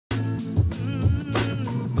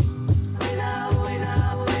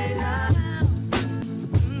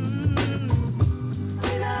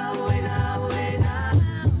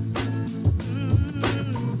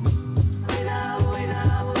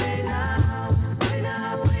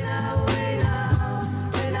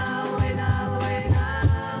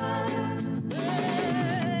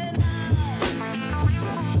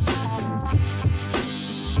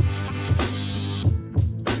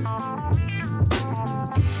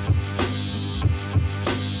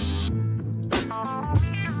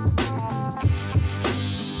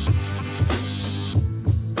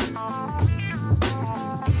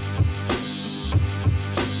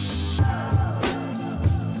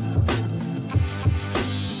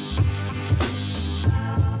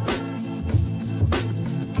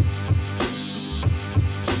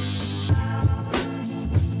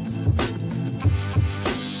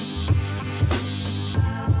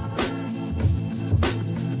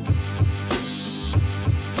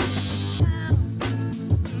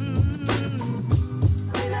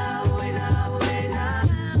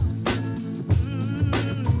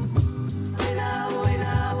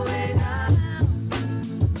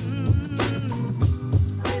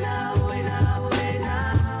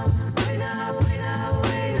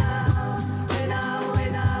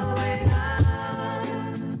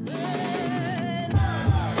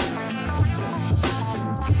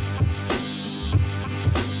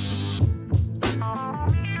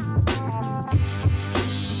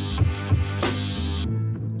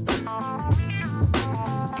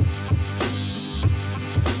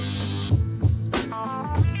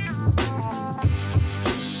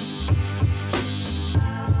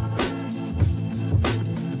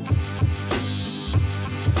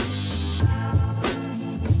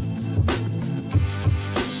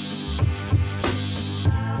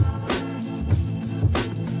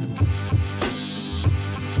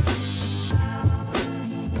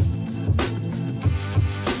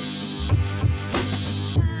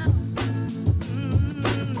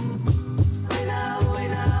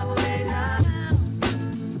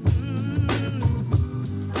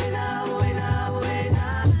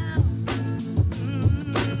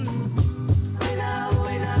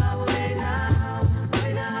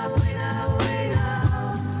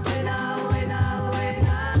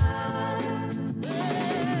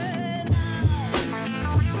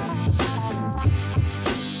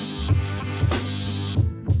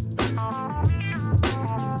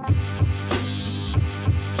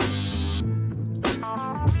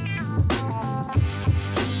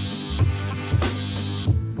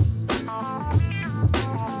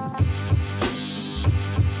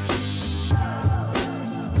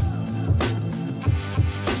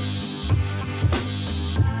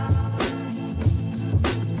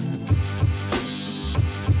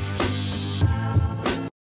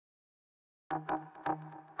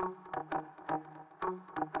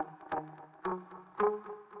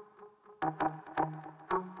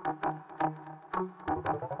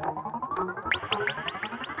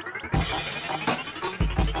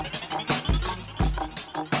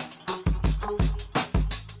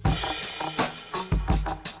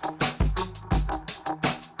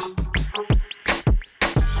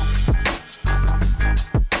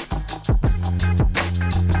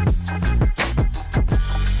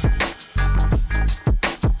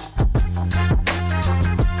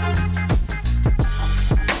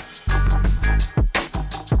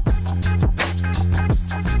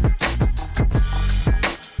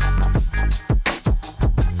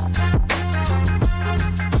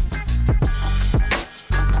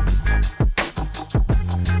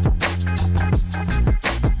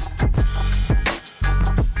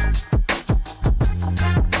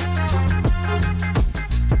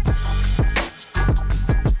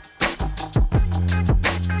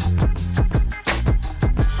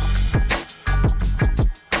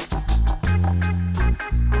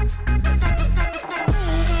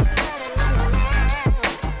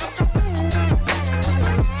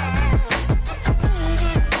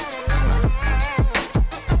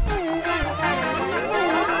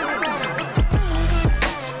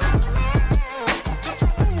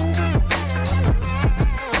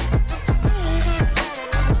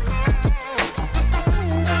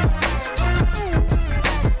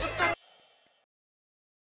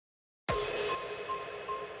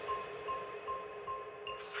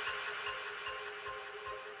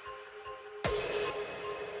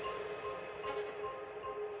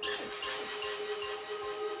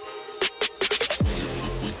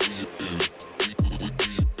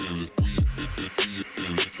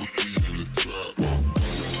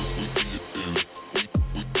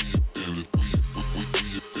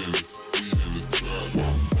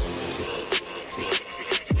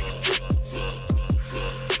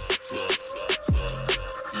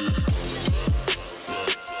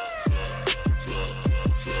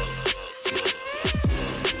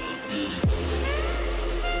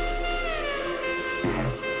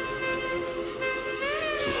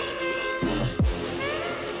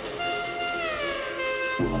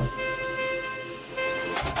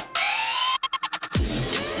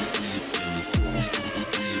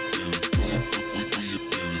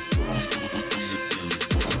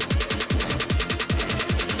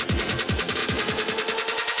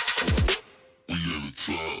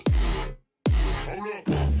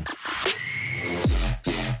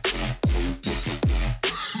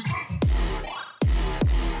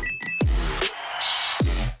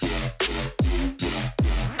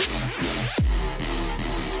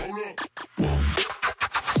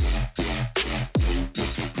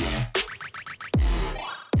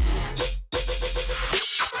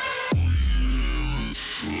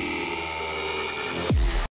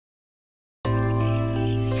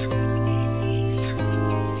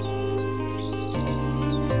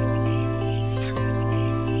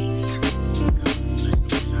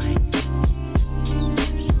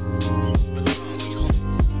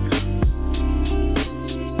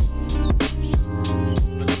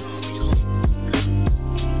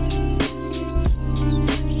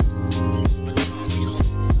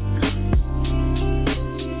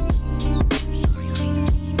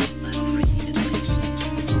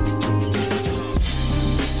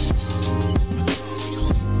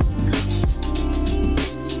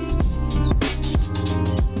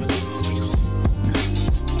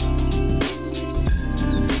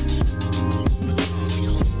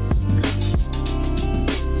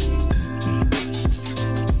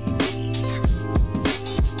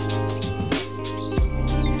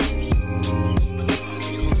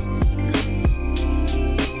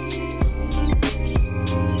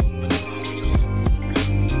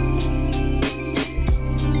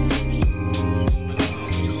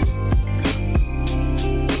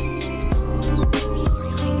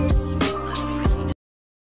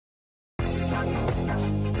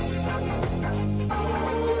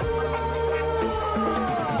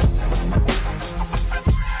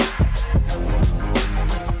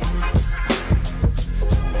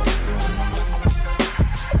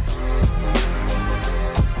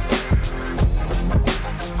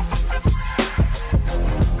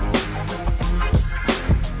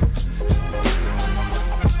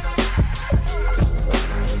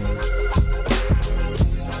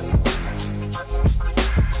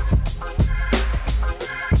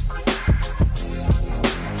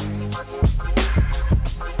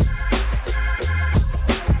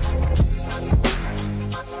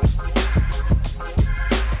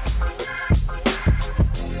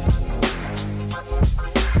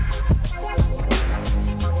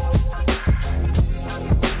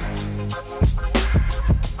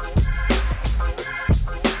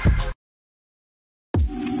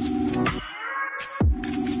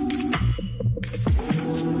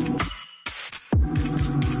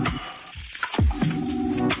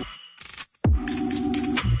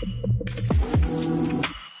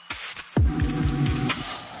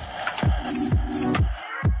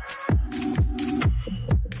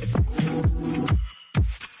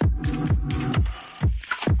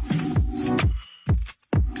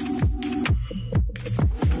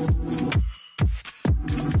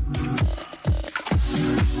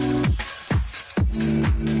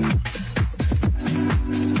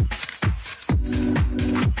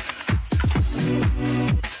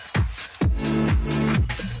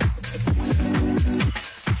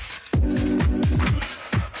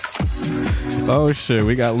Oh shit,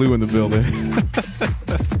 we got Lou in the building.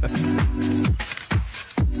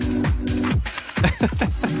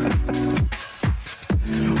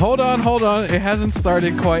 Hold on. It hasn't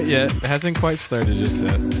started quite yet. It hasn't quite started just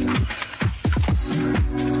yet.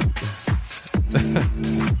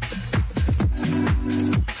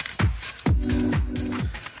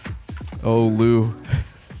 Oh, Lou.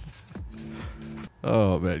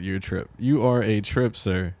 Oh, man, you're a trip. You are a trip,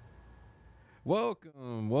 sir.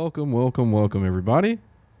 Welcome, everybody.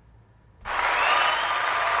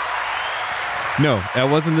 No, that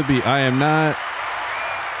wasn't the beat. I am not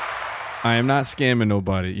scamming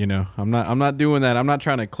nobody, you know. I'm not doing that. I'm not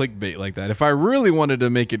trying to clickbait like that. If I really wanted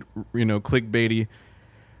to make it, you know, clickbaity,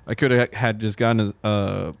 I could have had just gotten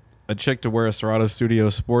a chick to wear a Serato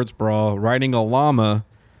Studio sports bra, riding a llama,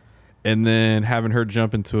 and then having her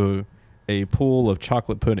jump into a pool of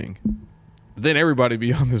chocolate pudding. Then everybody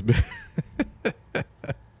be on this bed.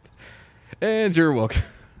 And you're welcome.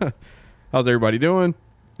 How's everybody doing?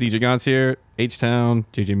 DJ Gons here, H-Town,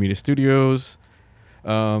 JJ Media Studios,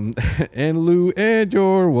 and Lou, and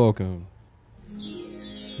you're welcome.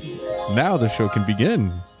 Now the show can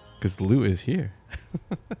begin because Lou is here.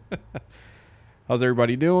 How's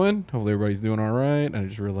everybody doing? Hopefully everybody's doing all right. I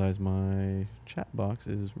just realized my chat box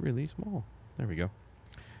is really small. There we go.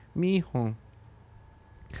 Mijo.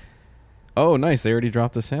 Oh, nice. They already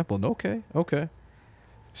dropped a sample. Okay.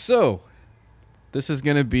 So this is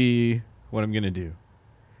going to be what I'm going to do.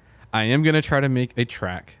 I am going to try to make a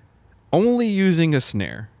track only using a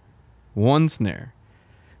snare. One snare.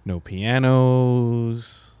 No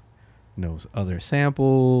pianos. No other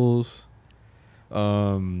samples.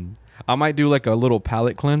 I might do like a little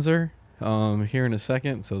palette cleanser here in a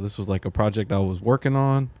second. So this was like a project I was working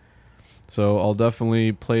on. So I'll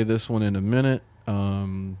definitely play this one in a minute.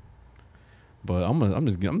 But I'm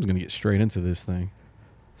just gonna get straight into this thing.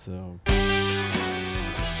 So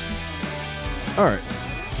all right,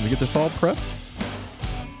 let me get this all prepped.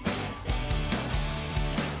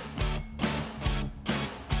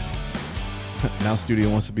 Now studio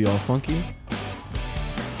wants to be all funky.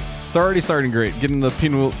 It's already starting great. Getting the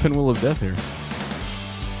pinwheel of death here.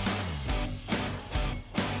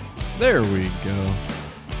 There we go.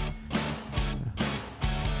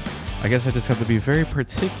 I guess I just have to be very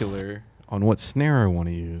particular on what snare I want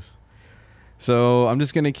to use. So I'm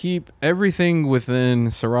just going to keep everything within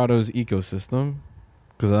Serato's ecosystem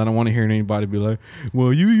because I don't want to hear anybody be like,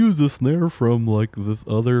 well, you use the snare from like this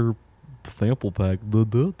other sample pack. I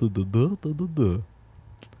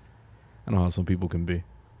know how some people can be.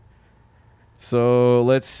 So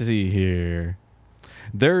let's see here.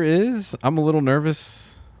 I'm a little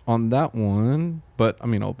nervous on that one, but I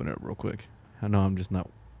mean, I'll open it real quick. I know I'm just not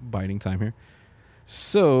biding time here.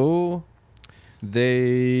 So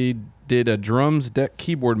they did a drums deck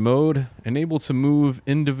keyboard mode, enabled to move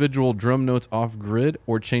individual drum notes off grid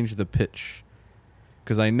or change the pitch.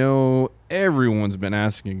 Because I know everyone's been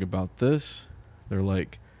asking about this. They're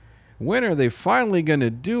like, when are they finally going to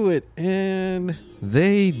do it? And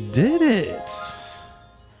they did it.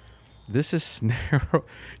 This is snare.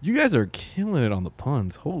 You guys are killing it on the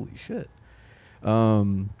puns. Holy shit.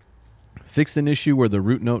 Fixed an issue where the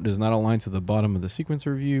root note does not align to the bottom of the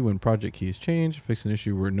sequencer view when project keys change. Fixed an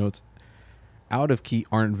issue where notes out of key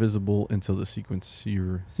aren't visible until the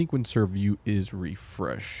sequencer view is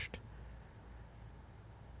refreshed.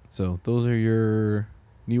 So those are your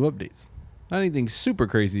new updates. Not anything super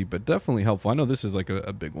crazy, but definitely helpful. I know this is like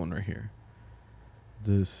a big one right here.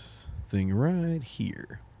 This thing right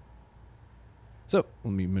here. So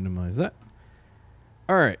let me minimize that.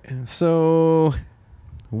 All right. So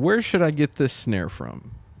where should I get this snare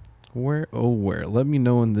from? Where? Let me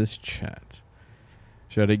know in this chat.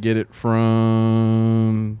 Should I get it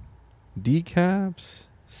from Decaps,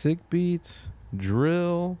 Sick Beats,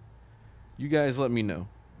 Drill? You guys let me know.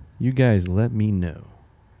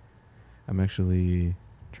 I'm actually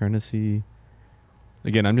trying to see.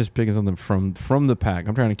 Again, I'm just picking something from the pack.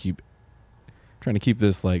 I'm trying to keep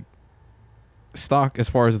this like stock as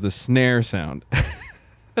far as the snare sound.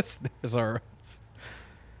 Snares are.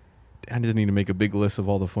 I just need to make a big list of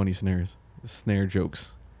all the funny snare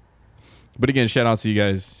jokes. But again, shout out to you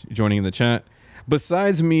guys joining in the chat.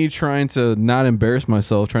 Besides me trying to not embarrass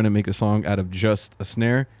myself, trying to make a song out of just a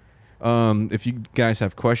snare, if you guys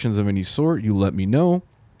have questions of any sort, you let me know.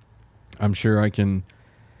 I'm sure I can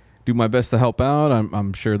do my best to help out.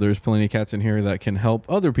 I'm sure there's plenty of cats in here that can help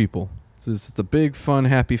other people. So it's just a big, fun,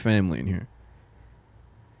 happy family in here.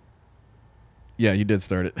 Yeah, you did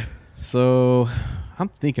start it. So I'm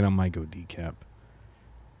thinking I might go decap.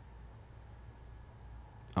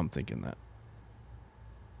 I'm thinking that.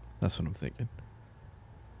 That's what I'm thinking.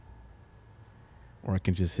 Or I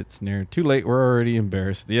can just hit snare. Too late. We're already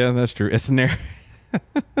embarrassed. Yeah, that's true. It's snare.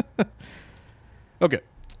 Okay.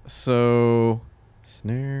 So,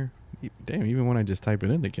 snare. Damn, even when I just type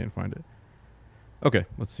it in, they can't find it. Okay,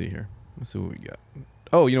 let's see here. Let's see what we got.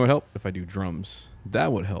 Oh, you know what help? If I do drums.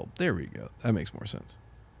 That would help. There we go. That makes more sense.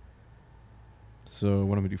 So,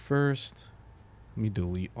 what I'm going to do first, let me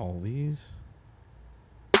delete all these.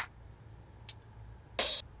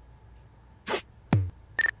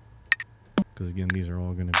 Because again, these are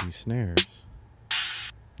all going to be snares.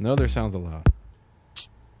 No other sounds allowed.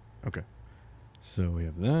 Okay. So we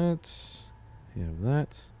have that. We have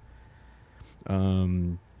that.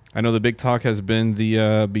 I know the big talk has been the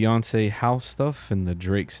Beyonce house stuff and the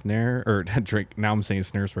Drake snare. Or Drake, now I'm saying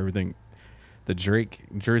snares for everything. The Drake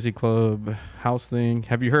Jersey Club house thing.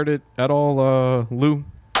 Have you heard it at all, Lou?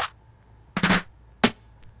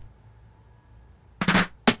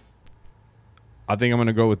 I think I'm going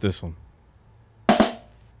to go with this one.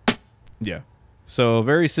 Yeah. So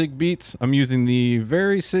very sick beats. I'm using the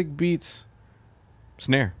very sick beats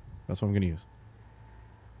snare. That's what I'm going to use.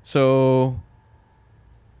 So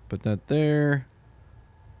put that there.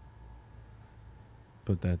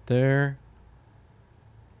 Put that there.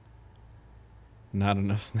 Not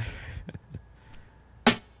enough snare.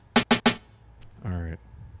 All right.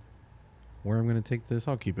 Where I'm going to take this,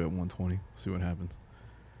 I'll keep it at 120. See what happens.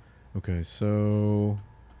 Okay, so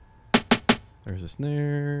there's a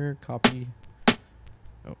snare. Copy.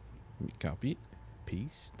 Oh, let me copy.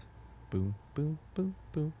 Paste. Boom, boom, boom,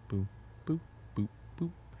 boom, boom, boop, boop, boop.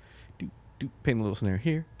 Do, do. Paint a little snare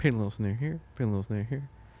here. Paint a little snare here. Paint a little snare here.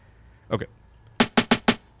 Okay.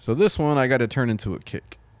 So this one I got to turn into a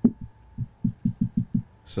kick.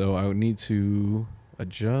 So I would need to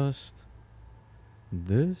adjust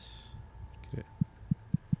this. Get it.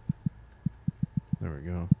 There we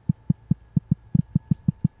go.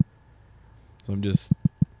 So I'm just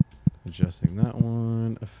adjusting that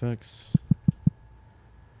one. Effects.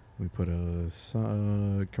 We put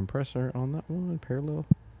a compressor on that one. Parallel.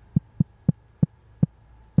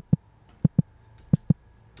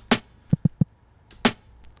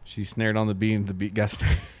 She snared on the beat and the beat got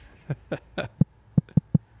snared.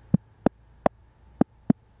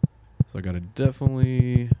 So I gotta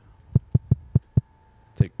definitely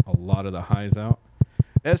take a lot of the highs out.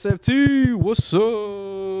 SFT, what's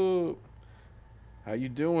up? How you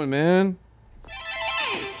doing, man?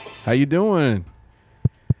 How you doing?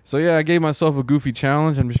 So yeah, I gave myself a goofy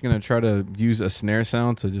challenge. I'm just gonna try to use a snare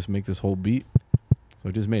sound to just make this whole beat. So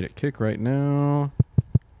I just made it kick right now.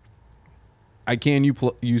 I can use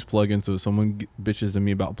plugins, so if someone bitches at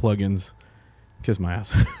me about plugins, kiss my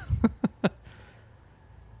ass.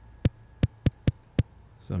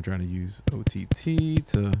 So I'm trying to use OTT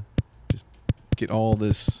to just get all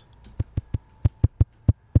this.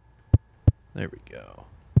 There we go.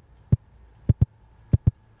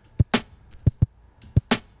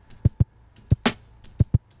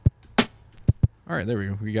 All right, there we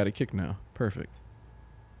go. We got a kick now. Perfect.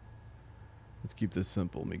 Let's keep this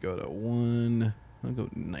simple. Let me go to 1. I'll go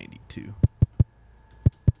 92.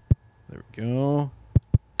 There we go.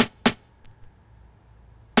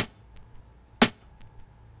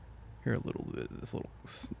 Here a little bit. This little.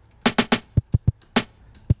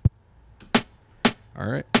 All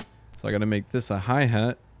right. So I got to make this a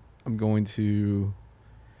hi-hat. I'm going to.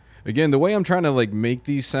 Again, the way I'm trying to like make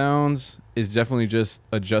these sounds is definitely just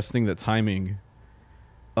adjusting the timing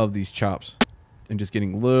of these chops and just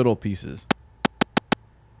getting little pieces.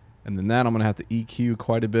 And then that I'm going to have to EQ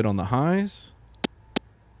quite a bit on the highs.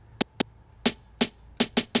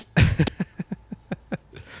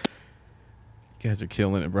 You guys are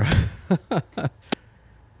killing it, bro. All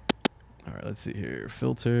right, let's see here.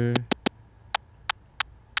 Filter.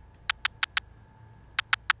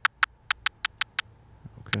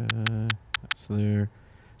 Okay, that's there.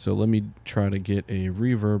 So let me try to get a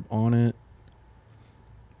reverb on it.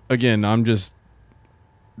 Again, I'm just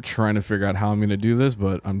trying to figure out how I'm going to do this,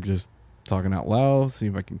 but I'm just talking out loud, see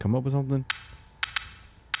if I can come up with something.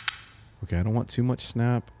 Okay, I don't want too much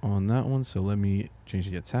snap on that one, so let me change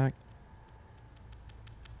the attack.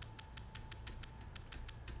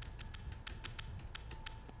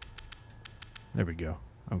 There we go.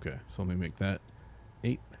 Okay, so let me make that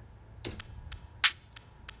 8.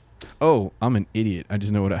 Oh, I'm an idiot. I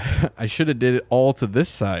just know what I should have did it all to this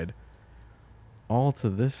side. All to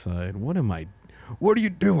this side. What am I? What are you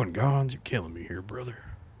doing, Gons? You're killing me here, brother.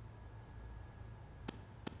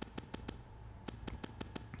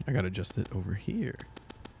 I gotta adjust it over here.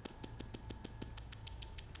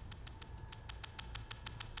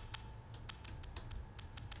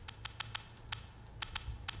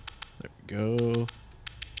 There we go.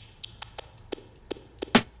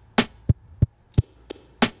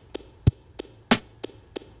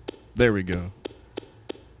 There we go.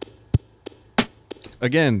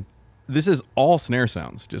 Again, this is all snare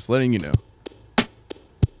sounds, just letting you know.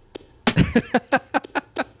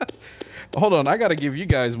 Hold on, I gotta give you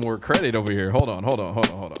guys more credit over here. Hold on.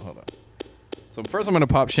 So first I'm gonna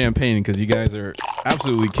pop champagne because you guys are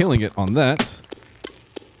absolutely killing it on that.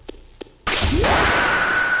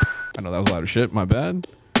 I know that was a lot of shit, my bad.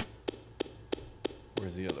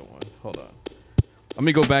 Where's the other one? Hold on. Let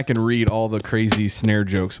me go back and read all the crazy snare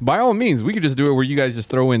jokes. By all means, we could just do it where you guys just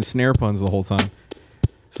throw in snare puns the whole time.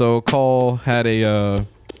 So Call had a,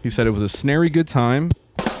 he said it was a snary good time.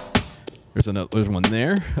 There's one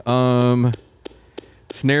there.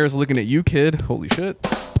 Snare's looking at you, kid. Holy shit.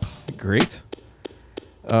 Great.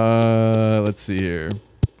 Let's see here.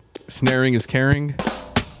 Snaring is caring.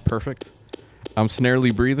 Perfect. I'm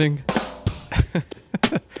snarely breathing.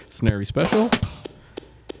 Snary special.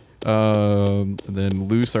 Then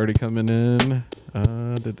loose already coming in.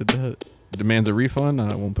 Demands a refund.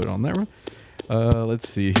 I won't put it on that one. Let's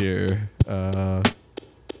see here.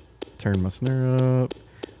 Turn my snare up.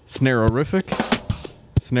 Snare-orific.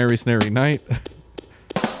 Snary night.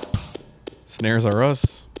 Snares are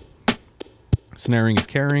us. Snaring is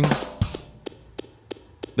caring.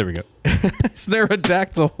 There we go.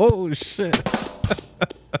 Snaradactyl. Oh shit.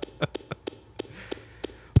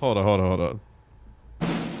 Hold on.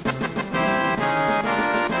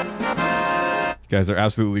 You guys are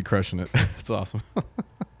absolutely crushing it. It's awesome.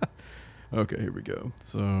 Okay, here we go.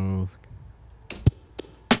 So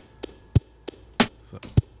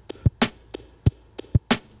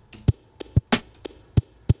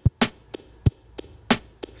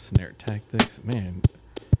snare tactics, man.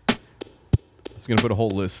 I was gonna put a whole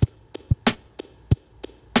list.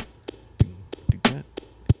 Do that.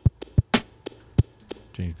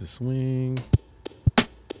 Change the swing.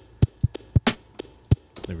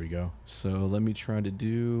 There we go. So let me try to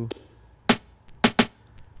do.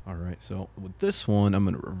 All right. So with this one, I'm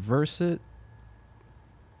gonna reverse it.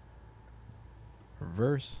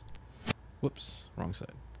 Reverse. Whoops, wrong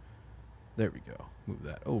side. There we go. Move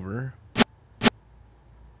that over. A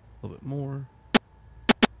little bit more.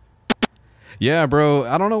 Yeah, bro.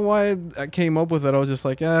 I don't know why I came up with it. I was just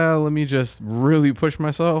like, let me just really push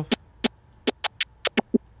myself.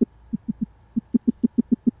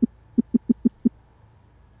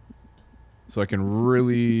 So I can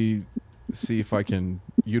really see if I can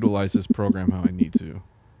utilize this program how I need to.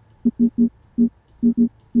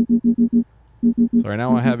 So right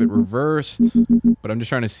now I have it reversed, but I'm just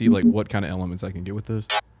trying to see like what kind of elements I can get with this.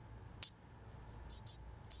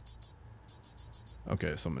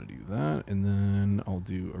 Okay, so I'm gonna do that, and then I'll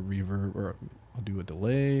do a reverb, or I'll do a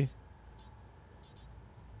delay.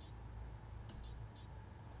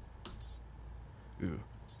 Ooh,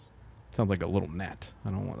 sounds like a little gnat. I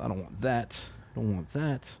don't want that. I don't want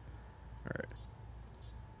that. All right.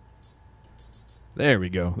 There we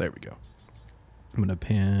go. I'm gonna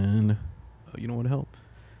pan. Oh, you know what help?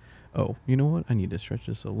 Oh, you know what? I need to stretch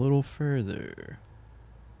this a little further,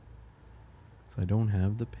 so I don't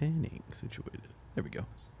have the panning situated. There we go.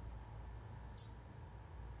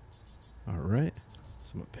 All right,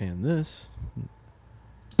 so I'm gonna pan this.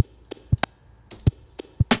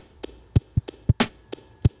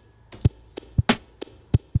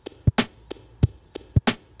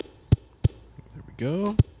 There we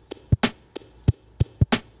go.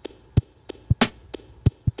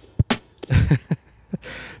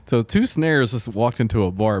 So two snares just walked into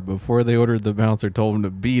a bar. Before they ordered, the bouncer told them to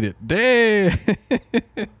beat it. Dang!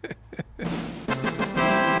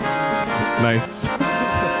 Nice.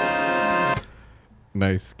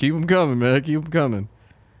 Nice. Keep them coming, man. Keep them coming.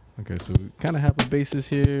 Okay, so we kind of have a basis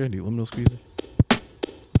here. The aluminum squeezer.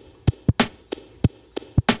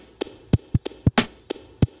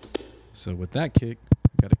 So with that kick,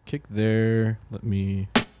 got a kick there. I'm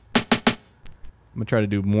gonna try to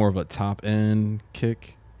do more of a top end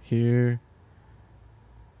kick here.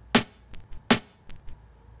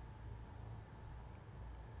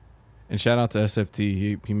 And shout out to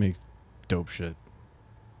SFT. He makes dope shit.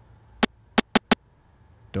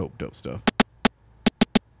 Dope stuff.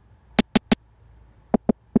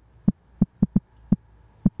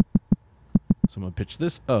 So I'm gonna pitch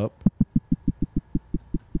this up.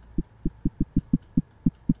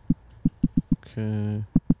 Okay.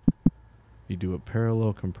 You do a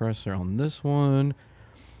parallel compressor on this one.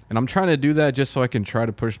 And I'm trying to do that just so I can try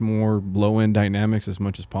to push more low-end dynamics as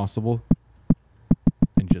much as possible.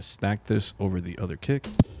 And just stack this over the other kick.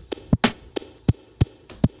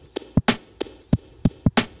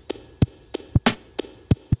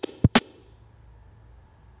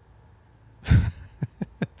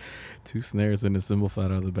 Two snares and a cymbal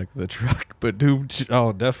flat out of the back of the truck. But do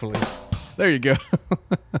oh, definitely. There you go.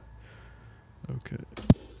 Okay.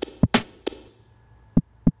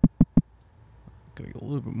 Gotta get a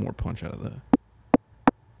little bit more punch out of that.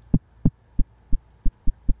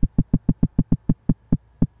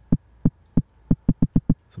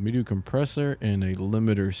 So let me do compressor and a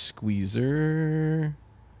limiter squeezer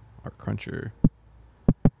or cruncher.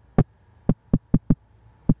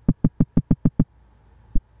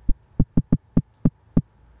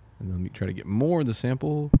 And then let me try to get more of the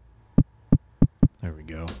sample. There we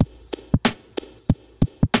go.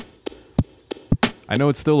 I know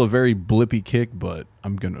it's still a very blippy kick, but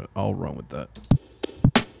I'll run with that.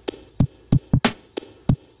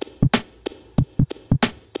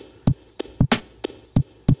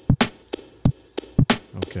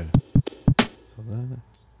 Okay. So that,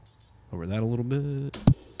 lower that a little bit.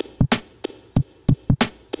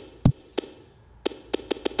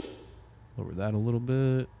 Lower that a little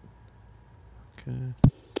bit. Okay.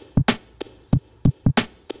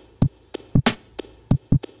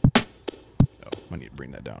 I need to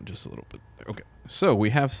bring that down just a little bit. Okay, so we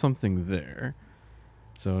have something there.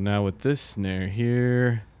 So now with this snare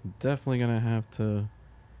here, definitely gonna have to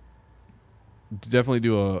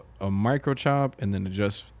do a micro chop and then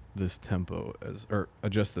adjust this tempo or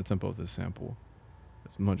adjust the tempo of this sample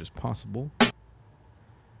as much as possible.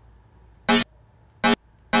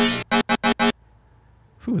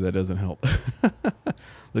 Whew, that doesn't help.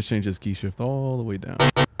 Let's change this key shift all the way down.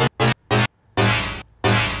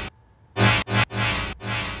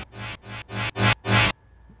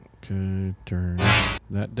 Okay, turn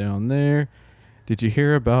that down there. Did you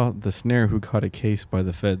hear about the snare who caught a case by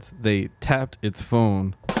the feds? They tapped its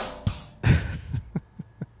phone.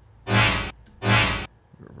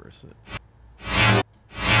 Reverse it.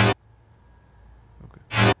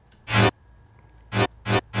 Okay.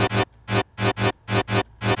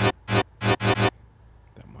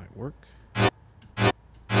 That might work.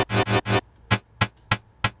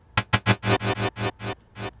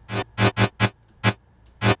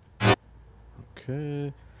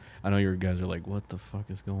 Okay. I know you guys are like, what the fuck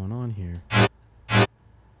is going on here?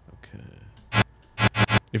 Okay.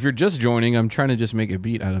 If you're just joining, I'm trying to just make a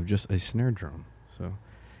beat out of just a snare drum. So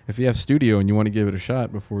if you have studio and you want to give it a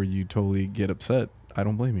shot before you totally get upset, I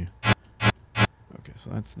don't blame you. Okay,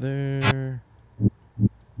 so that's there. Let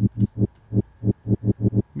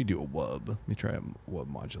me do a wub. Let me try a wub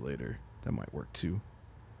modulator. That might work too.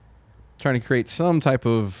 Trying to create some type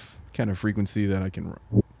of kind of frequency that I can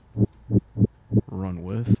run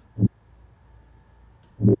with.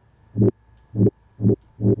 Alright,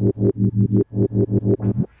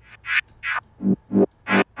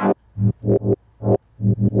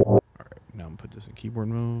 now I'm gonna put this in keyboard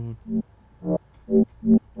mode.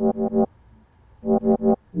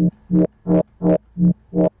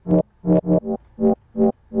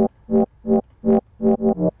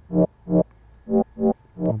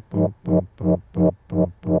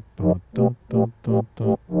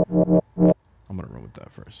 I'm gonna run with that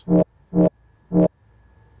first.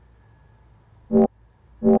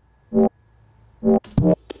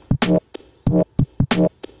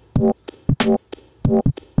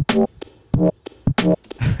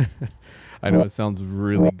 I know it sounds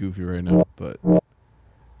really goofy right now, but I'm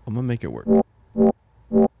gonna make it work.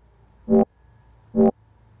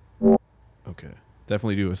 Okay,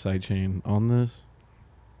 definitely do a sidechain on this.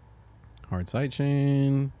 Hard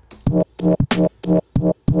sidechain.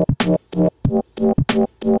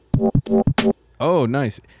 Oh,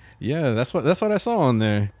 nice. Yeah, that's what I saw on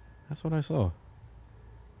there. That's what I saw.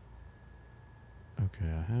 Okay,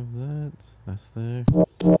 I have that. That's there.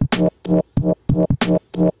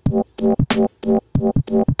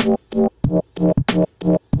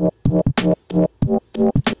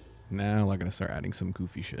 Now I'm gonna start adding some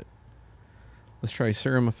goofy shit. Let's try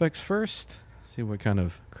serum effects first. See what kind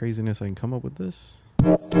of craziness I can come up with this.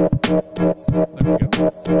 There we go.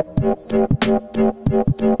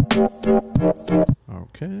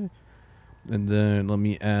 Okay. And then let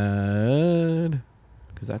me add,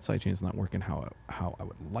 because that sidechain is not working how I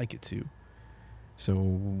would like it to.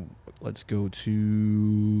 So let's go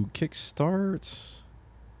to kickstarts.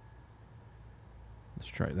 Let's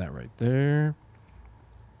try that right there.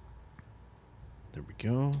 There we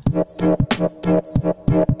go.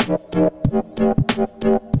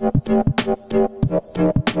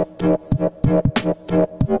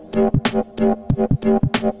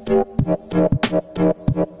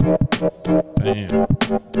 Bam.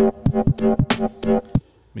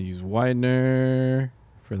 I'm gonna use widener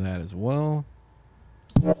for that as well.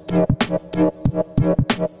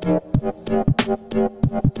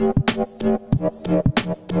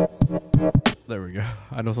 There we go.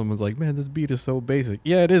 I know someone's like, man, this beat is so basic.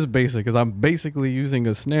 Yeah, it is basic because I'm basically using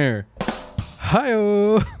a snare.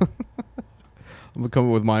 Hi-oh! I'm going to come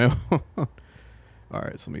up with my own. All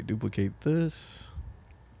right, so let me duplicate this.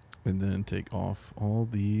 And then take off all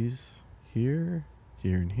these here,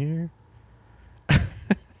 here, and here.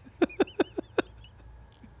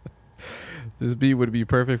 This beat would be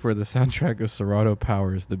perfect for the soundtrack of Serato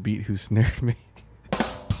Powers, the beat who snared me. You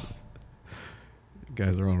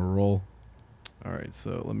guys are on a roll. All right,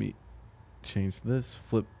 so let me change this.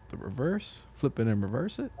 Flip the reverse. Flip it and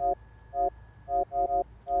reverse it.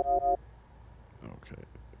 Okay.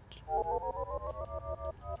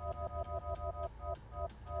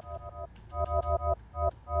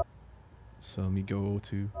 So let me go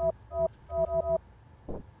to...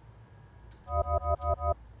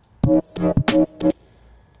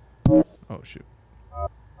 Oh, shoot. All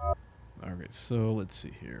right, so let's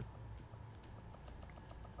see here.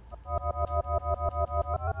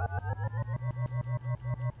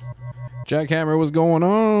 Jackhammer, what's going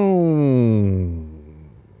on?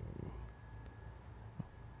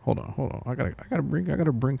 Hold on. I gotta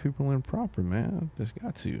bring people in proper, man. Just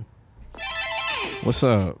got to. What's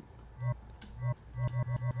up?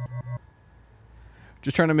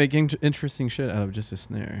 Just trying to make interesting shit out of just a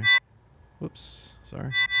snare. Whoops,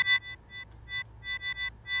 sorry.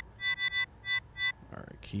 All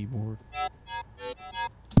right, keyboard.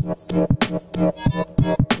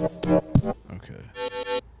 Okay.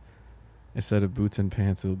 Instead of boots and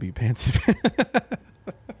pants, it'll be pants and pants.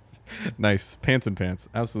 Nice. Pants and pants.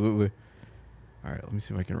 Absolutely. All right, let me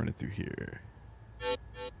see if I can run it through here.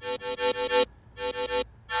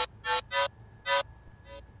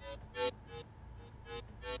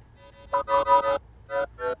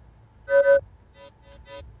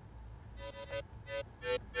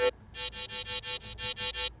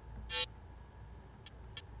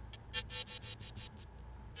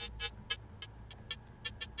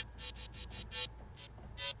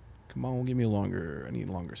 Come on, give me a longer. I need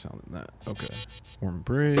longer sound than that. Okay. Warm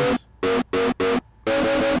embrace.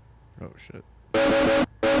 Oh, shit.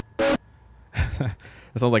 That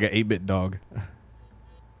sounds like an 8-bit dog.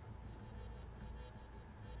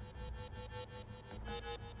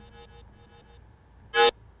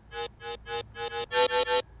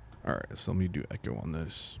 All right, so let me do echo on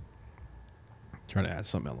this. Try to add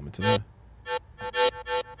some element to that.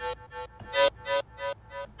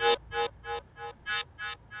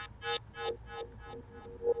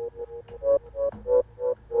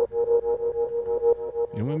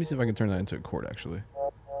 You know, let me see if I can turn that into a chord, actually.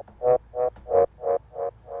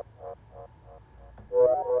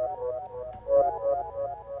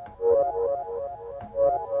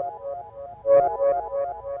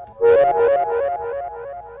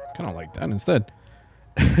 Kind of like that instead.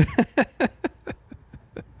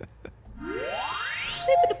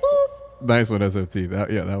 Nice one, SFT.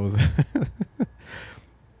 That was...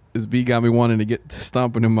 This beat got me wanting to get to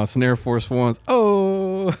stomping in my snare force ones.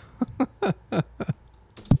 Oh! Alright,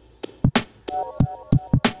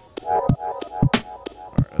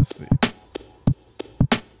 let's see.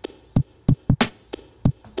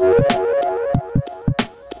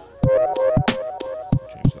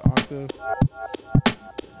 Change the octave.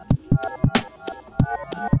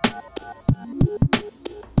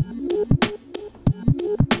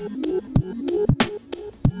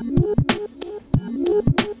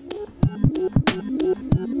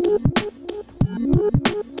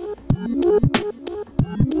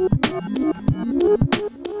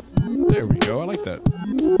 There we go. I like that.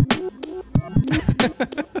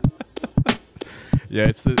 Yeah,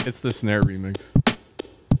 it's the snare remix.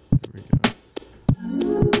 There we go.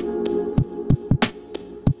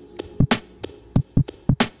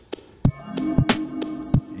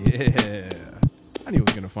 Yeah. I knew I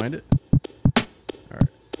was gonna find it. All right.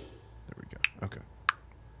 There we go. Okay.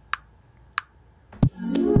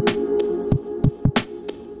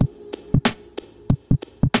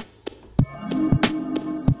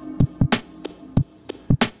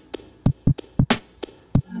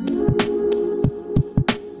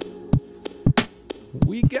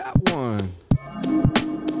 We got one.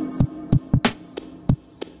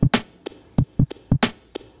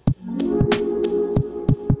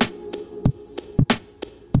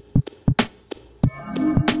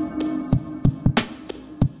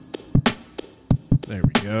 There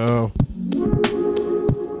we go.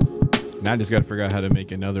 Now I just got to figure out how to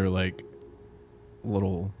make another like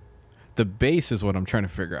little. The bass is what I'm trying to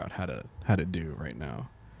figure out how to do right now.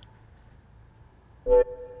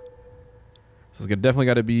 So it's definitely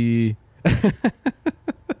got to be.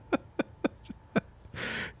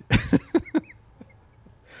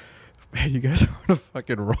 Man, you guys are on a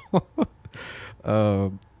fucking roll.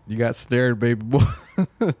 You got snared, baby boy.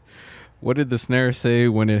 What did the snare say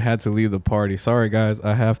when it had to leave the party? Sorry, guys.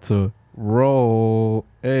 I have to roll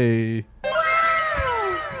a...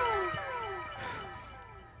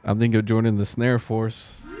 I'm thinking of joining the snare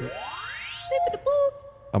force.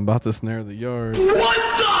 I'm about to snare the yard.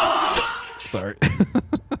 What the fuck? Sorry.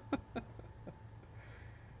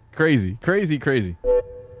 Crazy, crazy, crazy.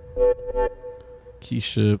 Key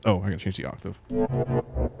shift. Oh, I gotta change the octave.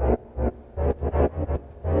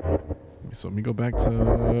 So let me go back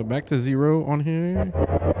to 0 on here.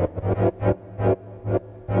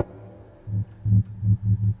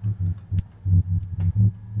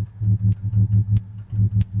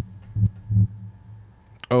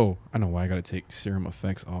 Oh, I know why I gotta take serum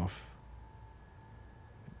effects off.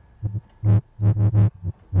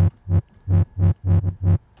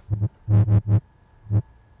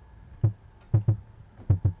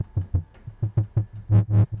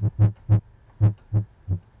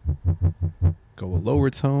 Go a lower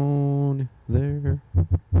tone there.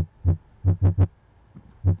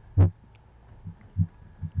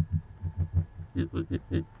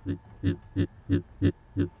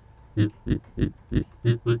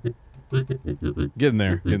 Getting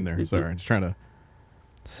there. Sorry, I'm just trying to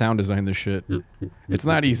sound design this shit. It's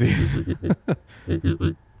not easy.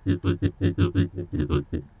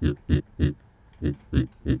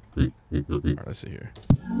 Alright, let's see here.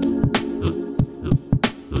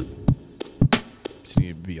 Just need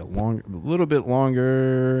to be a little bit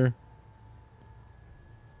longer.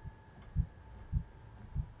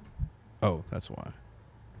 Oh, that's why.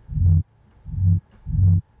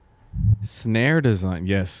 Snare design,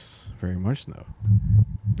 yes, very much so.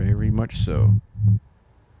 Very much so.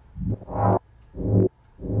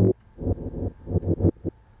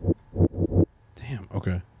 Damn.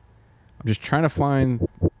 Okay. I'm just trying to find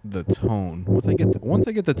the tone. Once I get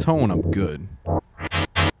the tone, I'm good.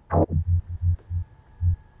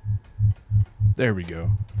 There we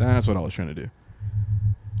go. That's what I was trying to do.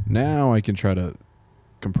 Now I can try to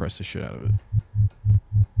compress the shit out of it.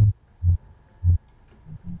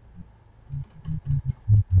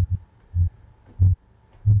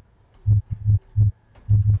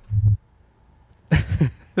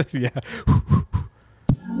 Yeah.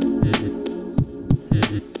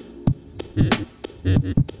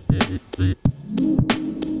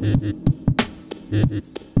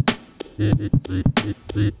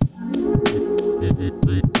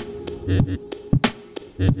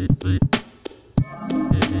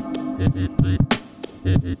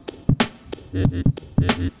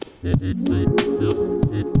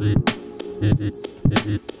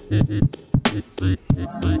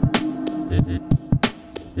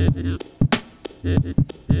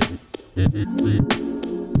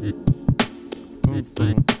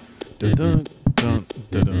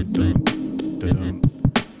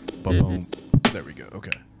 There we go.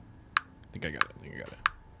 Okay. I think I got it.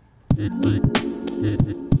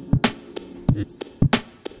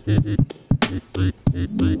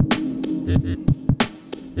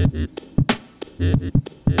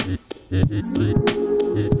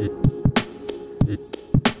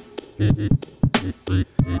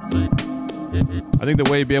 I think the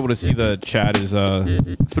way you'll be able to see the chat is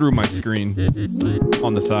through my screen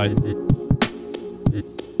on the side.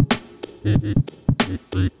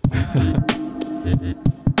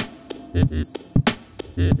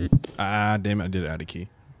 Ah, damn it, I did add a key.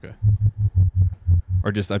 Okay.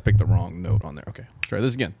 Or just I picked the wrong note on there. Okay, let's try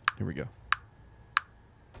this again. Here we go.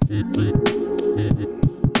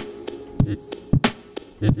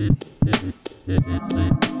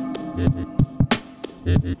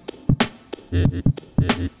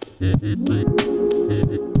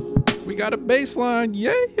 We got a bass line.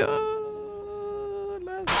 Yeah.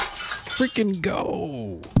 Let's freaking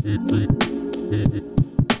go.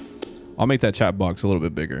 I'll make that chat box a little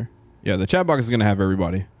bit bigger. Yeah, the chat box is going to have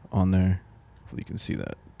everybody on there. Hopefully you can see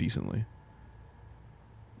that decently.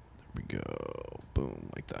 There we go. Boom,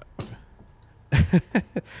 like that. Okay.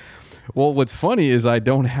 Well, what's funny is I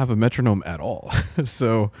don't have a metronome at all.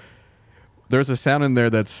 So there's a sound in there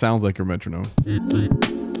that sounds like your metronome. Okay,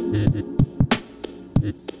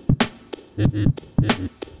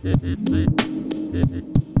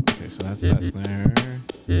 so that's that snare.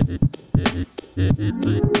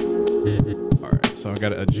 Alright, so I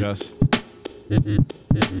gotta adjust.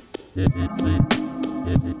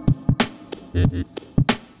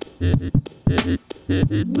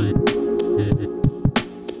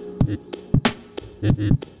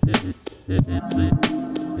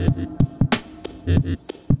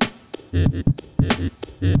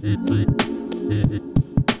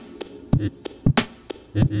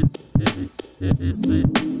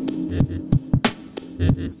 Now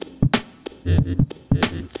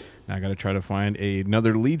I got to try to find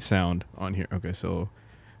another lead sound on here. Okay, so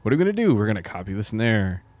what are we going to do? We're going to copy the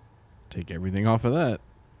snare, take everything off of that,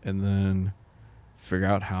 and then figure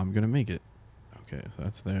out how I'm going to make it. Okay, so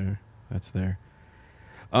that's there. That's there.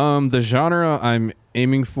 The genre I'm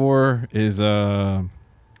aiming for is I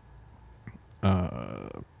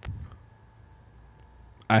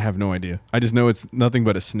have no idea. I just know it's nothing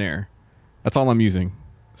but a snare. That's all I'm using.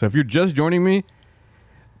 So if you're just joining me,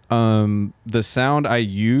 the sound I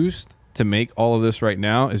used to make all of this right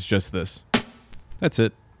now is just this. That's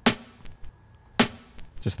it.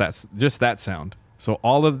 Just that sound. So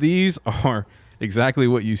all of these are exactly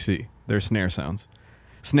what you see. They're snare sounds.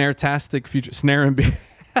 Snare-tastic future snare and beat.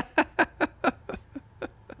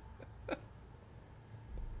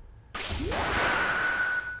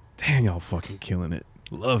 Damn, y'all fucking killing it.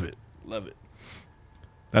 Love it. Love it.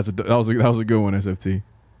 That was a good one, SFT.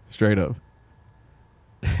 Straight up.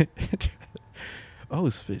 Oh,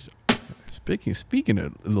 speaking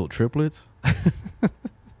of little triplets.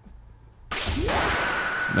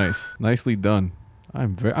 Nice. Nicely done. I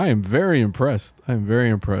am very impressed. I am very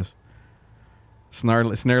impressed.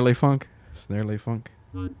 Snarely funk. Snarely funk.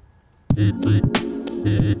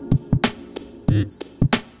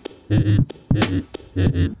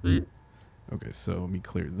 Okay, so let me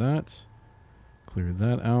clear that. Clear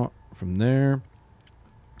that out from there.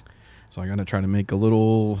 So I gotta try to make a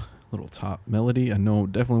little top melody. I know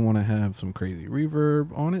definitely want to have some crazy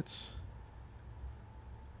reverb on it.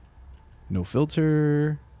 No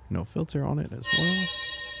filter on it as well.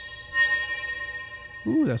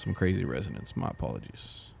 Ooh, that's some crazy resonance. My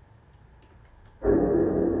apologies.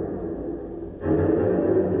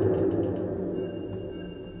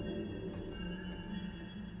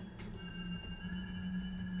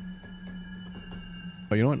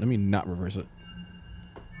 Oh, you know what? Let me not reverse it.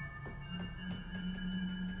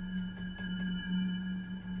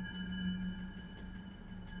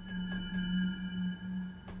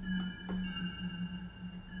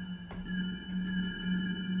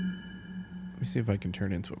 Let me see if I can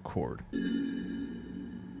turn it into a chord.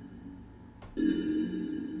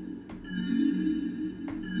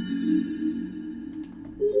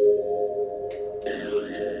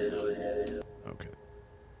 Okay.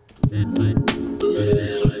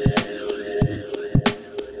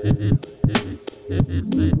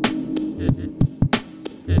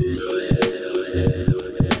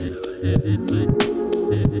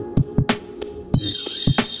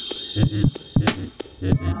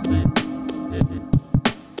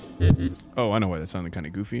 Oh, I know why that sounded kind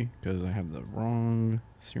of goofy, because I have the wrong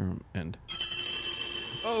serum end.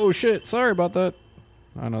 Oh shit, sorry about that.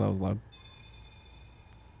 I know that was loud.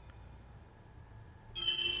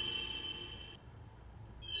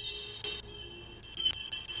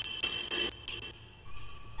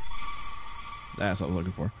 That's what I was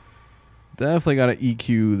looking for. Definitely got to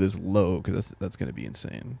EQ this low, because that's going to be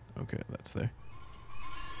insane. Okay, that's there.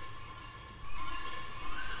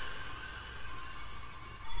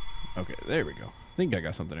 Okay, there we go. I think I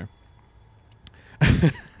got something there.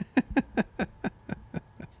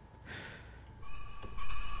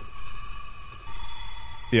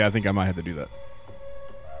 Yeah, I think I might have to do that.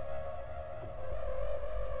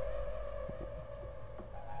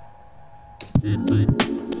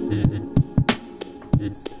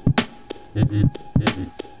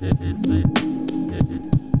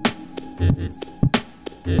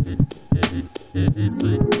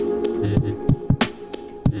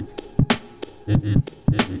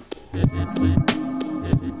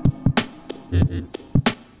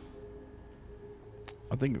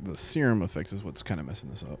 I think the serum effects is what's kind of messing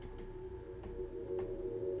this up.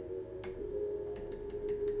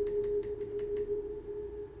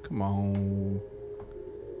 Come on.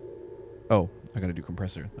 Oh, I gotta do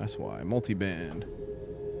compressor. That's why. Multi-band.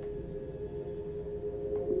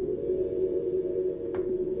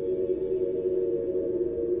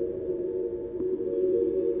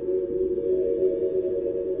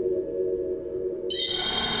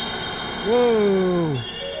 Whoa!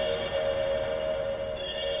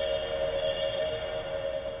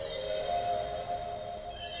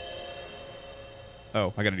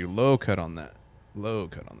 Oh, I gotta do low cut on that. Low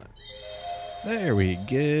cut on that. There we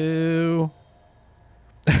go.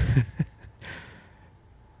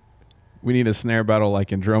 We need a snare battle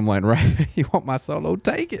like in Drumline, right? You want my solo?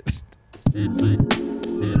 Take it.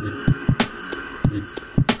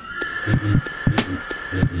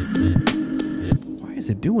 Why is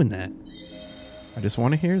it doing that? I just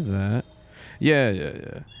want to hear that.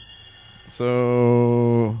 Yeah.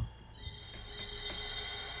 So...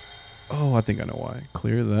 Oh, I think I know why.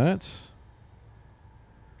 Clear that.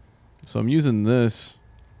 So I'm using this.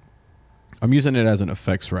 I'm using it as an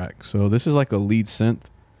effects rack. So this is like a lead synth,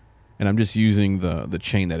 and I'm just using the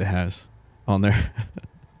chain that it has on there.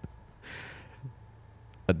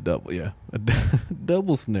 A double, yeah, a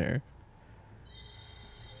double snare.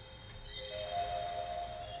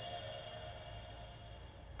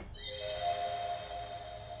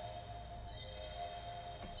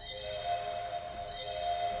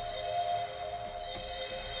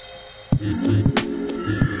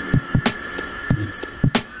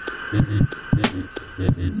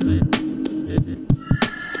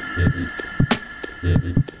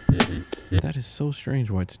 That is so strange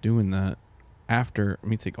why it's doing that after. Let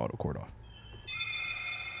me take auto chord off.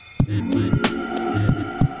 Okay.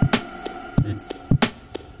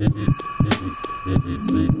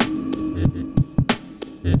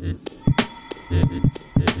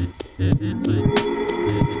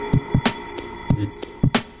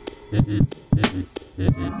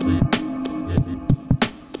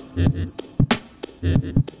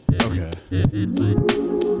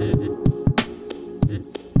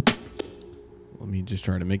 Let me just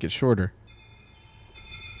try to make it shorter.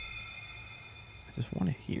 I just want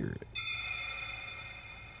to hear it.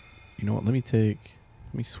 You know what? Let me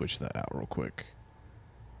switch that out real quick.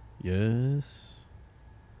 Yes.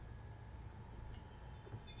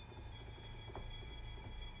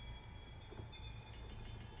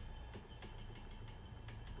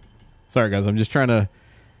 Sorry guys, I'm just trying to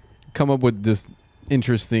come up with this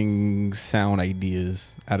interesting sound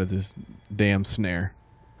ideas out of this damn snare.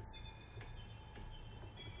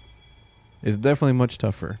 It's definitely much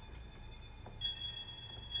tougher.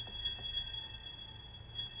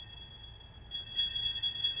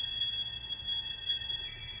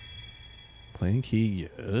 Playing key,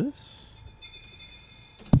 yes.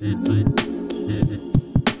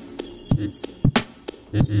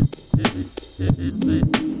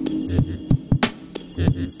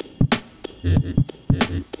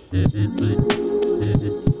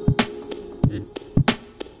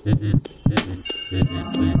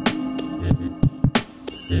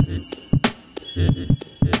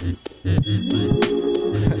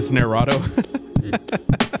 Serato.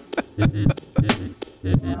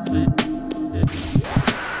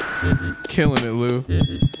 Killing it, Lou.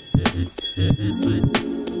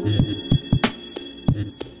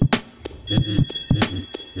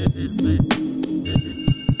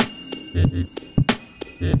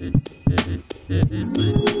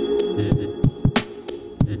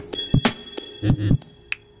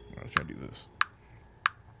 I'll try to do this.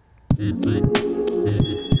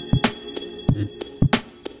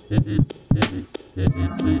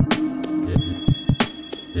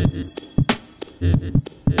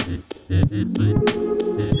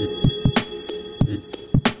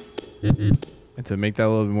 And to make that a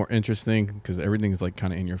little bit more interesting, because everything's like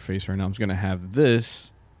kind of in your face right now, I'm just gonna have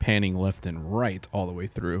this panning left and right all the way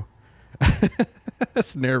through.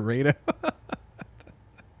 Snare radio.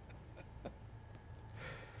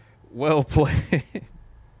 Well played.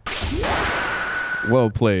 Well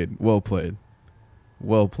played. Well played.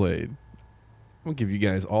 Well played. I'll give you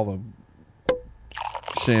guys all the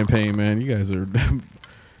champagne, man. You guys are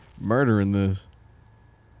murdering this.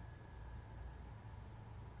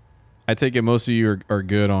 I take it most of you are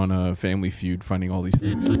good on Family Feud, finding all these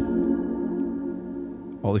things.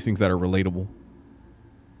 All these things that are relatable.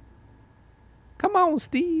 Come on,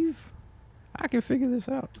 Steve. I can figure this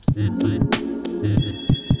out.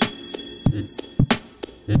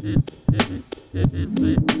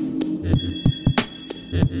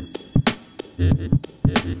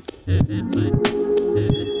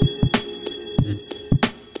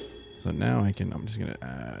 So now I'm just going to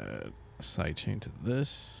add a side chain to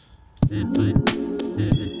this.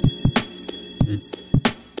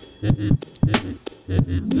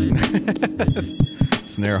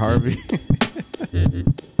 Snare Harvey.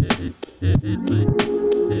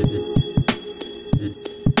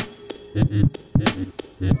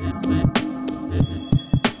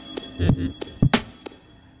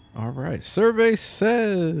 All right. Survey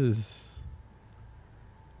says.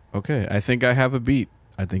 Okay, I think I have a beat.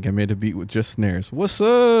 I think I made a beat with just snares. What's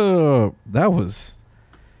up? That was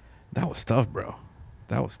tough, bro.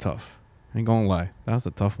 That was tough. Ain't gonna lie. That was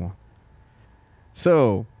a tough one.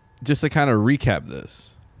 So, just to kind of recap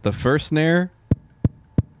this. The first snare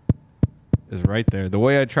is right there. The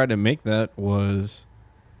way I tried to make that was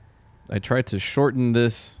I tried to shorten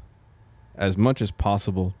this as much as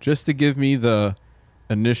possible just to give me the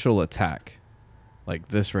initial attack. Like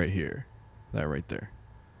this right here. That right there.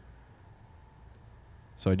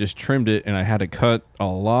 So I just trimmed it, and I had to cut a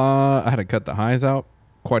lot. I had to cut the highs out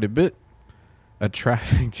quite a bit. A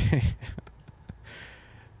traffic jam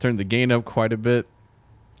Turned the gain up quite a bit.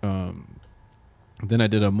 Then I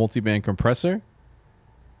did a multi-band compressor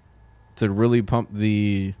to really pump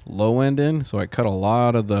the low end in. So I cut a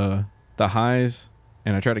lot of the highs,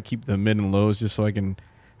 and I try to keep the mid and lows just so I can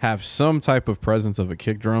have some type of presence of a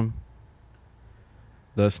kick drum.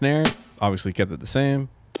 The snare, obviously kept it the same.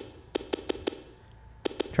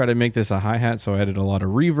 Try to make this a hi-hat, so I added a lot of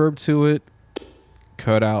reverb to it.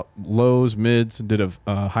 Cut out lows, mids, did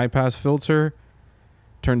a high-pass filter.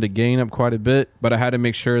 Turned the gain up quite a bit, but I had to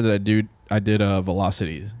make sure that I did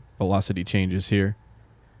velocity changes here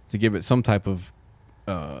to give it some type of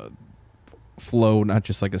flow, not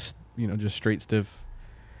just like a just straight stiff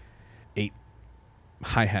 8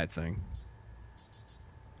 hi-hat thing.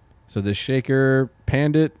 So this shaker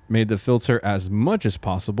panned it, made the filter as much as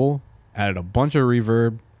possible, added a bunch of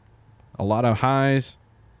reverb, a lot of highs,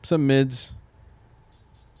 some mids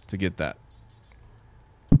to get that.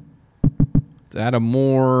 To add a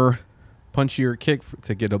more punchier kick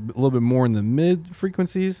to get a little bit more in the mid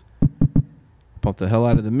frequencies. Pump the hell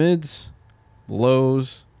out of the mids,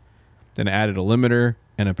 lows, then I added a limiter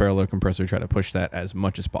and a parallel compressor to try to push that as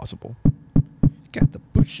much as possible. Got to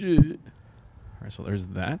push it. All right, so there's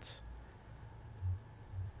that.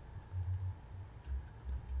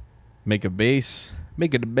 Make it a bass.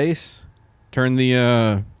 Turn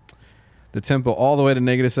the tempo all the way to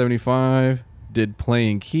 -75. Did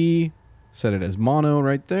playing key. Set it as mono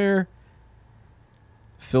right there.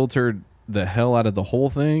 Filtered the hell out of the whole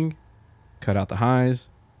thing. Cut out the highs,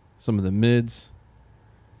 some of the mids.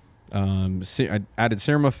 I added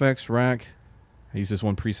serum effects rack. I used this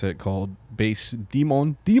one preset called Bass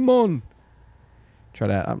Demon. Try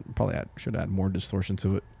to should add more distortion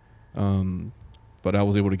to it. But I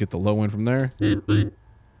was able to get the low end from there.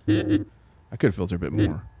 I could filter a bit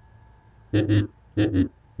more. Got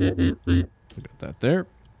that there.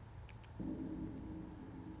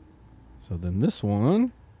 So then this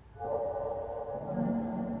one.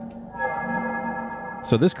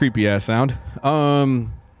 So this creepy ass sound.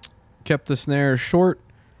 Kept the snare short.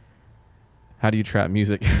 How do you trap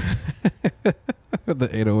music? With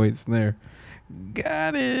the 808 snare.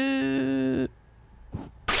 Got it.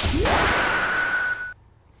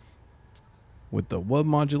 With the wub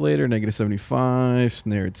modulator, -75,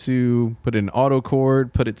 snare 2, put in auto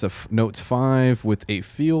chord, put it to notes 5 with a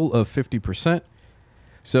feel of 50%.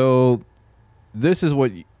 So this is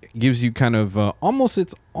what gives you kind of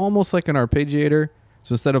it's almost like an arpeggiator.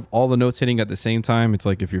 So instead of all the notes hitting at the same time, it's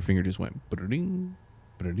like if your finger just went ba-da-ding,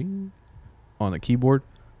 ba-da-ding on the keyboard,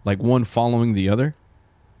 like one following the other.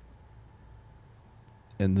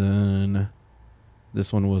 And then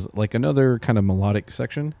this one was like another kind of melodic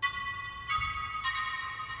section.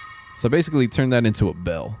 So basically turn that into a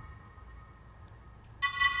bell.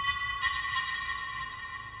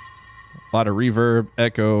 A lot of reverb,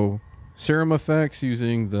 echo, serum effects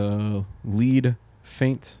using the lead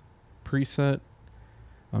faint preset.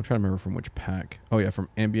 I'm trying to remember from which pack. Oh yeah, from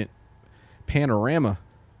Ambient Panorama.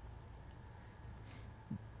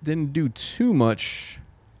 Didn't do too much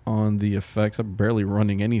on the effects. I'm barely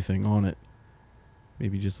running anything on it.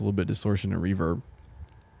 Maybe just a little bit of distortion and reverb.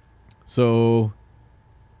 So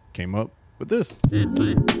came up with this.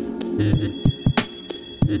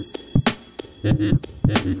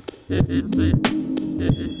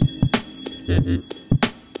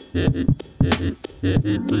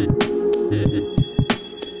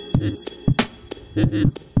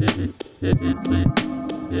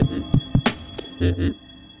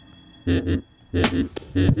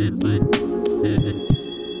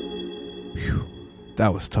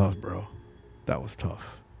 That was tough, bro. That was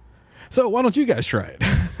tough. So why don't you guys try it?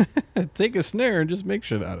 Take a snare and just make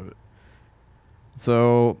shit out of it.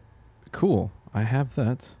 So cool. I have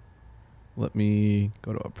that. Let me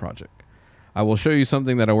go to a project. I will show you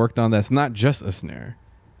something that I worked on that's not just a snare.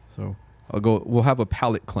 So we'll have a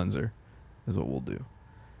palette cleanser is what we'll do.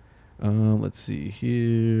 Let's see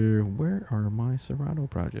here. Where are my Serato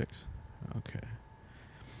projects? Okay.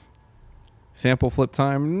 Sample flip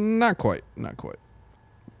time. Not quite.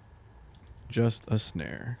 Just a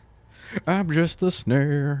snare. I'm just a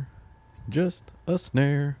snare. Just a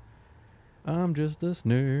snare. I'm just a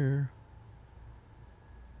snare.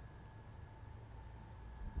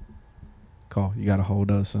 Call. You gotta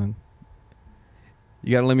hold us, son.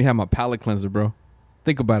 You gotta let me have my palette cleanser, bro.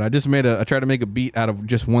 Think about it. I tried to make a beat out of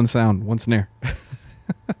just one sound, one snare.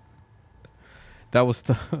 That was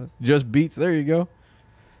just beats. There you go.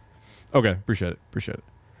 Okay, appreciate it.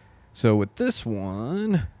 So with this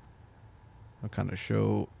one, I'll kind of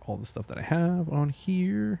show all the stuff that I have on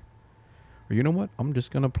here. Or you know what? I'm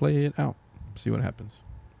just gonna play it out. See what happens.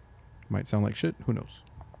 Might sound like shit. Who knows?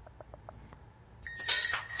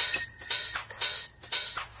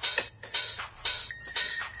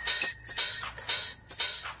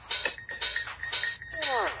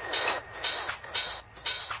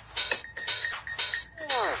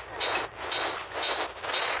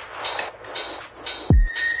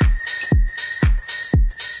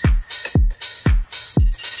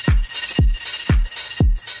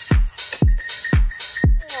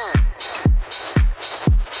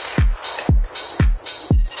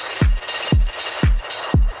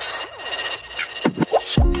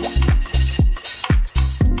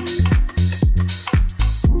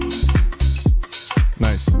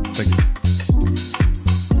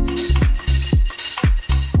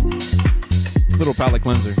 palette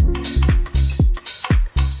cleanser.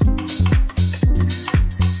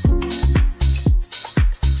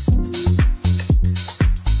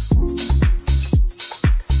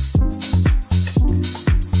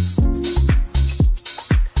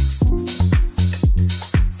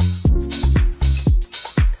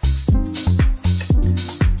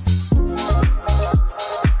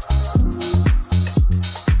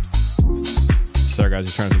 Sorry guys,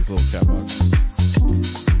 just trying to do this little chat box.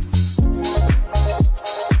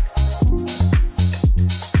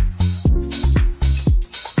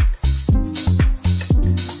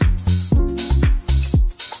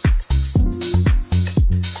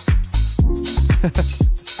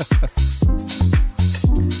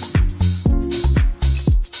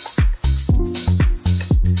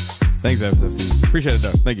 Thanks, FSFT. Appreciate it,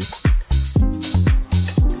 Doug. Thank you.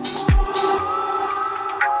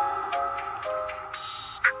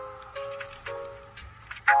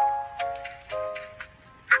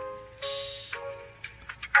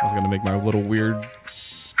 I was going to make my little weird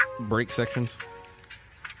break sections.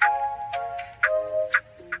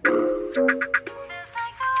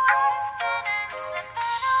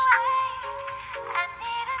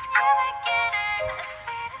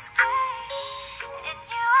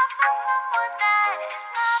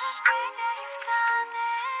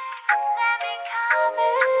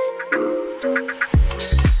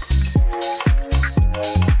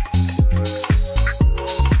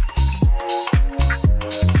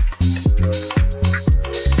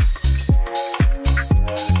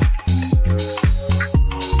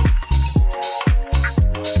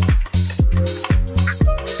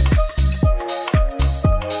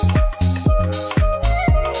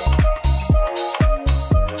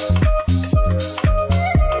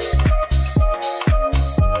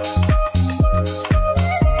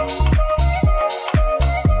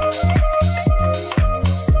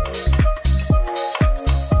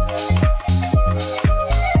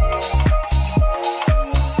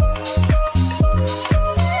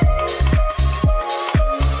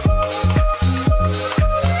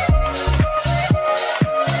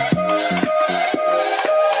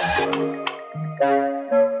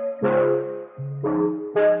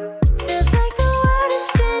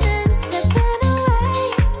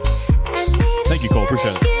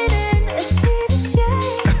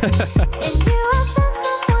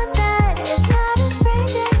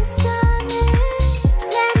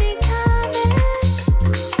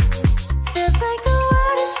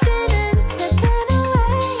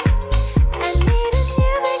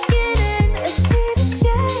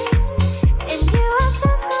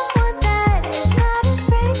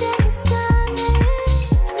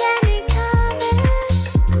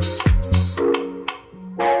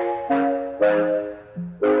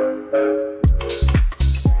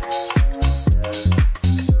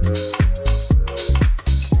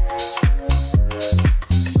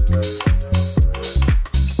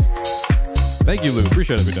 Thank you, Lou.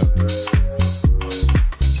 Appreciate it, we do.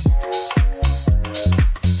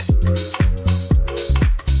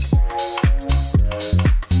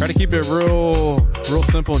 Try to keep it real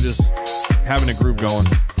simple and just having a groove going.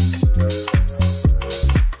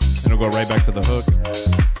 And it'll go right back to the hook.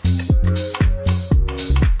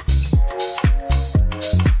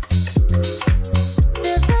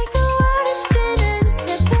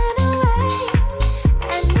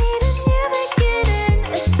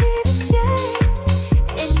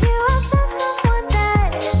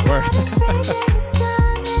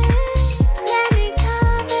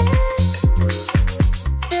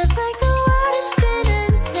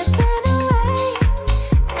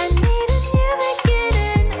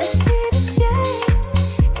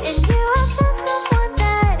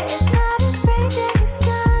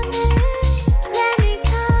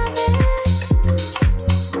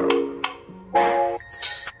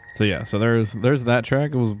 So yeah, so there's that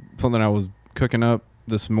track. It was something I was cooking up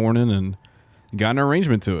this morning and got an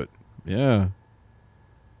arrangement to it. Yeah.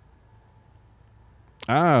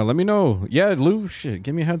 Let me know. Yeah, Lou, shit,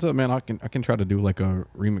 give me a heads up, man. I can try to do like a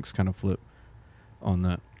remix kind of flip on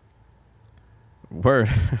that. Word.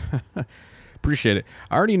 Appreciate it.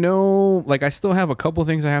 I already know, like I still have a couple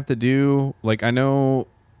things I have to do. Like I know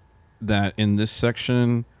that in this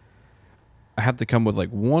section I have to come with like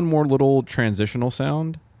one more little transitional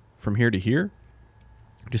sound from here to here,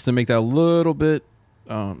 just to make that a little bit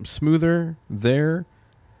smoother there.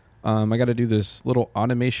 I got to do this little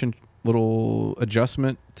automation, little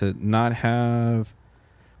adjustment to not have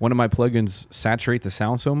one of my plugins saturate the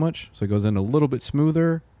sound so much. So it goes in a little bit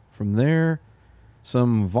smoother from there.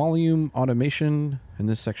 Some volume automation in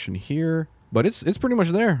this section here, but it's pretty much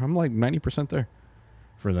there. I'm like 90% there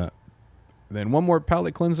for that. then one more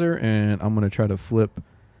palette cleanser, and I'm going to try to flip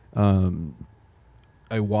a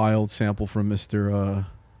wild sample from Mr.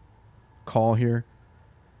 Call here.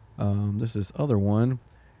 This is other one.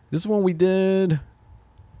 This is one we did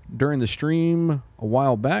during the stream a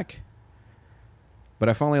while back, but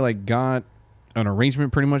I finally like got an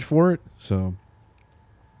arrangement pretty much for it. So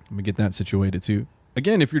let me get that situated too.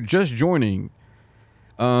 Again, if you're just joining,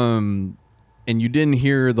 and you didn't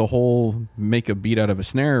hear the whole make a beat out of a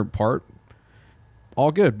snare part,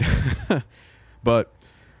 all good. But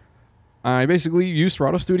I basically use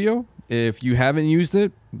Serato Studio. If you haven't used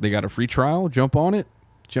it, they got a free trial. Jump on it.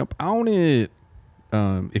 Jump on it.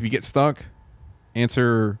 If you get stuck,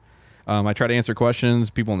 answer. I try to answer questions.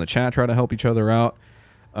 People in the chat try to help each other out.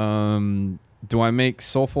 Do I make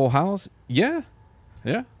soulful house? Yeah.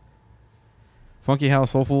 Yeah. Funky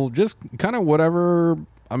house, soulful, just kind of whatever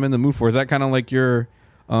I'm in the mood for. Is that kind of like your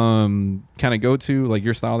kind of go-to, like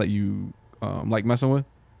your style that you like messing with?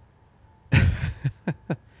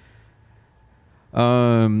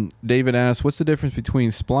 David asks, what's the difference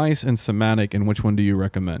between Splice and Somatic, and which one do you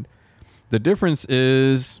recommend? The difference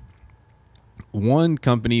is one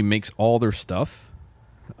company makes all their stuff.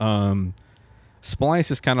 Splice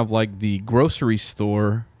is kind of like the grocery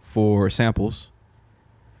store for samples.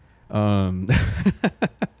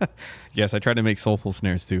 Yes, I try to make soulful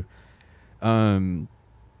snares too.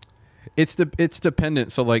 It's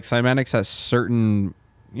dependent. So like Cymatics has certain,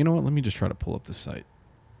 you know what? Let me just try to pull up the site.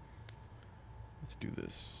 Let's do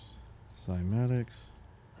this. Cymatics.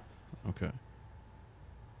 Okay.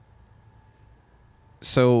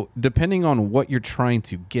 So depending on what you're trying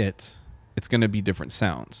to get, it's going to be different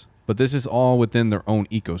sounds. But this is all within their own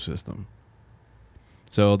ecosystem.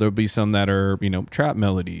 So there'll be some that are, you know, trap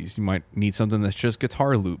melodies. You might need something that's just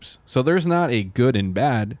guitar loops. So there's not a good and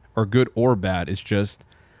bad, or good or bad. It's just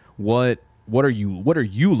what are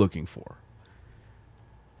you looking for?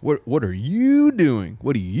 What are you doing?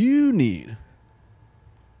 What do you need?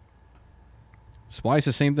 Splice,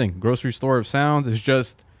 the same thing. Grocery store of sounds. Is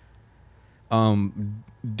just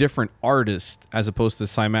different artists as opposed to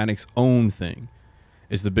Cymatic's own thing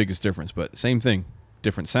is the biggest difference. But same thing.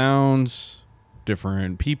 Different sounds,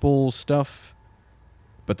 different people, stuff.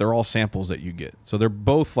 But they're all samples that you get. So they're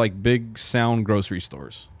both like big sound grocery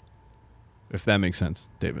stores. If that makes sense,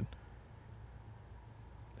 David.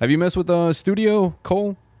 Have you messed with Studio,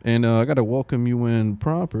 Cole? And I got to welcome you in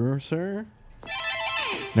proper, sir.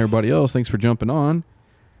 And everybody else, thanks for jumping on.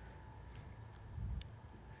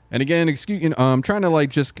 And again, excuse me, I'm trying to like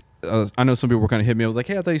just, I know some people were kind of hit me. I was like,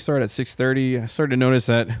 hey, I thought you started at 6:30. I started to notice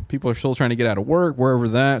that people are still trying to get out of work, wherever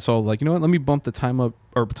that. So I was like, you know what, let me bump the time up,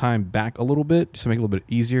 or time back a little bit, just to make it a little bit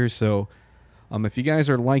easier. So if you guys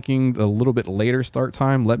are liking the little bit later start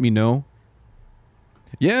time, let me know.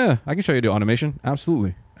 Yeah, I can show you the automation.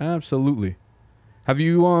 Absolutely. Absolutely. Have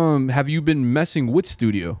you been messing with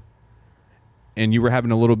Studio and you were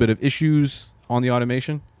having a little bit of issues on the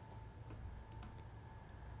automation?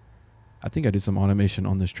 I think I did some automation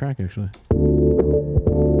on this track, actually.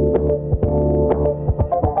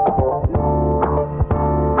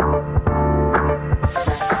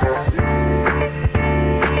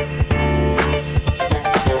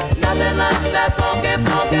 Nothing like that funky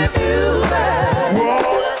music.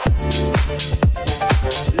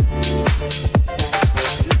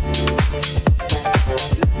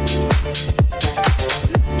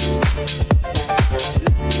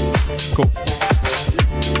 Cool.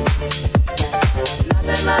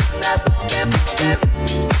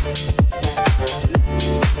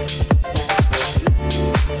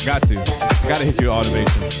 Gotta hit you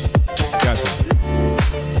automation. Got to.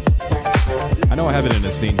 I know I have it in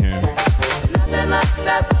the scene here.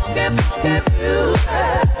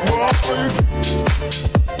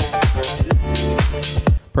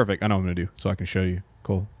 Perfect. I know what I'm gonna do, so I can show you.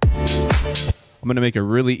 Cool. I'm gonna make a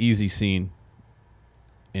really easy scene.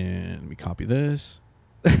 And let me copy this.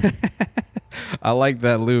 I like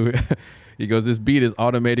that, Lou. He goes, this beat is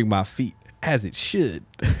automating my feet. As it should.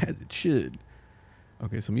 As it should.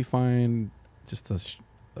 Okay, so let me find just a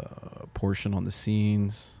portion on the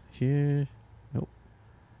scenes here. Nope.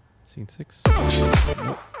 Scene 6.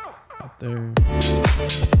 Nope. Out there.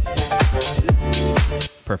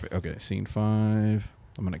 Perfect. Okay, scene 5.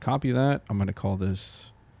 I'm going to copy that. I'm going to call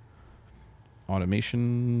this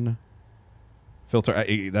automation filter.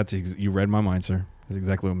 You read my mind, sir. That's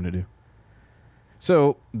exactly what I'm going to do.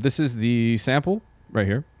 So this is the sample right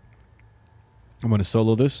here. I'm going to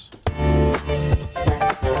solo this.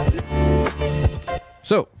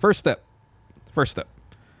 So first step, to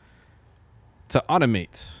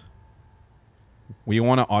automate, we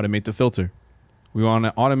want to automate the filter. We want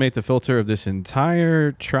to automate the filter of this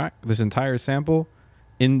entire track, this entire sample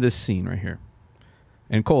in this scene right here.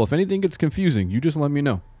 And Cole, if anything gets confusing, you just let me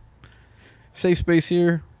know. Safe space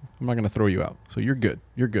here. I'm not going to throw you out. So you're good.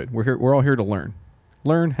 You're good. We're here. We're all here to learn.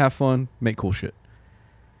 Learn, have fun, make cool shit.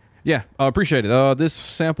 Yeah, appreciate it. This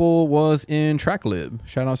sample was in TrackLib.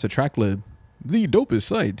 Shout outs to TrackLib. The dopest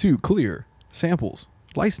site to clear samples.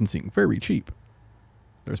 Licensing, very cheap.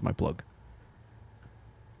 There's my plug.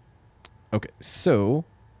 Okay, so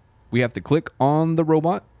we have to click on the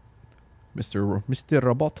robot. Mr.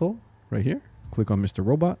 Roboto, right here. Click on Mr.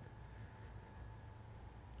 Robot.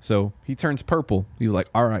 So he turns purple. He's like,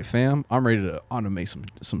 all right, fam, I'm ready to automate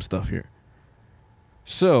some stuff here.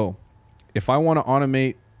 So if I want to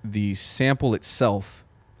automate the sample itself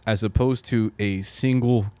as opposed to a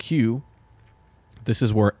single cue, this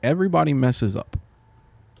is where everybody messes up.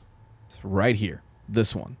 It's right here.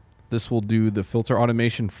 This one. This will do the filter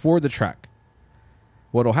automation for the track.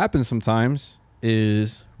 What'll happen sometimes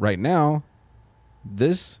is right now,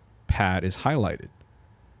 this pad is highlighted.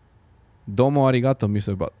 Domo arigato,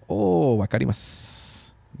 Mr. Bot. Oh,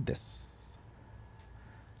 wakarimasu. Desu.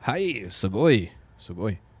 Hai, sugoi.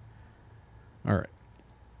 Sugoi. All right.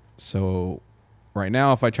 So right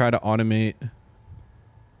now, if I try to automate,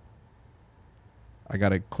 I got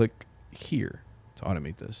to click here to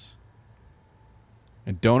automate this.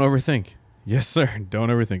 And don't overthink. Yes, sir. Don't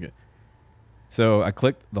overthink it. So I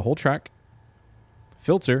clicked the whole track.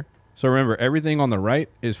 Filter. So remember, everything on the right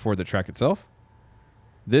is for the track itself.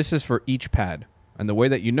 This is for each pad. And the way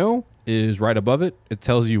that you know is right above it. It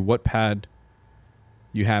tells you what pad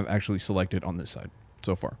you have actually selected on this side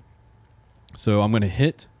so far. So I'm going to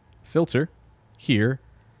hit filter here.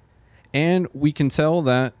 And we can tell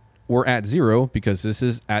that we're at 0 because this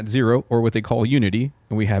is at 0, or what they call unity.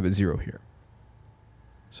 And we have it 0 here.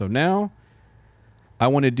 So now I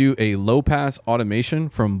want to do a low pass automation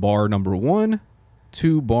from bar number 1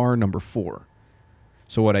 to bar number 4.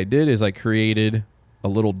 So what I did is I created a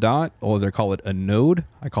little dot, or they call it a node.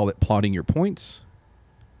 I call it plotting your points.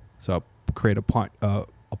 So I'll create a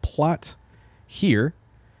plot here.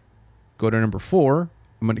 Go to number 4.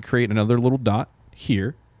 I'm going to create another little dot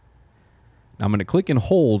here. Now I'm going to click and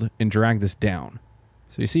hold and drag this down.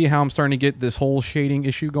 So you see how I'm starting to get this whole shading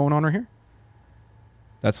issue going on right here?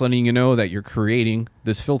 That's letting you know that you're creating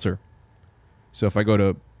this filter. So if I go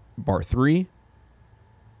to bar 3,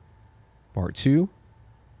 bar 2,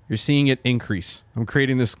 you're seeing it increase. I'm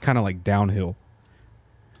creating this kind of like downhill.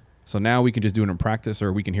 So now we can just do it in practice,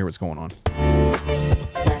 or we can hear what's going on.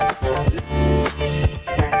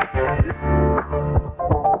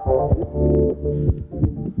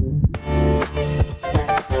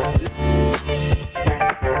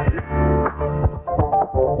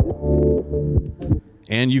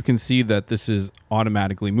 And you can see that this is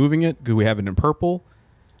automatically moving it because we have it in purple.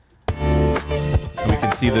 And we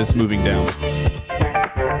can see this moving down.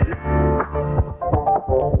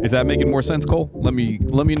 Is that making more sense, Cole? Let me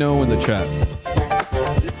know in the chat.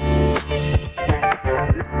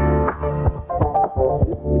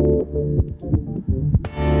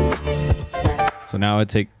 So now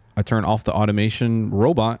I turn off the automation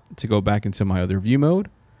robot to go back into my other view mode.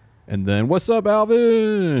 And then, what's up,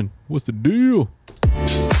 Alvin? What's the deal?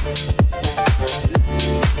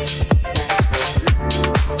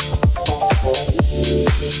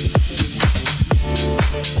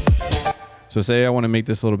 So say I want to make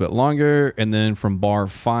this a little bit longer, and then from bar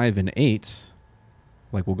 5 and 8,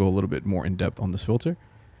 like we'll go a little bit more in depth on this filter.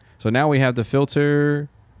 So now we have the filter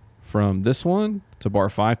from this one to bar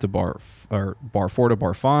 5 to bar 4 to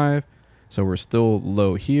bar 5. So we're still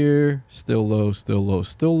low here, still low, still low,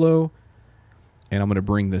 still low. And I'm going to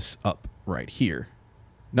bring this up right here.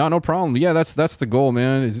 No problem. Yeah, that's the goal,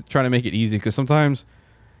 man. Is trying to make it easy, because sometimes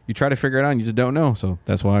you try to figure it out and you just don't know. So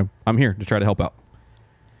that's why I'm here to try to help out.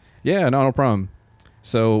 Yeah, no problem.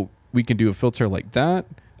 So we can do a filter like that.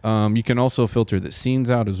 You can also filter the scenes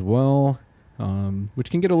out as well, which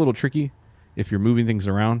can get a little tricky if you're moving things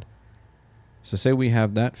around. So say we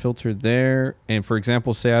have that filter there. And for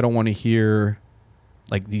example, say I don't want to hear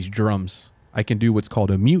like these drums. I can do what's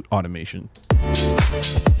called a mute automation.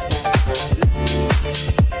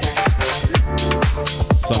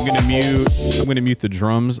 So I'm going to mute the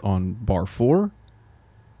drums on bar 4.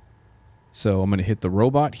 So I'm going to hit the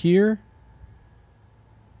robot here.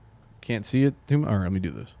 Can't see it too much. All right, let me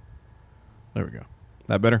do this. There we go.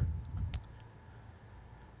 That better?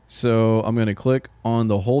 So I'm going to click on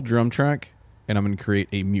the whole drum track, and I'm going to create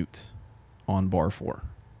a mute on bar 4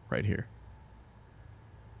 right here.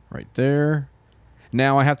 Right there.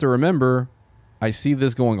 Now I have to remember, I see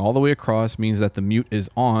this going all the way across, means that the mute is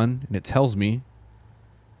on, and it tells me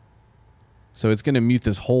So it's going to mute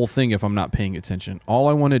this whole thing if I'm not paying attention. All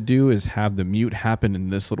I want to do is have the mute happen in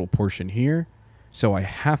this little portion here. So I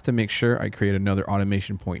have to make sure I create another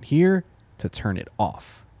automation point here to turn it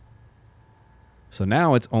off. So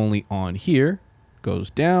now it's only on here, goes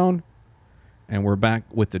down, and we're back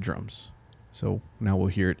with the drums. So now we'll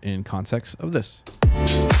hear it in context of this.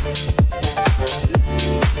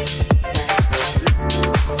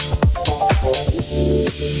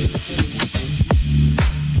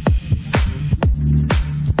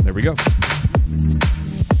 There we go.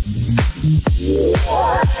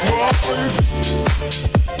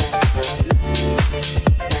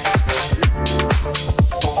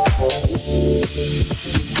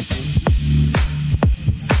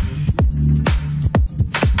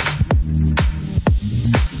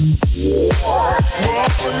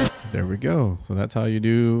 There we go. So that's how you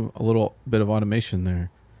do a little bit of automation there.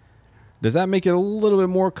 Does that make it a little bit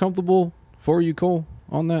more comfortable for you, Cole,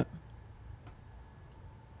 on that?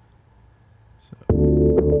 So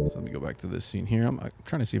let me go back to this scene here. I'm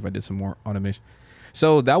trying to see if I did some more automation.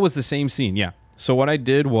 So that was the same scene. Yeah. So what I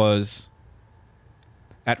did was,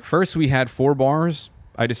 at first we had 4 bars.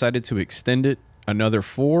 I decided to extend it another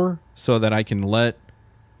 4 so that I can let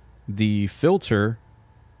the filter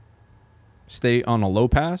stay on a low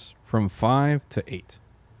pass from 5 to 8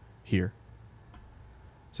 here.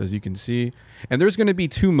 So as you can see, and there's going to be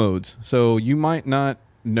 2 modes. So you might not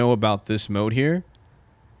know about this mode here,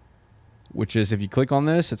 which is if you click on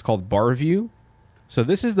this, it's called bar view. So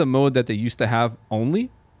this is the mode that they used to have only,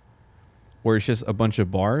 where it's just a bunch of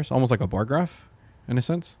bars, almost like a bar graph in a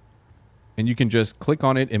sense. And you can just click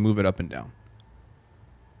on it and move it up and down.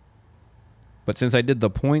 But since I did the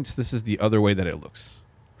points, this is the other way that it looks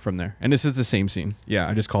from there. And this is the same scene. Yeah,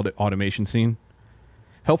 I just called it automation scene.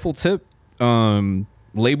 Helpful tip,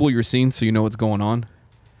 label your scene so you know what's going on.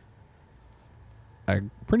 I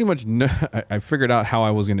pretty much know, I figured out how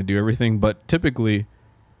I was going to do everything, but typically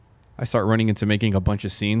I start running into making a bunch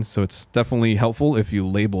of scenes, so it's definitely helpful if you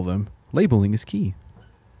label them. Labeling is key.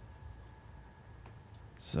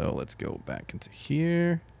 So let's go back into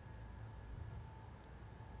here.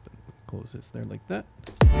 Close this there like that.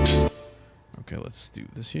 Okay, let's do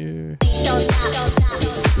this here. Don't stop, don't stop,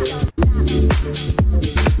 don't stop.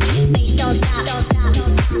 Please don't stop, don't stop.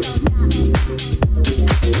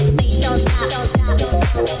 Please don't stop, don't stop.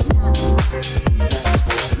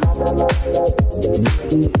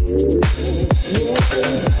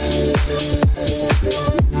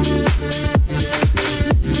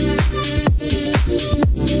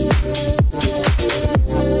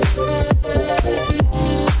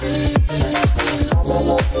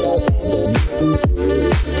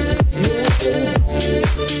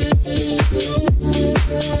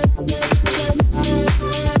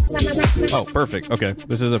 Oh, perfect. Okay,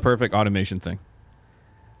 this is a perfect automation thing.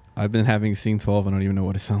 I've been having scene 12. I don't even know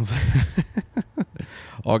what it sounds like.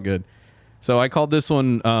 All good. So I called this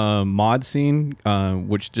one mod scene,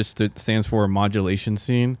 which just stands for modulation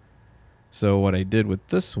scene. So what I did with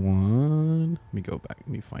this one, let me go back. Let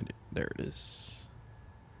me find it. There it is.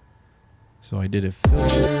 So I did a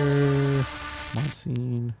filter, mod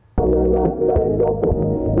scene.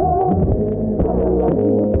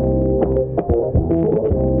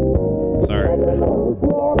 Sorry.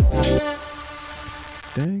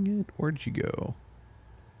 Dang it. Where did you go?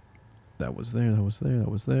 That was there. That was there. That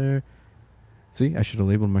was there. See, I should have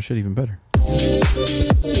labeled my shit even better.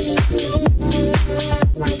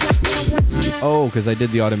 Oh, because I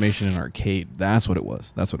did the automation in arcade. That's what it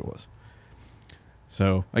was. That's what it was.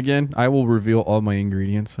 So, again, I will reveal all my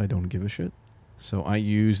ingredients. I don't give a shit. So, I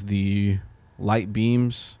use the Light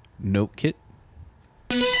Beams Note Kit.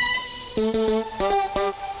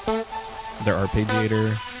 Their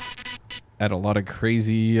arpeggiator. Add a lot of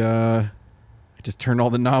crazy... I just turned all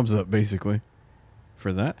the knobs up, basically,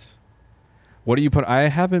 for that. What do you put? I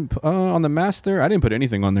haven't... on the master, I didn't put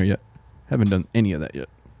anything on there yet. Haven't done any of that yet.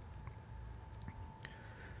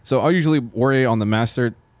 So, I'll usually worry on the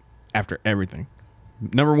master after everything.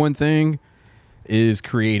 Number one thing is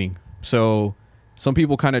creating. So some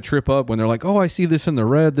people kind of trip up when they're like, oh, I see this in the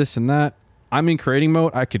red, this and that. I'm in creating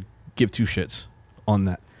mode. I could give 2 shits on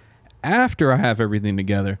that. After I have everything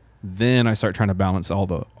together, then I start trying to balance all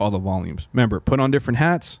the volumes. Remember, put on different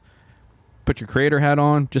hats, put your creator hat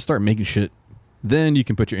on, just start making shit. Then you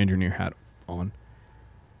can put your engineer hat on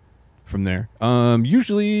from there.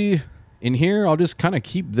 Usually in here, I'll just kind of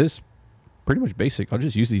keep this pretty much basic. I'll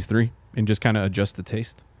just use these 3 and just kind of adjust the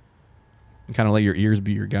taste and kind of let your ears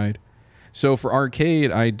be your guide. So for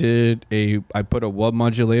arcade, I put a wub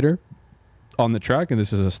modulator on the track, and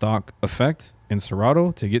this is a stock effect in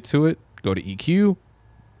Serato. To get to it, go to EQ,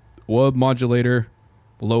 wub modulator,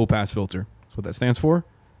 low pass filter. That's what that stands for.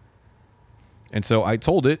 And so I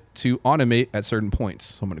told it to automate at certain points.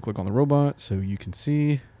 So I'm going to click on the robot so you can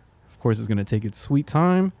see. Of course, it's going to take its sweet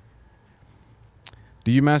time.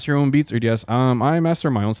 Do you master your own beats or yes? I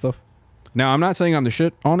master my own stuff. Now, I'm not saying I'm the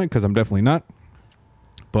shit on it because I'm definitely not.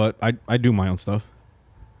 But I do my own stuff.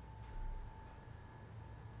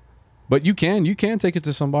 But you can take it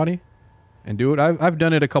to somebody and do it. I've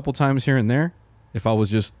done it a couple times here and there. If I was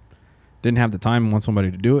just didn't have the time and want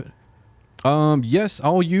somebody to do it. Yes,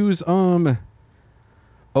 I'll use Ozone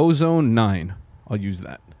 9. I'll use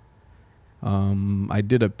that. I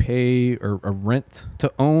did a pay or a rent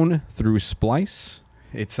to own through Splice.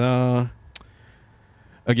 It's again,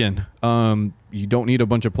 you don't need a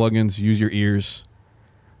bunch of plugins. Use your ears,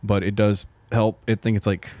 but it does help. I think it's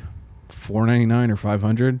like $4.99 or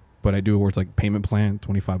 $500, but I do it where it's like payment plan,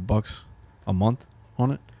 $25 a month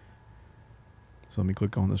on it. So let me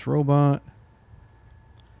click on this robot.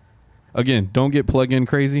 Again, don't get plugin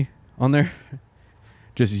crazy on there.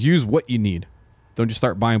 Just use what you need. Don't just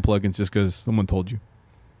start buying plugins just because someone told you.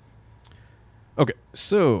 Okay,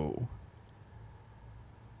 so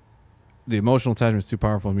the emotional attachment is too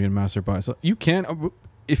powerful for me to master by. So you can,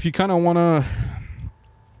 if you kind of want to,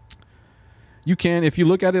 you can, if you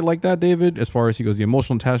look at it like that, David, as far as he goes, the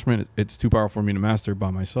emotional attachment, it's too powerful for me to master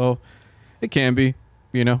by myself. It can be,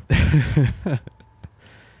 you know.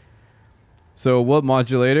 So what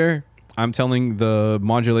modulator? I'm telling the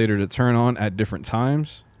modulator to turn on at different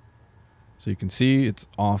times. So you can see it's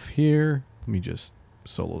off here. Let me just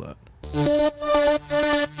solo that.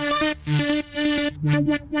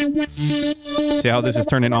 See how this is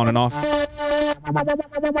turning on and off?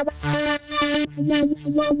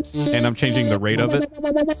 And I'm changing the rate of it.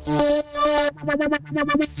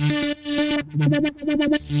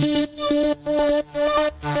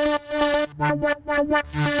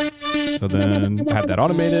 So then I have that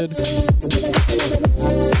automated.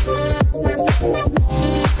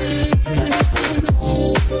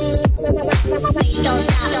 Please don't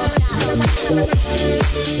stop, don't stop.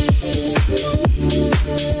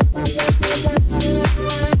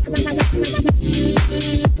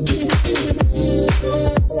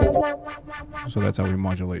 So that's how we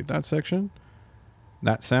modulate that section.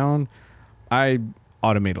 That sound, I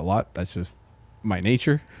automate a lot. That's just my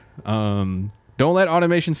nature. Don't let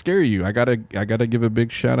automation scare you. I gotta give a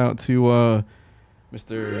big shout out to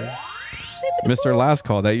Mr. Last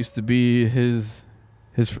Call. That used to be his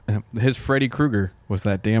Freddy Krueger was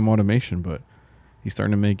that damn automation, but he's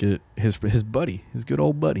starting to make it his buddy, his good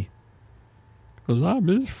old buddy. 'Cause I'm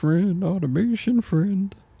his friend, automation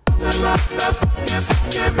friend. I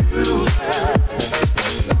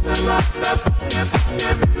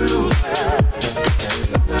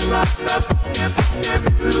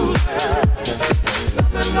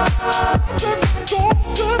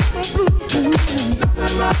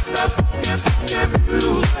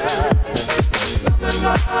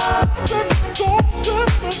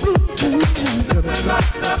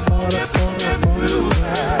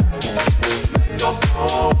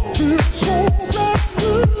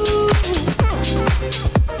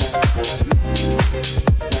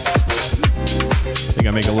think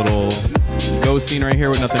I make a little ghost scene right here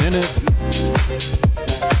with nothing in it.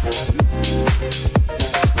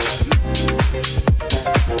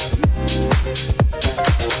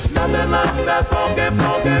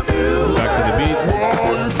 Back to the beat.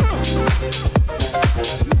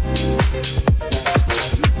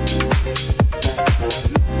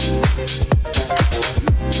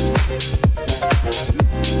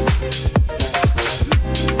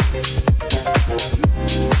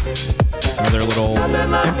 Another little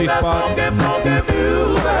empty spot.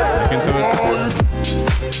 Back into it.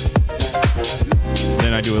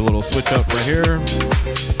 Then I do a little switch up right here.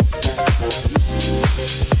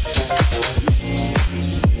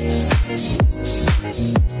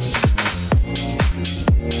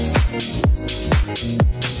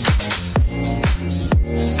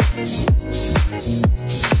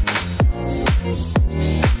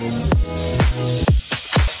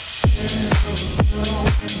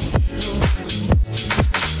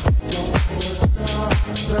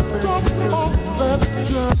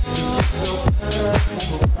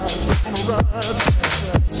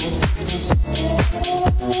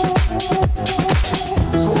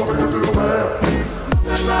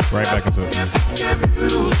 Right back into it.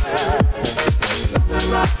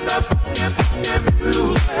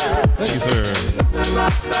 Thank you, sir.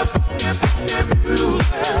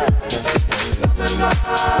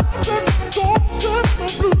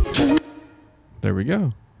 There we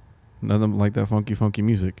go. Nothing like that funky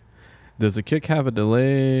music. Does the kick have a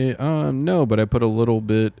delay? No, but I put a little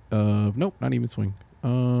bit of, nope, not even swing.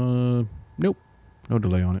 No, Nope. No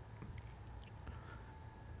delay on it.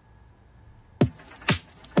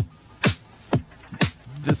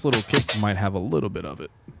 This little kick might have a little bit of it.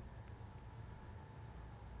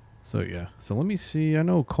 So yeah. So let me see. I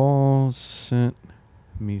know Call sent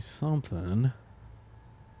me something.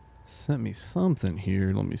 Sent me something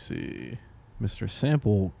here. Let me see. Mr.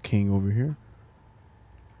 Sample King over here.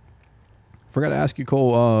 Forgot to ask you,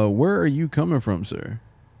 Cole, where are you coming from, sir?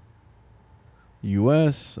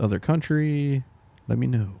 U.S., other country? Let me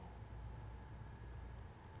know.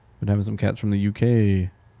 Been having some cats from the U.K.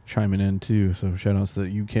 chiming in too, so shout outs to the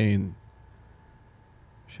U.K. and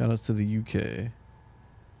shout outs to the U.K.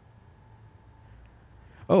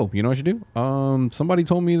 Oh, you know what you do? Somebody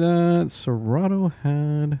told me that Serato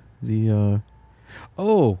had the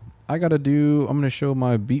oh, I'm gonna show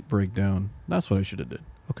my beat breakdown. That's what I should have did.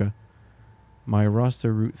 Okay. My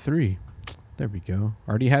roster route 3. There we go.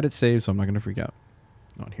 Already had it saved, so I'm not gonna freak out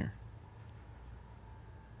on here.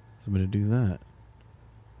 So I'm gonna do that.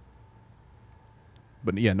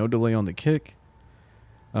 But yeah, no delay on the kick.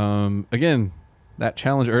 Again, that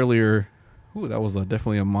challenge earlier, ooh, that was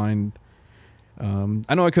definitely a mind.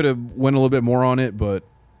 I know I could have went a little bit more on it, but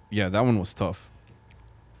yeah, that one was tough.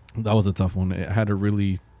 That was a tough one. I had to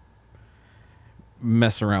really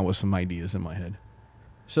mess around with some ideas in my head.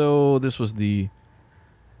 So this was the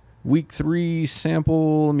week 3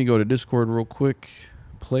 sample. Let me go to Discord real quick.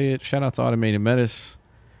 Play it. Shout out to Automated Metis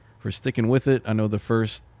for sticking with it. I know the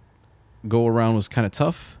first go around was kind of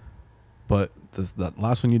tough, but that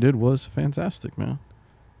last one you did was fantastic, man.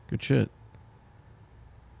 Good shit.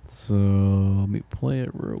 So let me play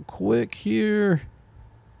it real quick here.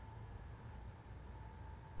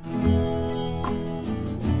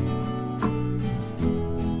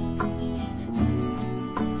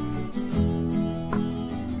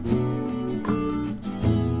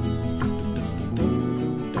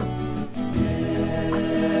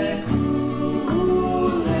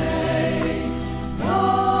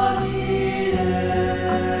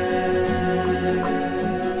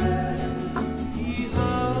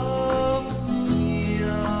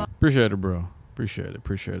 Appreciate it, bro. Appreciate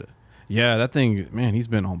it. Yeah, that thing, man, he's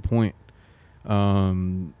been on point.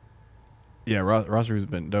 Yeah, roster's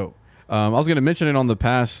been dope. I was gonna mention it on the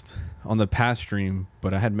past stream,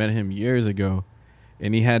 but I had met him years ago,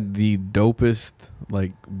 and he had the dopest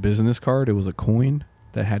like business card. It was a coin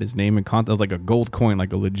that had his name and content. It was like a gold coin,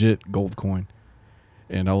 like a legit gold coin.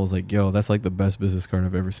 And I was like, yo, that's like the best business card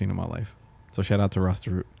I've ever seen in my life. So shout out to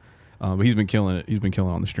Roster Root. But he's been killing it. He's been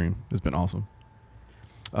killing it on the stream. It's been awesome.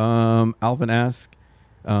 Alvin asks,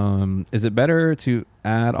 is it better to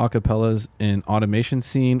add acapellas in automation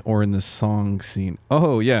scene or in the song scene?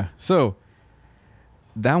 Oh yeah. So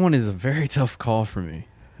that one is a very tough call for me.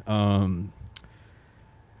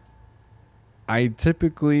 I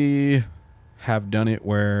typically have done it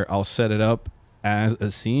where I'll set it up as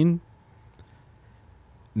a scene.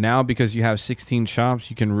 Now, because you have 16 chops,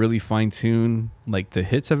 you can really fine tune like the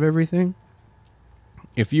hits of everything.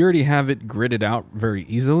 If you already have it gridded out very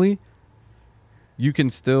easily, you can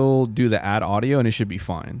still do the add audio and it should be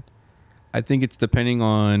fine. I think it's depending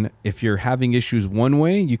on if you're having issues one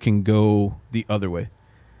way, you can go the other way.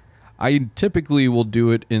 I typically will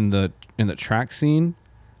do it in the track scene,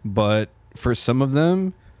 but for some of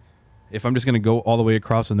them, if I'm just going to go all the way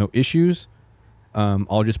across with no issues,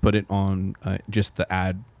 I'll just put it on just the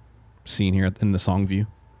add scene here in the song view.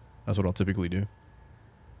 That's what I'll typically do.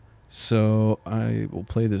 So I will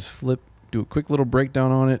play this flip, do a quick little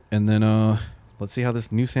breakdown on it, and then let's see how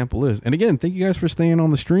this new sample is. And again, thank you guys for staying on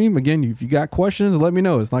the stream. Again, if you got questions, let me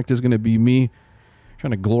know. It's not just going to be me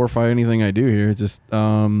trying to glorify anything I do here. It's just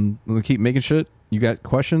I'm going to keep making shit. You got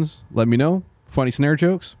questions? Let me know. Funny snare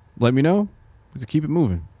jokes? Let me know. Let's keep it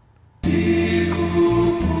moving.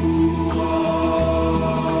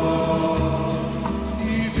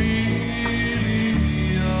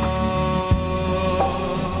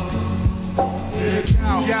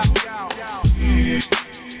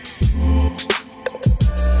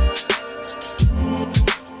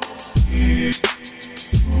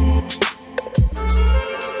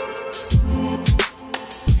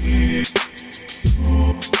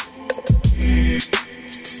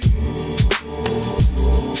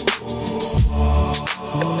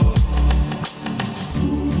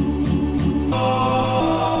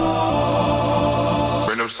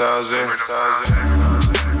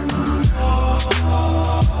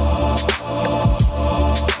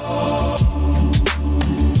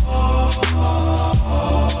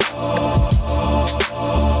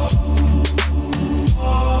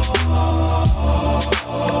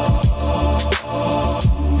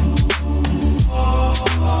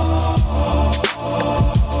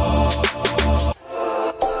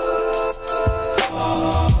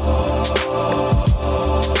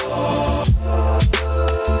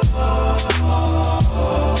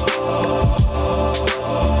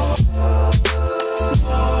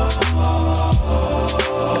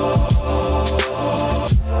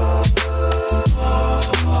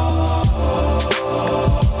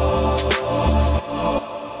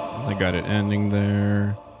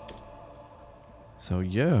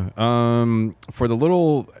 yeah. For the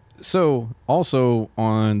little, so also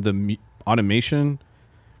on the automation,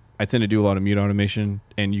 I tend to do a lot of mute automation,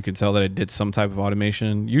 and you can tell that I did some type of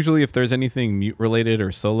automation. Usually if there's anything mute related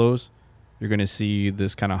or solos, you're going to see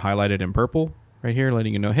this kind of highlighted in purple right here,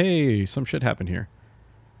 letting you know, hey, some shit happened here.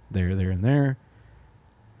 There, and there.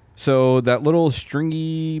 So that little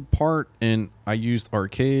stringy part, and I used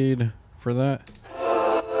Arcade for that.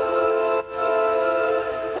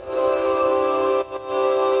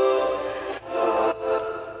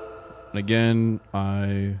 And again,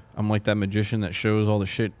 I'm like that magician that shows all the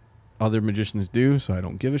shit other magicians do, so I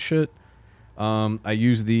don't give a shit. I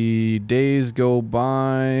use the Days Go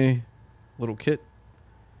By little kit.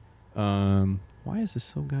 Why is this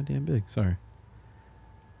so goddamn big? Sorry.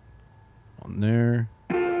 On there.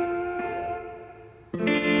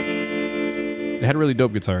 It had really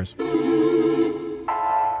dope guitars.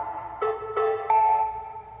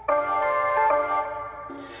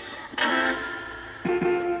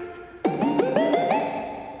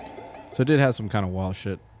 So it did have some kind of wild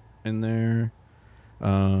shit in there.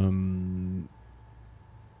 And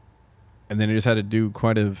then I just had to do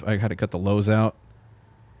I had to cut the lows out.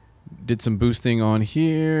 Did some boosting on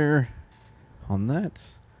here. On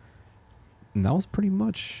that. And that was pretty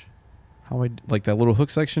much how like that little hook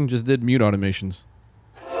section, just did mute automations.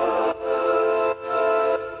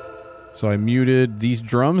 So I muted these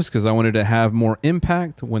drums because I wanted to have more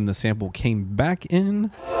impact when the sample came back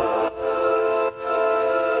in.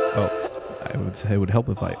 Oh, I would say it would help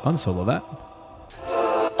if I unsolo that.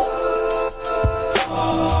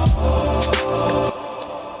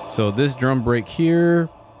 So this drum break here,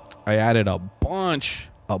 I added a bunch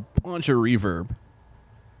of reverb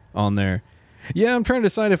on there. Yeah, I'm trying to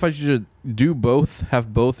decide if I should do both,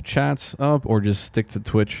 have both chats up, or just stick to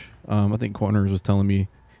Twitch. I think Corners was telling me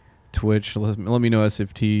Twitch. Let me know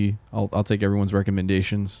SFT. I'll take everyone's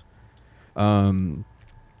recommendations. So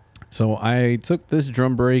I took this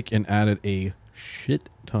drum break and added a shit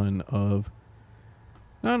ton of.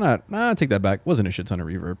 I take that back. Wasn't a shit ton of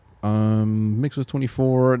reverb. Mix was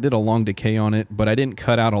 24. Did a long decay on it, but I didn't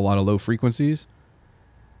cut out a lot of low frequencies.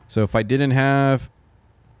 So if I didn't have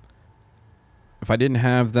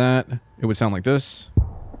that, it would sound like this,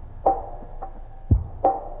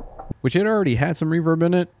 which it already had some reverb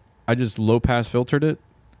in it. I just low pass filtered it,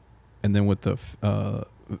 and then with the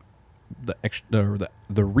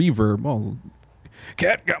reverb. Well,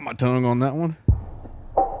 cat got my tongue on that one.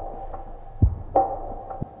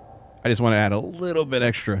 I just want to add a little bit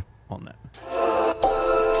extra on that.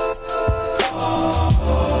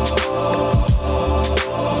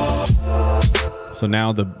 So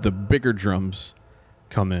now the bigger drums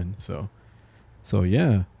come in. So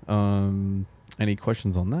yeah. Any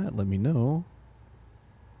questions on that? Let me know.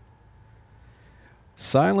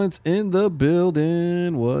 Silence in the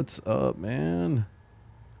building. What's up, man?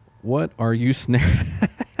 What are you snared?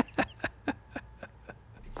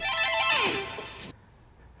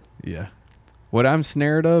 Yeah. What I'm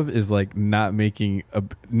snared of is like not being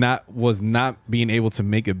able to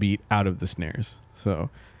make a beat out of the snares. So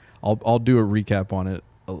I'll do a recap on it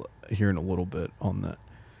here in a little bit on that.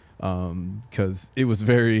 Cause it was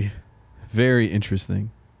very, very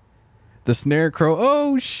interesting. The snare crow.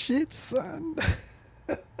 Oh shit, son.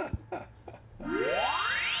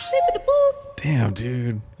 Damn,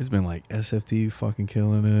 dude. It's been like SFT fucking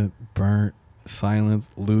killing it. Burnt,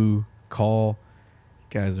 Silence, Lou, Call.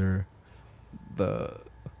 You guys are I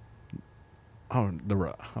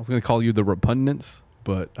was gonna call you the repugnants,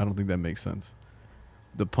 but I don't think that makes sense.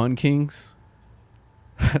 The Pun Kings.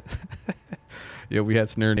 Yeah, we had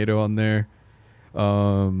Snare NATO on there.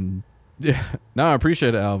 Yeah, no, I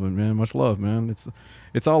appreciate it, Alvin, man. Much love, man.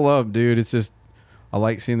 It's all love, dude. It's just I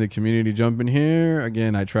like seeing the community jump in here.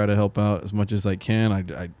 Again, I try to help out as much as I can.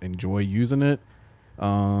 I enjoy using it.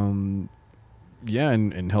 Yeah,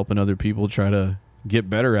 and helping other people try to get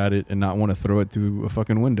better at it and not want to throw it through a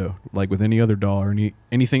fucking window like with any other DAW or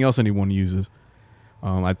anything else anyone uses.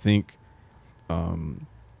 I think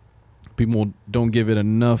people don't give it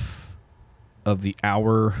enough of the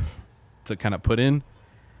hour to kind of put in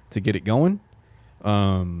to get it going.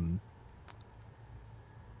 And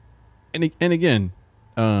again,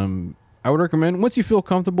 I would recommend once you feel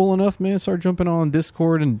comfortable enough, man, start jumping on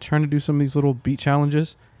Discord and trying to do some of these little beat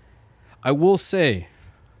challenges. I will say,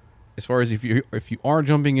 as far as if you are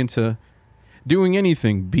jumping into doing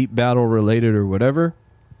anything beat battle related or whatever,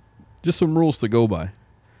 just some rules to go by.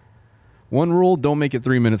 One rule, don't make it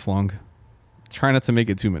 3 minutes long. Try not to make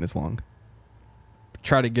it 2 minutes long.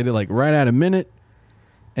 Try to get it like right at a minute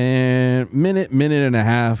and minute and a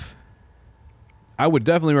half. I would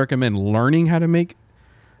definitely recommend learning how to make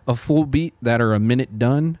a full beat that are a minute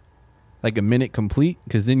done, like a minute complete,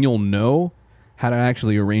 because then you'll know how to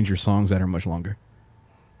actually arrange your songs that are much longer.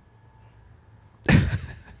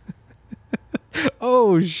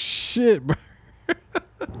 Oh shit, bro.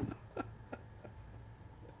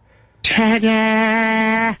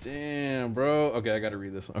 Ta-da! Damn, bro. Okay, I gotta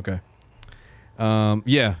read this one. Okay.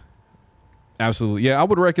 Yeah, absolutely. Yeah, I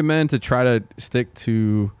would recommend to try to stick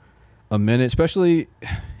to a minute, especially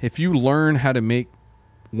if you learn how to make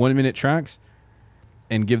 1 minute tracks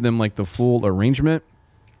and give them like the full arrangement.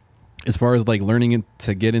 As far as like learning it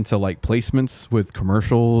to get into like placements with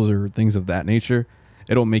commercials or things of that nature,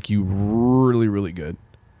 it'll make you really, really good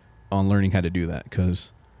on learning how to do that,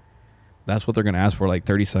 because that's what they're going to ask for, like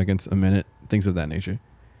 30 seconds, a minute, things of that nature.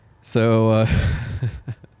 So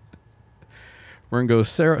we're going to go,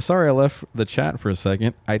 Sarah, sorry I left the chat for a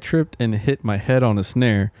second. I tripped and hit my head on a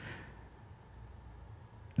snare.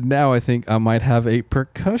 Now I think I might have a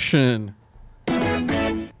percussion.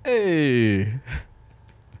 Hey.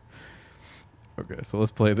 Okay, so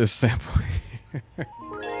let's play this sample here.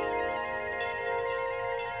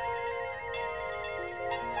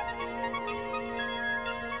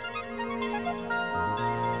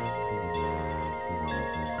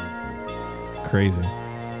 Crazy.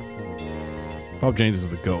 Bob James is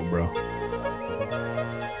the GOAT, bro.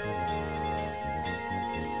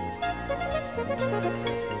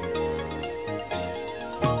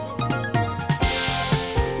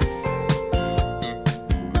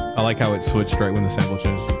 I like how it switched right when the sample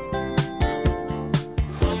changed.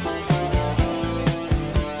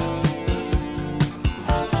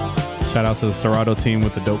 Shout out to the Serato team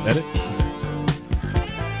with the dope edit.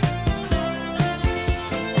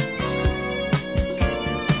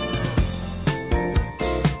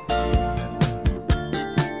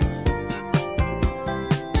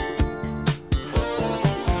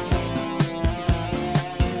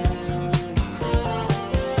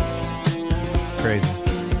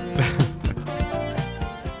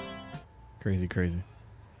 Crazy.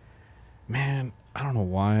 Man, I don't know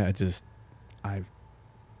why. I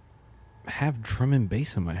have drum and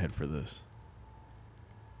bass in my head for this.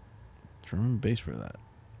 Drum and bass for that.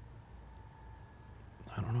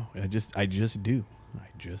 I don't know. I just do. I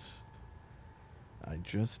just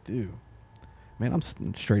do. Man, I'm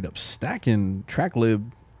straight up stacking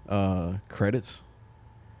TrackLib credits.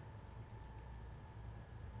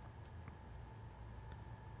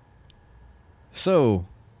 So,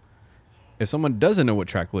 if someone doesn't know what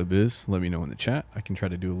TrackLib is, let me know in the chat. I can try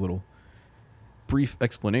to do a little brief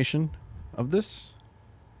explanation of this.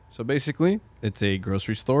 So basically, it's a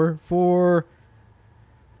grocery store for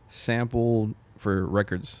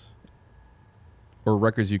records, or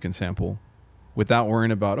records you can sample without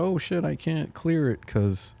worrying about, oh shit, I can't clear it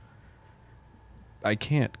because I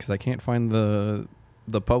can't find the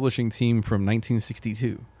publishing team from 1962.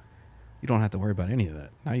 You don't have to worry about any of that.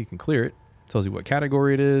 Now you can clear it. Tells you what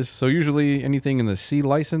category it is. So usually anything in the C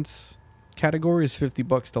license category is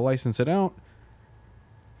 $50 to license it out.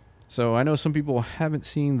 So I know some people haven't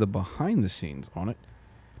seen the behind the scenes on it.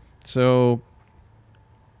 So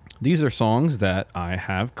these are songs that I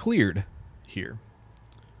have cleared here.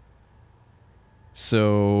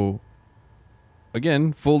 So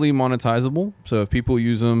again, fully monetizable. So if people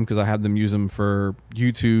use them, because I had them use them for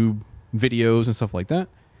YouTube videos and stuff like that,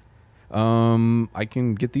 I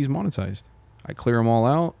can get these monetized. I clear them all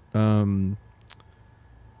out.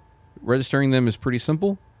 Registering them is pretty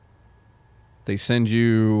simple. They send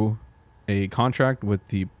you a contract with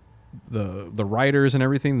the writers and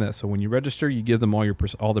everything. So when you register, you give them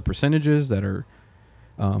all the percentages that are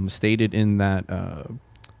stated in that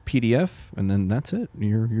PDF, and then that's it.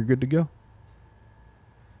 You're good to go.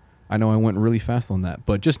 I know I went really fast on that,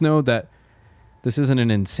 but just know that this isn't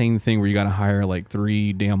an insane thing where you got to hire like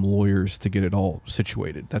 3 damn lawyers to get it all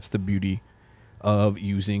situated. That's the beauty of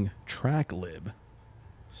using TrackLib.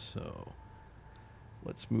 So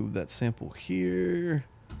let's move that sample here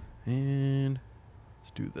and let's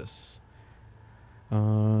do this.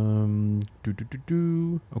 Okay,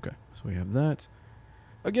 so we have that.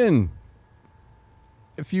 Again,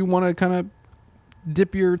 if you want to kind of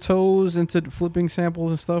dip your toes into flipping samples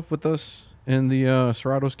and stuff with us in the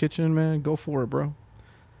Serato's kitchen, man, go for it, bro.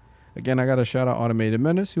 Again, I got to shout out Automated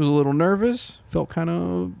Menace. He was a little nervous, felt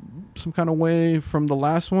some kind of way from the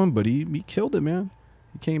last one, but he killed it, man.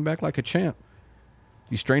 He came back like a champ.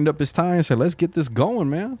 He straightened up his tie and said, let's get this going,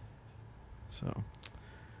 man. So,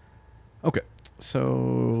 okay.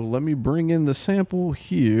 So let me bring in the sample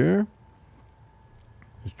here.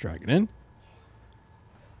 Just drag it in.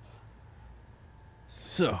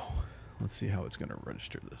 So let's see how it's going to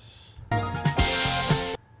register this.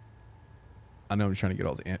 I know I'm trying to get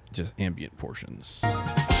all the just ambient portions.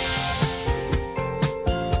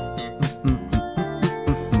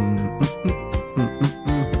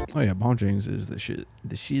 Oh yeah, Bon James is the shit.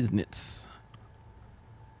 The shiznits.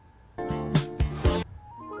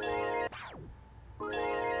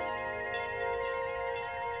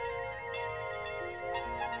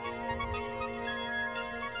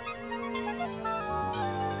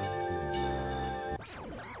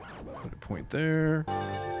 Put a point there.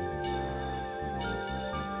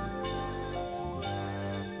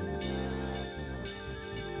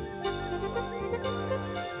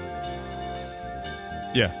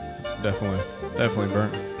 Yeah, definitely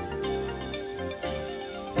burnt.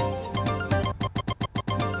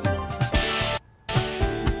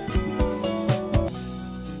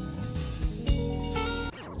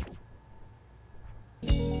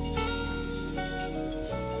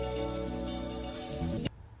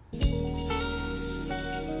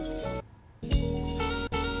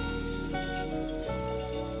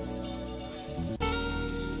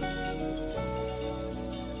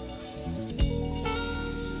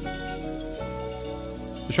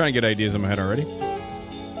 Just trying to get ideas in my head already. I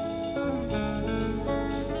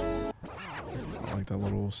like that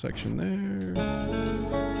little section there.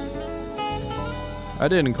 I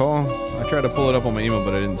didn't call. I tried to pull it up on my email,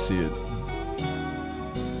 but I didn't see it.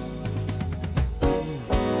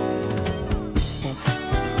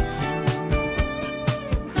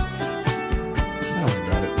 Now I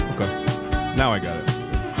got it. Okay. Now I got it.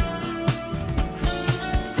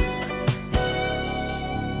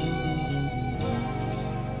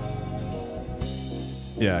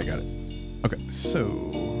 Yeah, I got it. Okay, so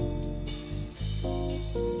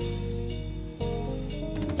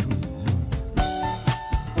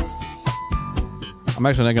I'm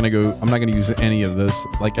actually not gonna go. I'm not gonna use any of this.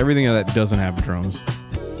 Like everything that doesn't have drums.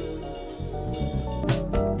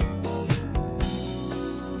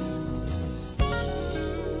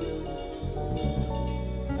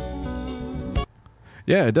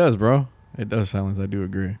 Yeah, it does, bro. It does, Silence. I do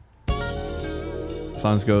agree.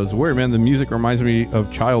 Silence goes, weird, man. The music reminds me of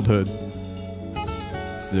childhood.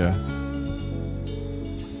 Yeah.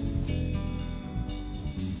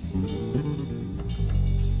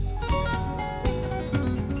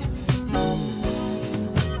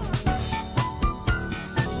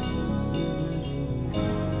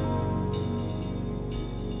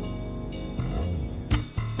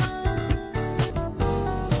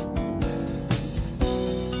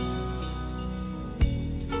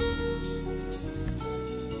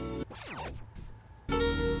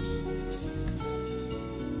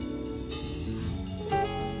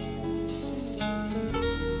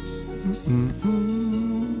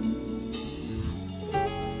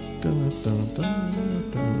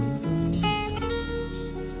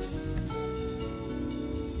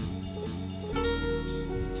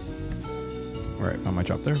 All right, found my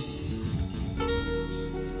chop there.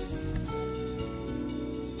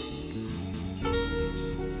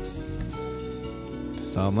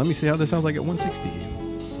 So let me see how this sounds like at 160.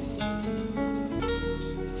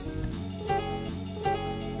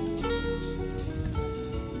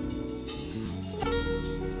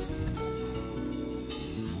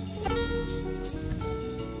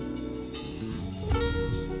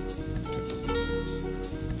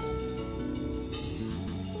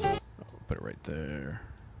 Put it right there.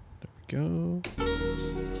 There we go.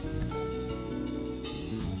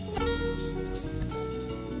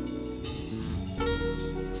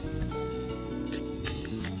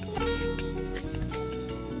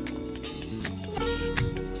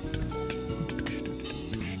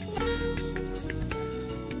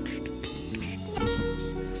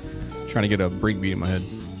 Trying to get a breakbeat in my head.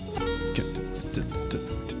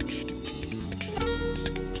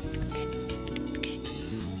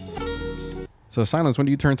 So, Silence, when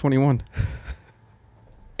do you turn 21?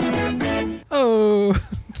 Oh!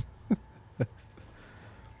 So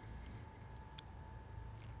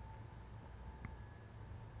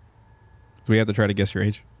we have to try to guess your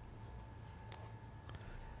age.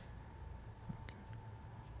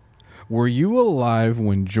 Were you alive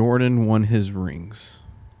when Jordan won his rings?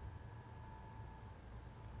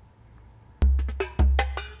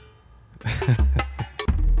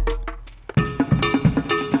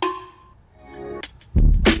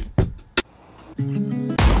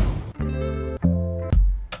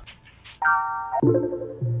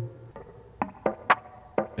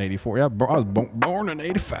 '84. Yeah, bro, I was born in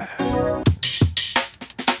 '85.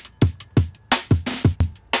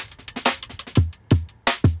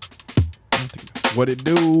 What it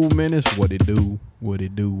do, Menace? What it do? What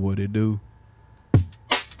it do? What it do?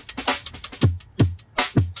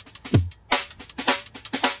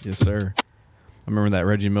 Yes, sir. I remember that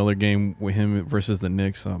Reggie Miller game with him versus the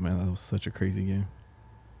Knicks. Oh man, that was such a crazy game.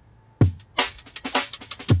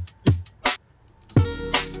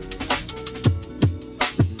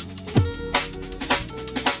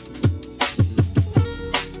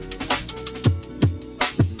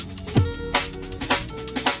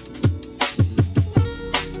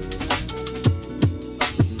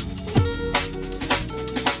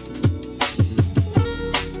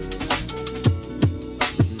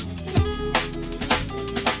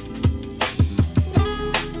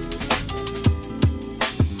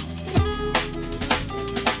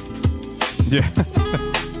 Yeah.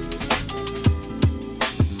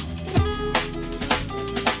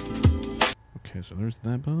 Okay, so there's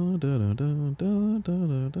that.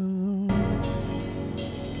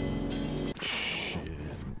 Shit.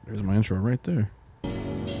 There's my intro right there.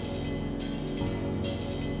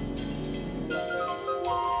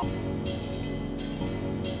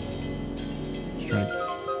 Just trying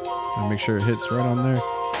to make sure it hits right on there.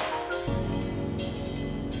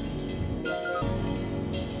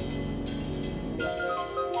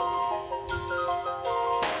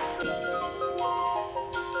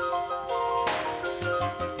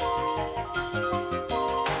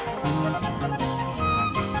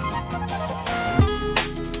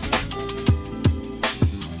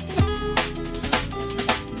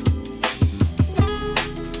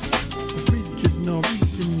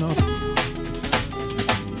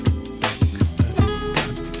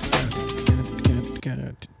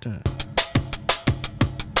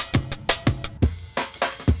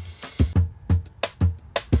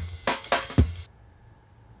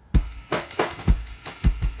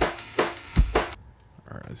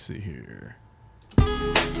 Let's see here. And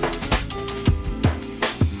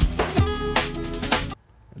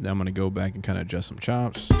then I'm going to go back and kind of adjust some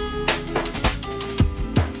chops.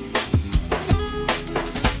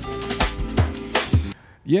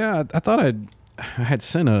 Yeah, I thought I had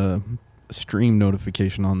sent a stream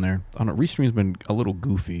notification on there. I don't know, Restream's been a little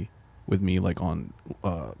goofy with me, like on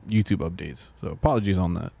YouTube updates. So apologies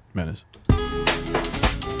on that, Menace.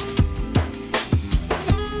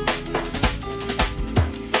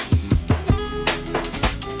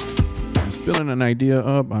 Building an idea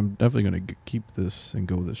up. I'm definitely going to keep this and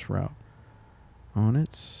go this route on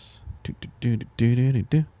it.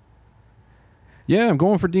 Yeah, I'm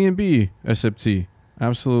going for D&B SFT.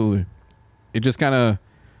 Absolutely. It just kind of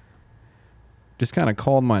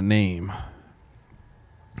called my name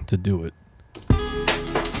to do it.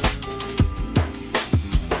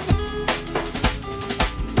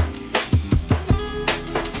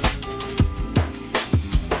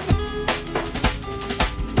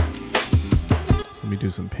 Let me do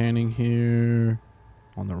some panning here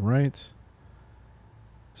on the right.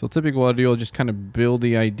 So typically what I'll do, I'll just kind of build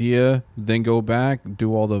the idea, then go back,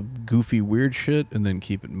 do all the goofy weird shit, and then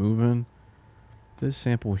keep it moving. This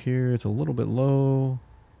sample here, it's a little bit low.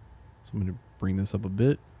 So I'm going to bring this up a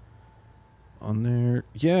bit on there.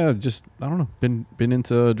 Yeah, just, I don't know, been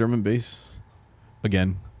into drum and bass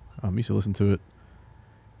again. Used to listen to it.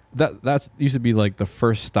 That used to be like the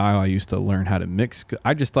first style I used to learn how to mix.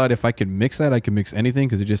 I just thought if I could mix that, I could mix anything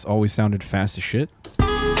because it just always sounded fast as shit.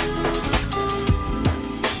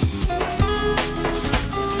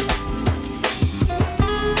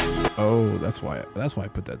 Oh, that's why I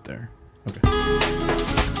put that there. Okay.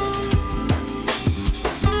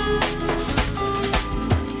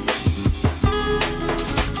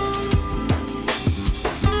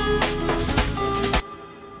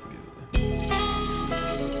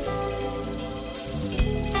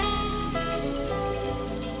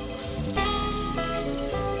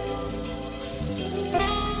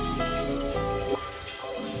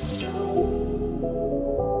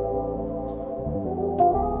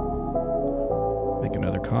 Make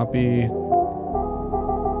another copy.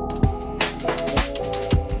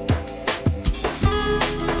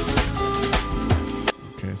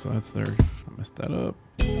 Okay, so that's there. I messed that up.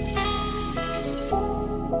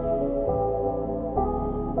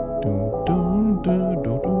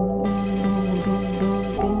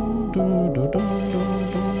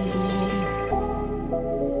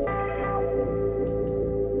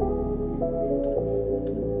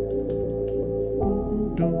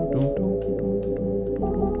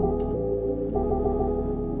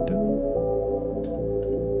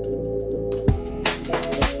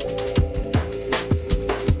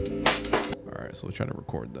 So we'll try to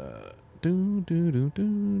record that.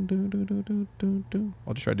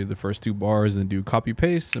 I'll just try to do the first two bars and do copy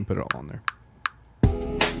paste and put it all on there. All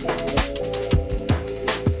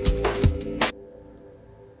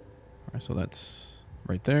right, so that's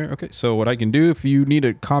right there. Okay, so what I can do, if you need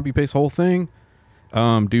to copy paste the whole thing,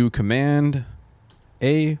 do Command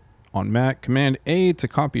A on Mac, Command A to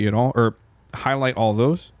copy it all, or highlight all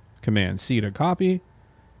those. Command C to copy.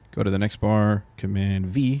 Go to the next bar, Command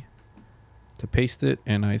V to paste it,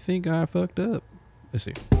 and I think I fucked up. Let's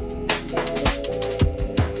see.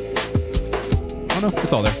 Oh no,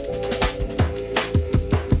 it's all there.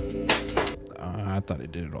 I thought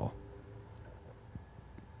it did it all.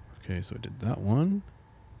 Okay, so I did that one.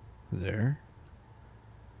 There.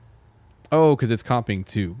 Oh, because it's copying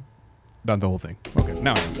too. Not the whole thing. Okay,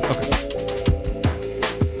 now I know. Okay.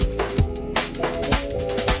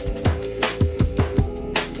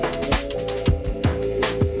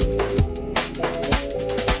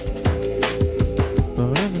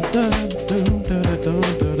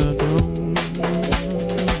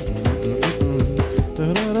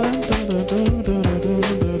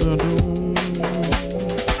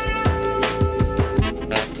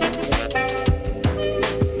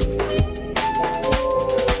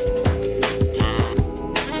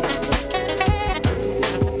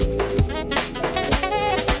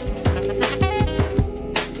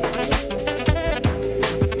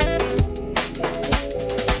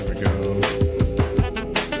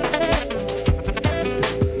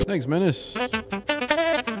 Thanks, Menace. Dun,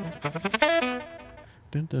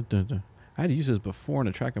 dun, dun, dun. I had to use this before in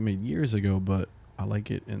a track I made years ago, but I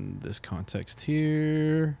like it in this context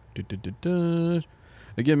here. Dun, dun, dun, dun.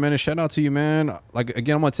 Again, Menace, shout out to you, man. Like,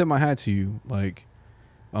 again, I'm gonna tip my hat to you. Like,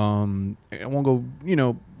 I won't go, you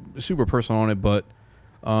know, super personal on it, but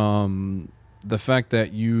the fact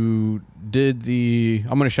that you did the,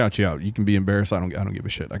 I'm gonna shout you out. You can be embarrassed. I don't give a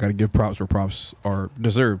shit. I gotta give props where props are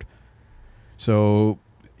deserved. So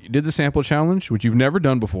you did the sample challenge, which you've never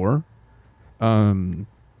done before. The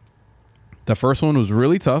first one was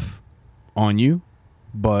really tough on you,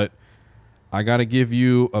 but I got to give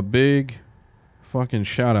you a big fucking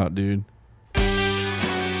shout out, dude.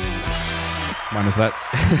 Minus that.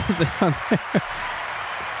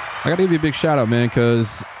 I got to give you a big shout out, man,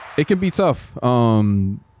 because it can be tough.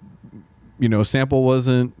 You know, sample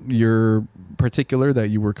wasn't your particular that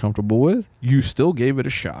you were comfortable with. You still gave it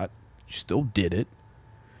a shot. You still did it.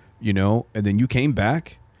 You know, and then you came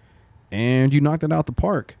back and you knocked it out the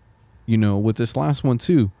park, you know, with this last one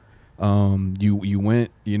too. You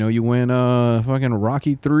went fucking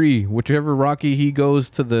Rocky 3, whichever Rocky he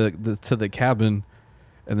goes to the cabin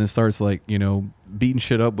and then starts like, you know, beating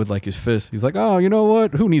shit up with like his fist. He's like, oh, you know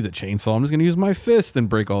what? Who needs a chainsaw? I'm just going to use my fist and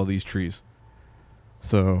break all these trees.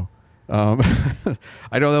 So, I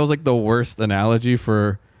know that was like the worst analogy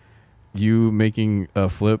for you making a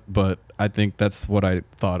flip, but I think that's what I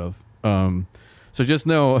thought of. So just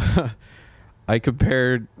know I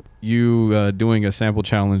compared you doing a sample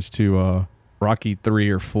challenge to Rocky 3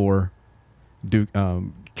 or 4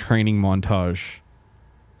 training montage.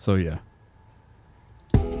 So yeah.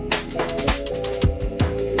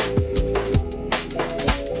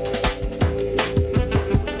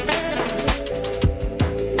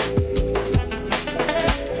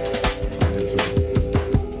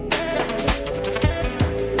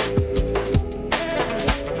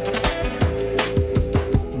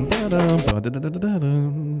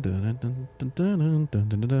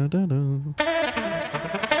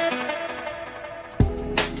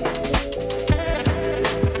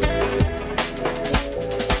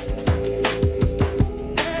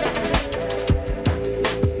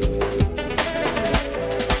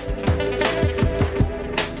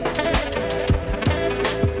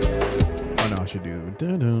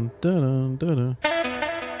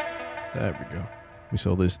 There we go. We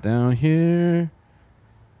slow this down here.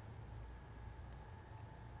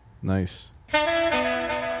 Nice.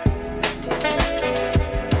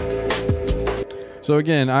 So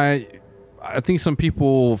again, I think some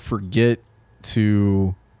people forget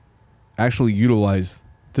to actually utilize.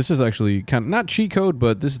 This is actually kind of not cheat code,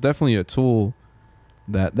 but this is definitely a tool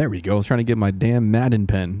that, there we go. I was trying to get my damn Madden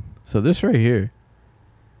pen. So this right here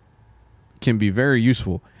can be very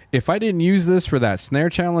useful. If I didn't use this for that snare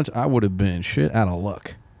challenge, I would have been shit out of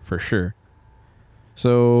luck for sure.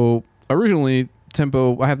 So originally,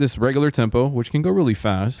 tempo, I have this regular tempo, which can go really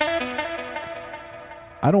fast.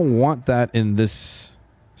 I don't want that in this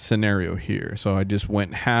scenario here. So I just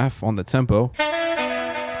went half on the tempo.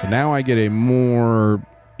 So now I get a more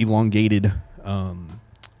elongated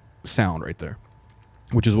sound right there,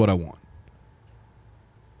 which is what I want.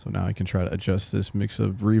 So now I can try to adjust this mix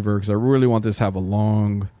of reverb because I really want this to have a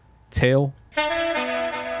long tail. So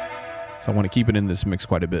I want to keep it in this mix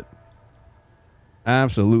quite a bit.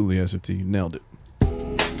 Absolutely, SFT. You nailed it.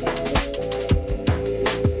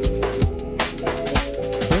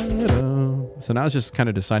 So now it's just kind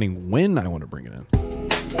of deciding when I want to bring it in.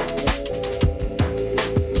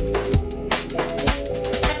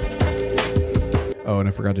 Oh, and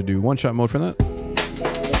I forgot to do one-shot mode for that.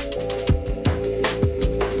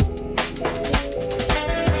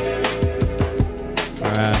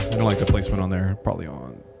 I don't like the placement on there. Probably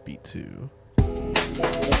on beat 2.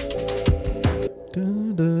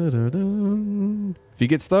 If you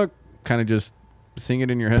get stuck, kind of just sing it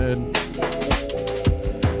in your head.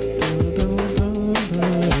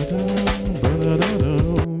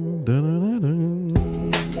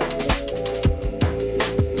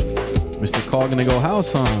 Mr. Call gonna go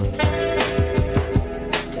house, huh?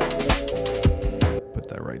 Put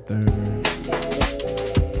that right there.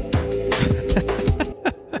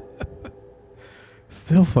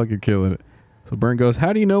 Still fucking killing it. So Burn goes,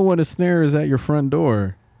 how do you know when a snare is at your front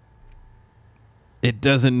door? It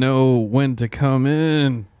doesn't know when to come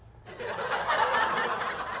in.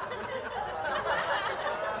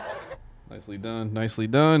 Nicely done. Nicely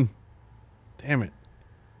done. Damn it.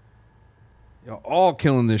 Y'all all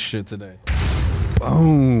killing this shit today.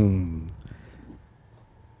 Boom.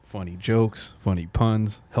 Funny jokes, funny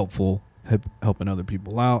puns, helpful, helping other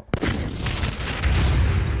people out.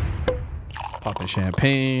 Popping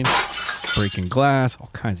champagne, breaking glass,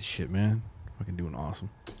 all kinds of shit, man. Fucking doing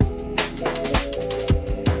awesome.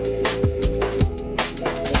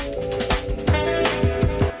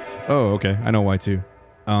 Oh, okay. I know why too.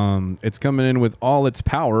 It's coming in with all its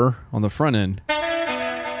power on the front end.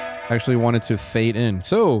 Actually wanted to fade in.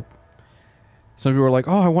 So some people are like,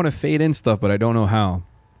 oh, I want to fade in stuff, but I don't know how.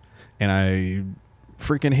 And I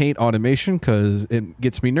freaking hate automation because it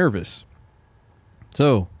gets me nervous.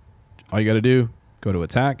 So all you got to do, go to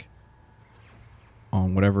attack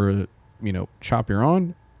on whatever, you know, chop you're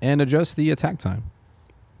on and adjust the attack time.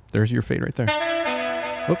 There's your fade right there.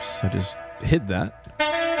 Oops, I just hid that.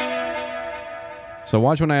 So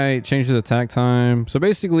watch when I change the attack time. So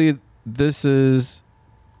basically, this is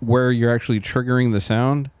where you're actually triggering the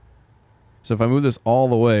sound. So if I move this all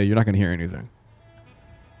the way, you're not going to hear anything.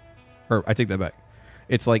 Or I take that back.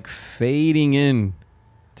 It's like fading in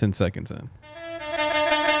 10 seconds in.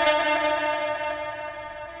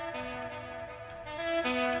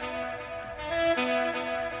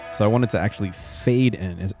 So I want it to actually fade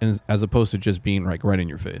in as opposed to just being like right in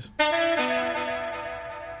your face.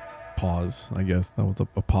 Pause, I guess. That was a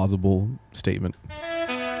pausable statement.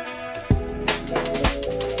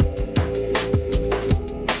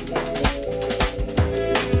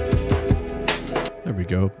 There we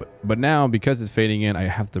go. But now, because it's fading in, I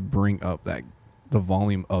have to bring up the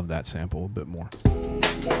volume of that sample a bit more.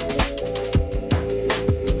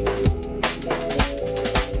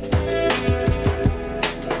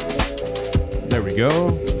 There we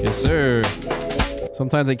go. Yes, sir.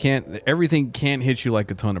 Sometimes everything can't hit you like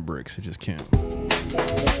a ton of bricks. It just can't.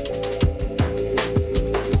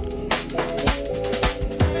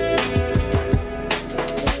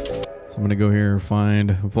 So I'm going to go here and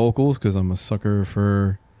find vocals because I'm a sucker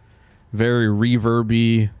for very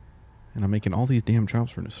reverby. And I'm making all these damn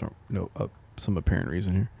drops for some apparent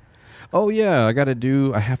reason here. Oh, yeah.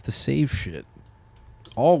 I have to save shit.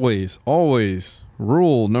 Always, always.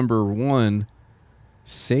 Rule number 1,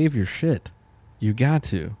 save your shit. You got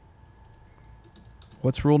to.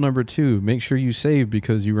 What's rule number 2? Make sure you save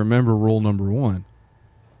because you remember rule number 1.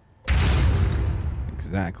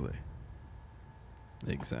 Exactly.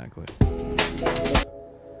 Exactly.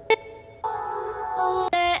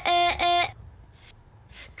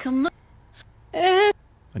 Come on. I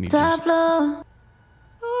need to.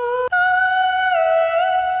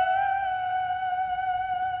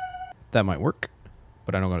 That might work,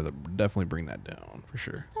 but I don't gotta definitely bring that down for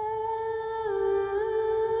sure.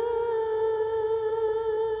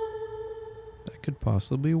 That could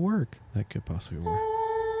possibly work. That could possibly work.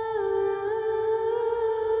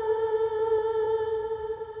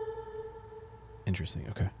 Interesting.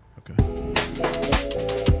 Okay. Okay.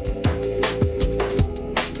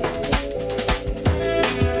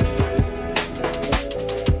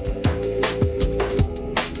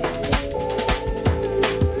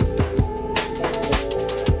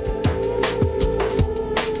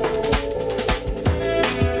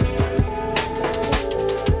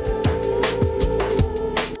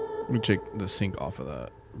 Let me check the sync off of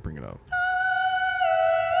that and bring it up.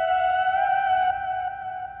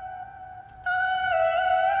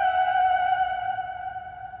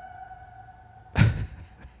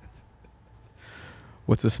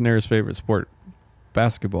 What's the snare's favorite sport?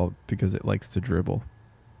 Basketball, because it likes to dribble.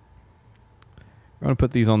 I'm gonna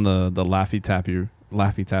put these on the Laffy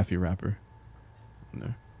Taffy wrapper.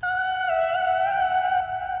 No.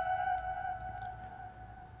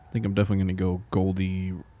 I think I'm definitely gonna go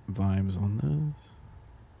Goldie vibes on this.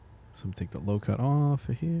 So I'm gonna take the low cut off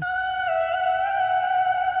of here.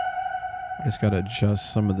 I just gotta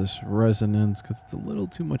adjust some of this resonance because it's a little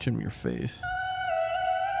too much in your face.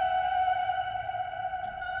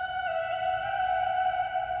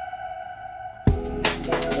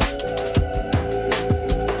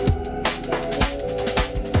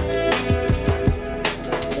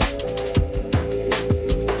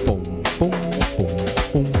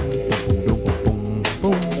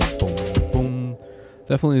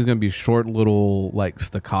 Definitely is going to be short little like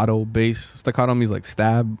staccato bass. Staccato means like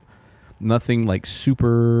stab. Nothing like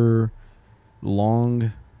super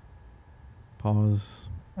long. Pause.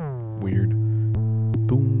 Weird.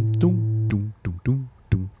 Boom, doom, doom, doom, doom,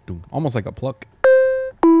 doom, doom. Almost like a pluck.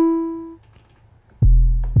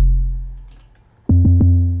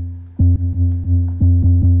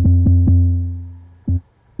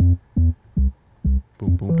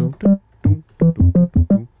 Boom, boom, doom, doom, doom, doom, doom, doom,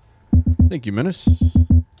 doom. Thank you, Menace.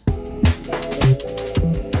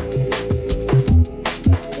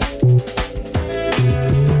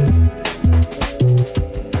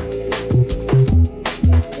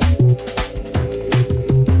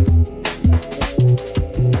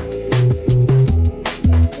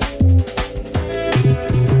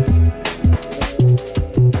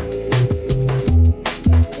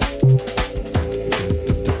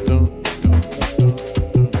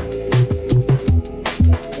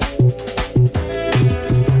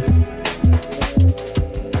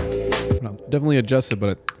 Definitely adjusted,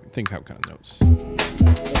 but I think I have kind of notes.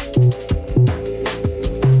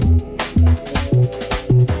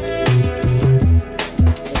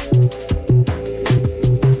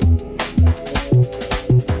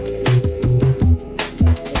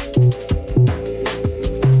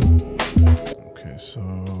 Okay, so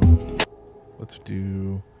let's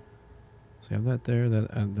do. So I have that there,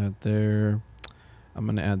 add that there. I'm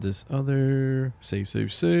gonna add this other. Save,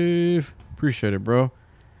 save, save. Appreciate it, bro.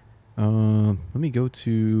 Let me go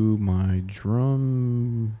to my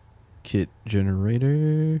drum kit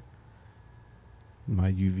generator, my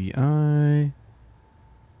UVI,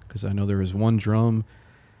 because I know there is one drum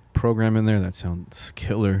program in there that sounds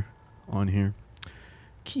killer on here.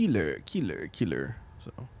 Killer, killer, killer.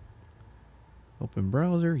 So open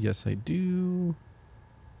browser. Yes, I do.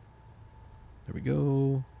 There we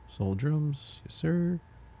go. Soul drums. Yes, sir.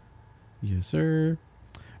 Yes, sir.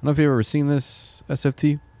 I don't know if you've ever seen this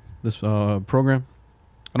SFT. This program.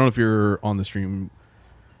 I don't know if you're on the stream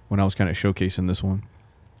when I was kind of showcasing this one.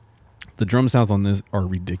 The drum sounds on this are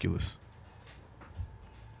ridiculous.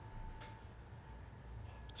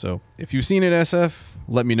 So if you've seen it, SF,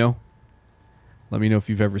 let me know. Let me know if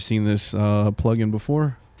you've ever seen this plugin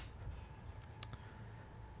before.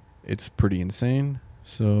 It's pretty insane.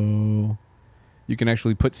 So you can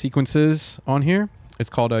actually put sequences on here.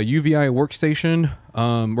 It's called a UVI workstation,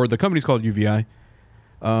 or the company's called UVI.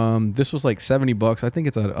 This was like $70. I think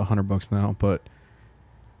it's at $100 now, but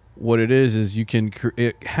what it is you can,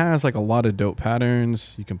 it has like a lot of dope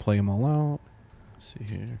patterns. You can play them all out. Let's see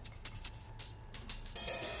here.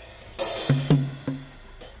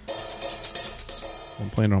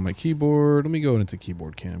 I'm playing it on my keyboard. Let me go into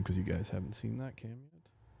keyboard cam because you guys haven't seen that cam yet.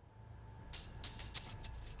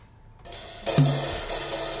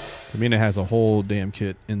 I mean, it has a whole damn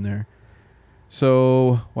kit in there.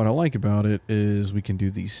 So what I like about it is we can do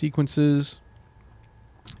these sequences,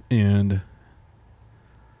 and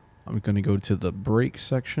I'm going to go to the break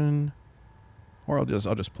section, or I'll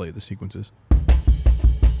just play the sequences.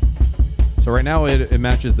 So right now it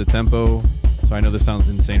matches the tempo. So I know this sounds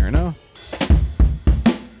insane right now.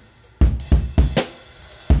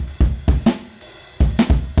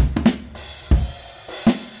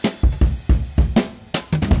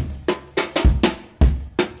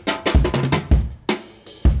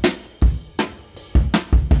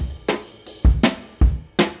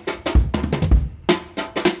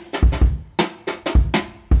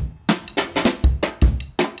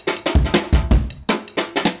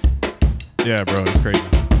 Yeah, bro, it's crazy.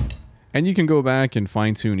 And you can go back and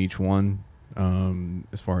fine tune each one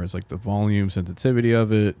as far as like the volume, sensitivity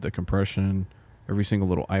of it, the compression, every single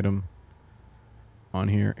little item on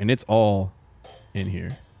here. And it's all in here.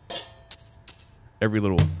 Every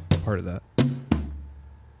little part of that.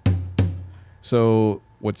 So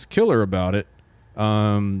what's killer about it,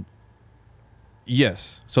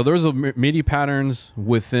 yes. So there's a MIDI patterns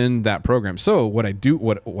within that program. So what I do,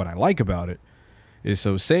 what I like about it is,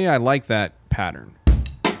 so say I like that pattern.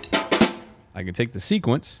 I can take the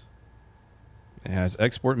sequence. It has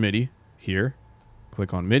export MIDI here.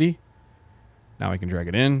 Click on MIDI. Now I can drag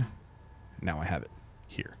it in. Now I have it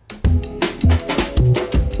here.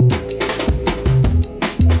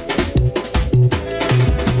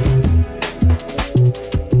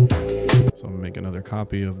 So I'm gonna make another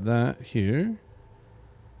copy of that here.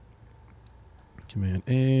 Command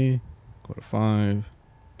A, go to 5,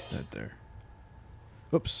 right there.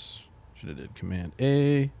 Oops, should have did Command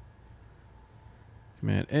A,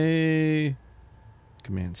 Command A,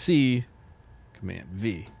 Command C, Command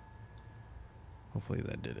V. Hopefully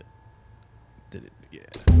that did it. Did it? Yeah.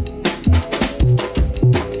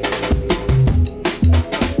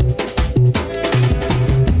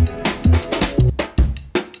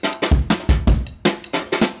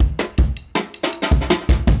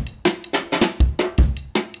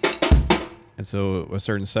 And so a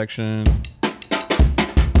certain section,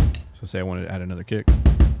 so say I wanted to add another kick,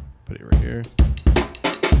 put it right here.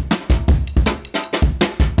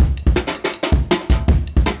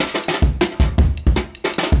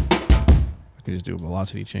 I can just do a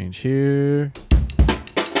velocity change here.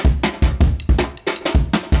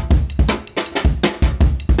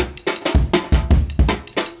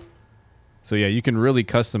 So yeah, you can really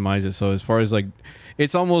customize it. So as far as like,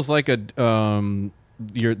 it's almost like a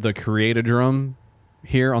the create drum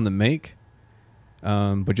here on the make,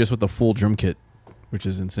 but just with the full drum kit, which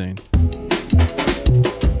is insane. So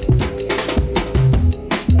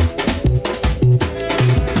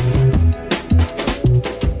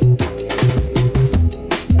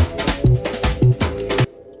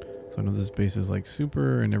I know this bass is like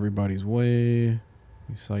super in everybody's way. Let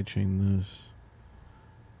me sidechain this.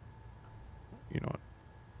 You know what?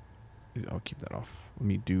 I'll keep that off. Let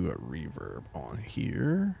me do a reverb on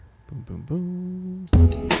here. Boom, boom, boom.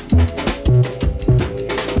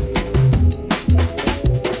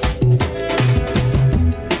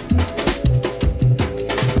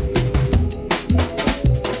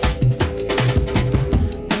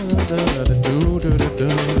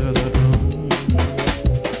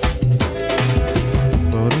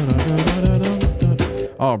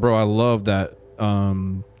 Oh, bro, I love that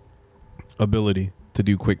ability to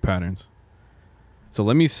do quick patterns. So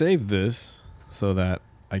let me save this so that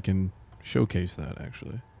I can showcase that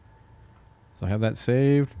actually. So I have that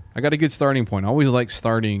saved. I got a good starting point. I always like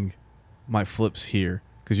starting my flips here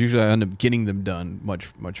because usually I end up getting them done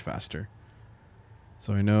much faster.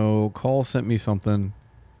 So I know Cole sent me something.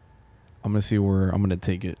 I'm gonna see where I'm gonna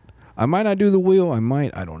take it. I might not do the wheel. I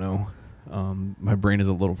might. I don't know. My brain is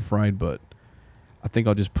a little fried, but I think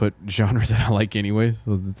I'll just put genres that I like anyway.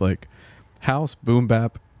 So it's like house, boom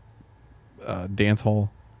bap, dance hall.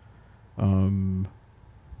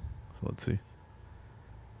 So let's see.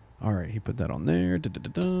 All right, he put that on there.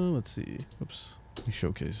 Let's see. Oops. Let me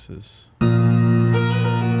showcase this.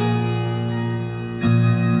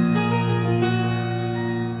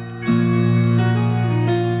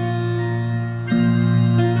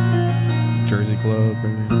 Jersey Club,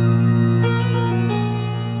 baby.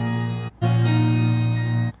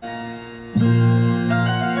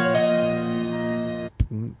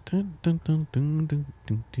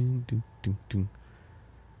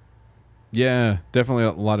 Yeah, definitely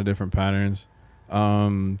a lot of different patterns.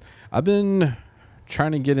 I've been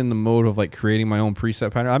trying to get in the mode of like creating my own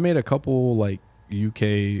preset pattern. I made a couple like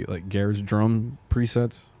UK like garage drum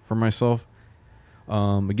presets for myself.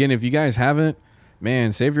 Again, if you guys haven't,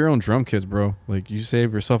 man, save your own drum kits, bro. Like you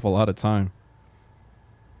save yourself a lot of time.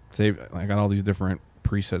 I got all these different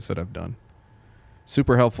presets that I've done.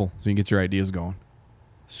 Super helpful so you can get your ideas going.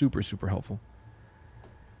 Super helpful.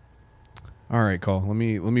 All right, Cole. Let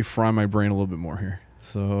me fry my brain a little bit more here.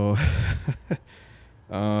 So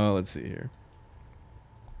let's see here.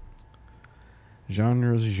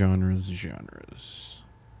 Genres.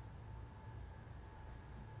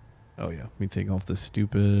 Oh yeah, let me take off the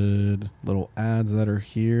stupid little ads that are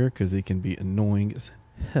here because they can be annoying as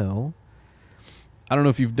hell. I don't know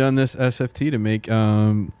if you've done this SFT to make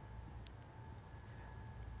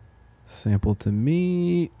sample to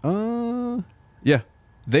me. Yeah,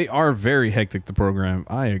 they are very hectic to program.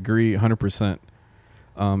 I agree 100%.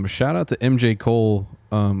 Shout out to MJ Cole,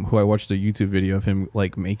 who I watched a YouTube video of him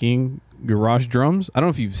like making garage drums. I don't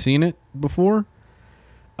know if you've seen it before.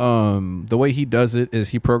 The way he does it is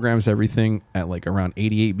he programs everything at like around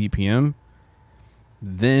 88 BPM,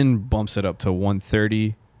 then bumps it up to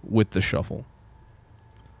 130 with the shuffle.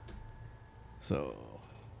 So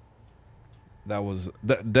that was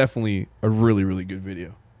definitely a really good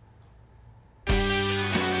video.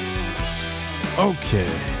 Okay,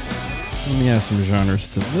 let me add some genres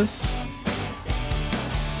to this.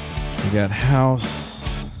 So we got house,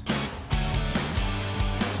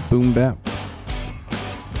 boom bap,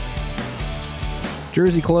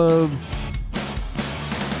 Jersey Club,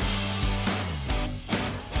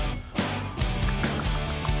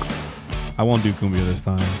 I won't do cumbia this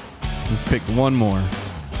time. We'll pick one more.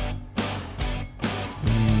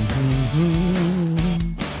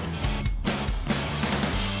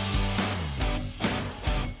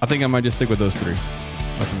 I think I might just stick with those 3.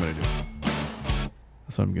 That's what I'm gonna do.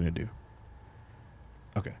 That's what I'm gonna do.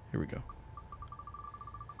 Okay, here we go.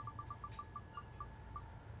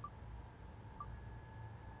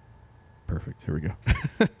 Perfect. Here we go.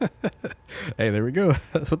 Hey, there we go.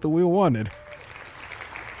 That's what the wheel wanted.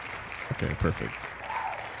 Okay, perfect.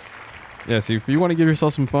 Yeah, see, if you want to give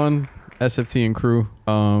yourself some fun, SFT and crew,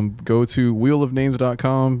 go to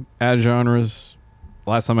wheelofnames.com, add genres.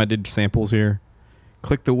 Last time I did samples here.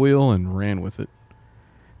 Click the wheel and ran with it.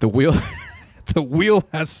 The wheel the wheel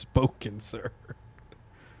has spoken, sir.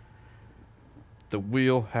 The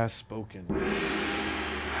wheel has spoken.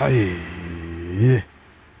 Hi.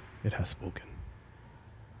 It has spoken.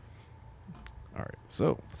 All right,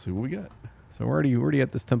 so let's see what we got. So we're already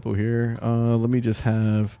at this tempo here. Let me just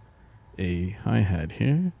have a hi-hat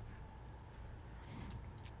here.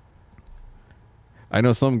 I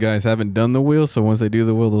know some guys haven't done the wheel, so once they do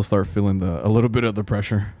the wheel, they'll start feeling a little bit of the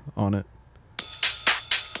pressure on it.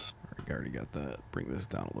 I already got that. Bring this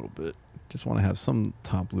down a little bit. Just want to have some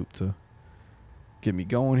top loop to get me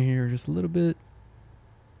going here just a little bit.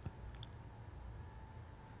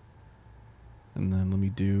 And then let me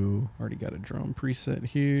do, already got a drum preset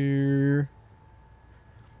here.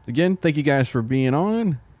 Again, thank you guys for being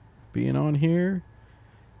on here.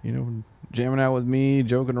 You know, jamming out with me,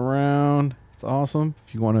 joking around. It's awesome.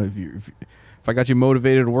 If you want to, if I got you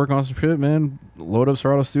motivated to work on some shit, man, load up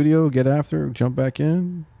Serato Studio, get after, jump back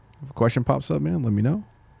in. If a question pops up, man, let me know.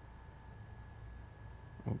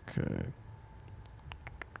 Okay.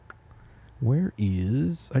 Where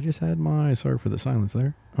is, I just had my, sorry for the silence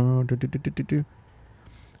there. Oh,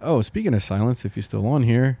 speaking of silence, if you're still on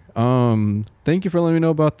here, thank you for letting me know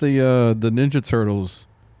about the Ninja Turtles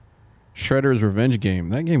Shredder's Revenge game.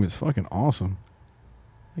 That game is fucking awesome.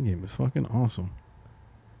 That game is fucking awesome.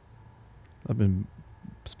 I've been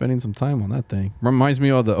spending some time on that thing. Reminds me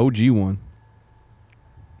of the OG one.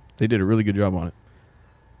 They did a really good job on it.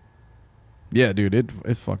 Yeah, dude,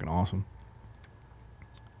 it's fucking awesome.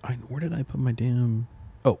 Where did I put my damn...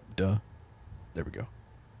 Oh, duh. There we go.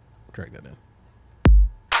 Drag that in.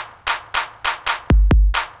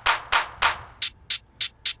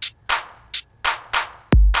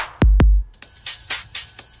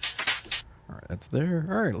 All right, that's there.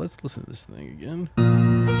 All right, let's listen to this thing again.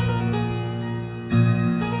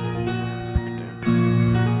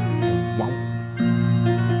 Wow.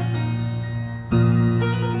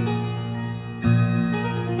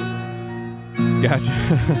 Gotcha.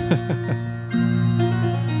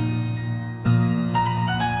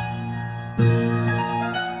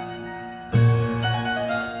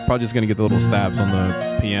 Probably just gonna get the little stabs on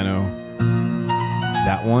the piano.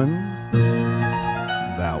 That one.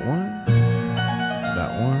 That one.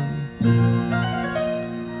 That one.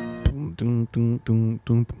 Dun, dun, dun,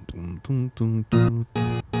 dun, dun, dun, dun, dun.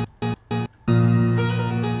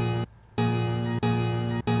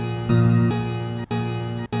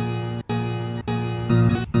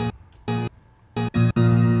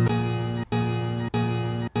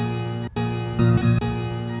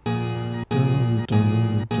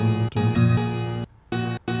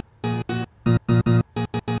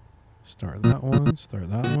 Start that one, start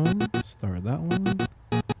that one, start that one.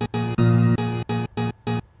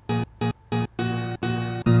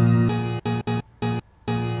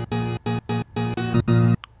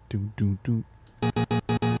 Do, do, do. All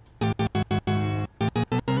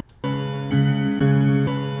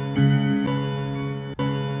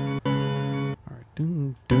right.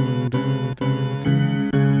 Do, do, do, do, do.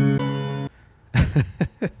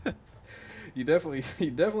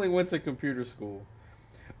 You definitely went to computer school.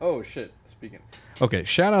 Oh shit, speaking. Okay,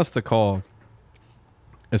 shout outs to Call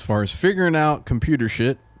as far as figuring out computer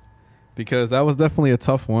shit, because that was definitely a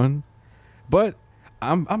tough one. But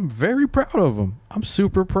I'm very proud of him. I'm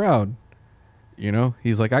super proud. You know,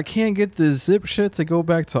 he's like, I can't get the zip shit to go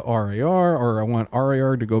back to RAR, or I want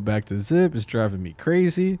RAR to go back to zip. It's driving me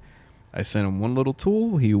crazy. I sent him one little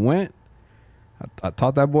tool. He went. I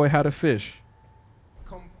taught that boy how to fish.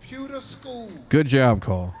 Computer school. Good job,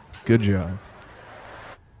 Call. Good job.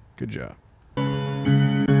 Good job. All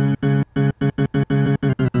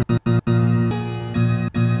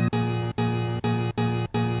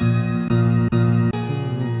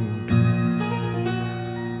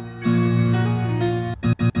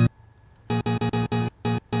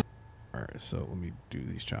right, so let me do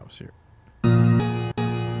these chops here. Let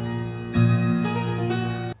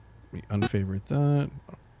me unfavorite that.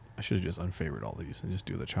 I should have just unfavored all these and just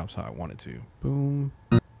do the chops how I wanted to. Boom,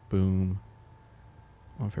 boom.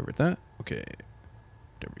 Unfavorite that. Okay,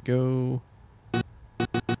 there we go.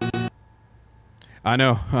 I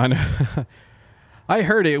know. I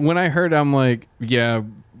heard it. When I heard it, I'm like, yeah,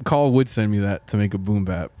 Call would send me that to make a boom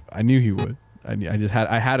bap. I knew he would. I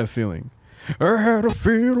had a feeling. I had a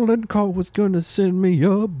feeling Call was gonna send me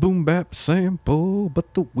a boom bap sample,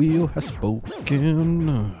 but the wheel has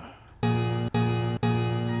spoken.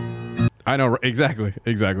 I know, exactly.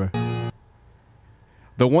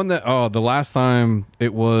 The one that, the last time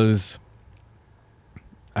it was,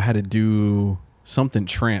 I had to do something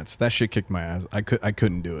trance. That shit kicked my ass. I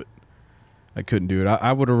couldn't do it. I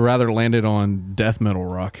would have rather landed on death metal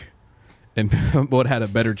rock and would had a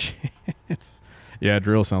better chance. Yeah,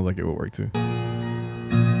 drill sounds like it would work too.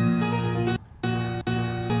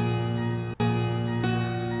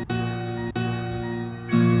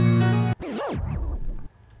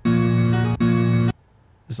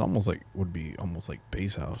 This almost like would be almost like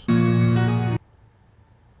bass house.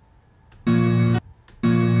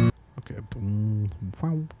 Okay. Boom.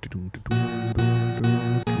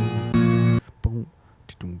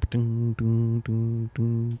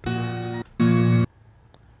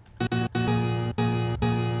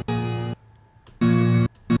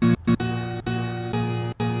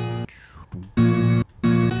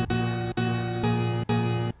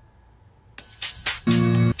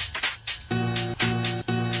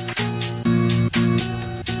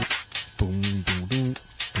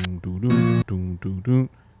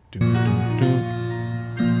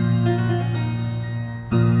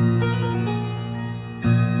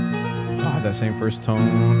 That same first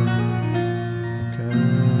tone.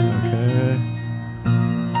 Okay.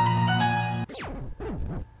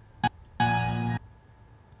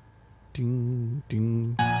 Ding,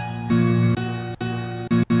 ding.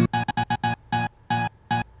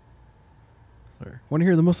 Sorry. Want to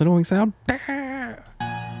hear the most annoying sound? All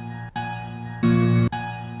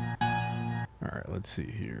right, let's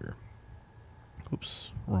see here.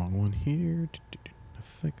 Oops, wrong one here.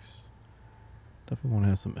 Effects. Definitely want to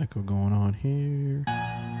have some echo going on here.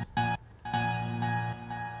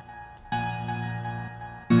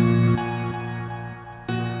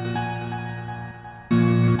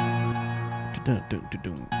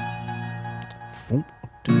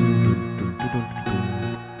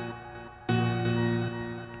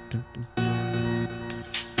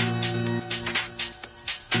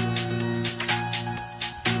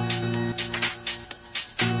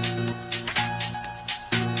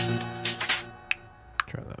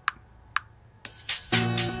 Try that.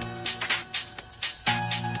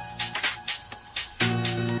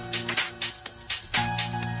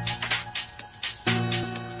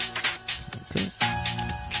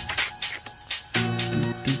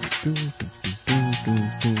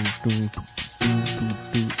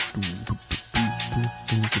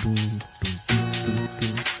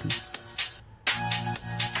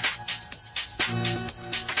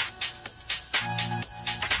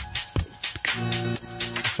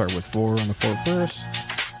 Start with 4 on the 4 first.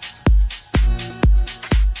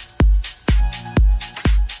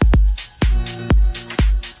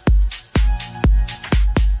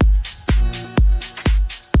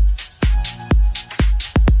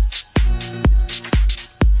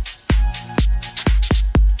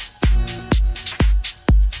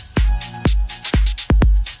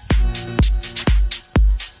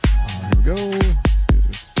 Here we go.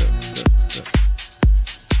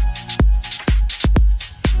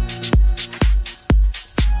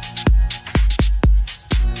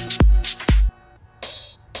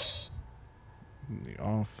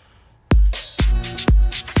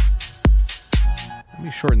 Let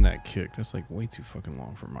me shorten that kick. That's like way too fucking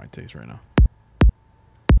long for my taste right now.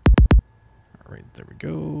 All right, there we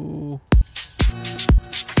go. A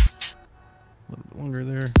little bit longer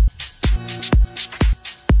there.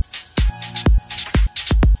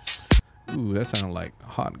 Ooh, that sounded like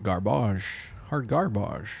hot garbage. Hard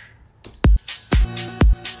garbage.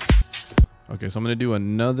 Okay, so I'm going to do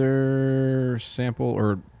another sample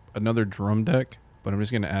or another drum deck, but I'm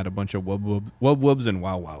just going to add a bunch of wub-wubs and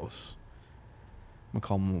wow-wows. I'm going to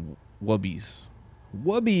call them wubbies.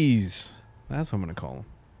 Wubbies! That's what I'm going to call them.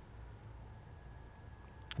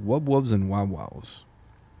 Wub-wubs and wow-wows.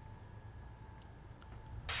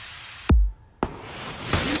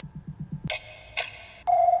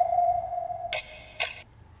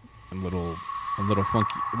 And little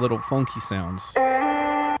funky sounds.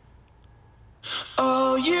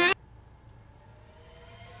 Oh yeah.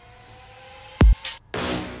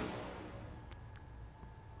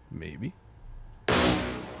 Maybe.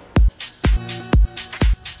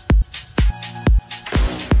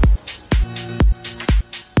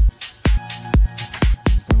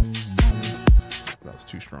 That was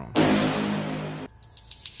too strong.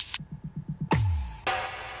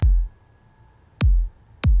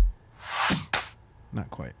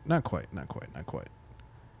 Not quite. Not quite. Not quite.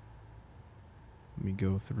 Let me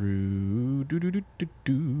go through.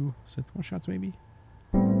 Synth one shots, maybe.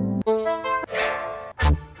 That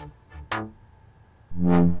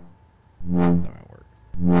might work.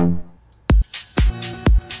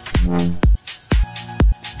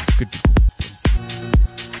 Good.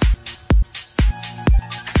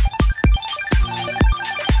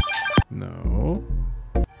 No.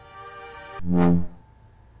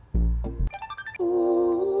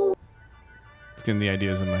 It's getting the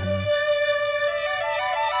ideas in my head.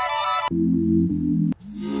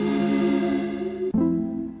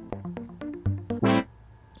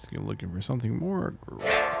 Just looking for something more.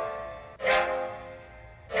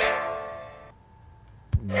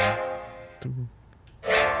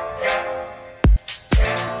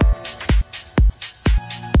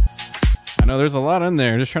 I know there's a lot in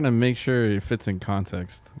there. Just trying to make sure it fits in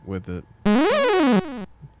context with it.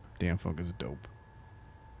 Damn Funk is dope.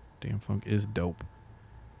 Damn Funk is dope.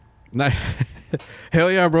 Nah,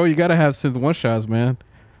 hell yeah, bro. You gotta have synth one shots, man.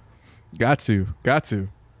 Got to.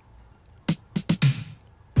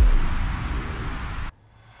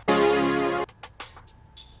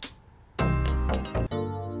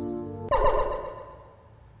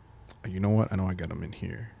 You know what? I know I got them in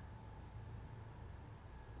here.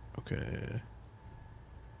 Okay.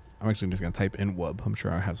 I'm actually just gonna type in wub. I'm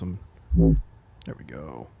sure I have some. There we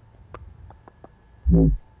go.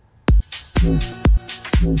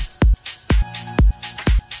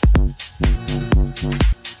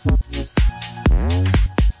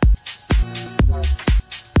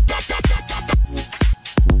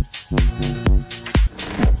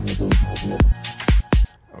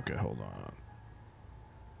 Okay, hold on.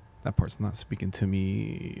 That part's not speaking to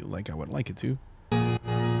me like I would like it to.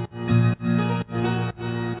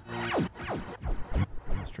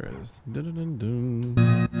 Let's try this.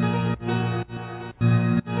 Dun-dun-dun-dun.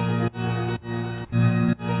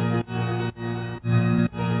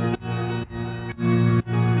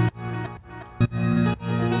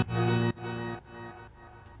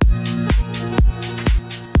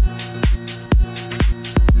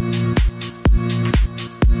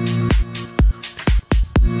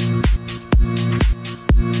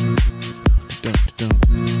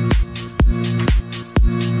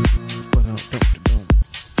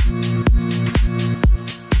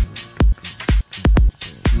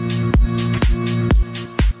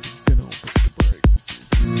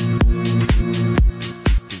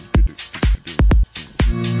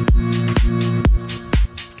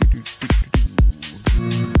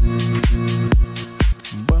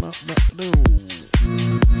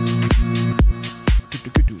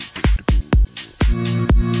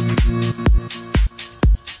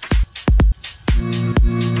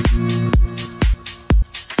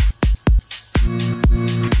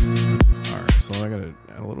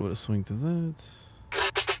 Swing to that.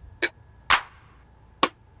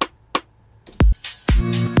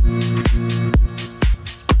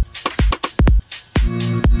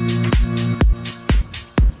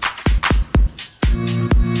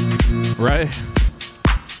 Right?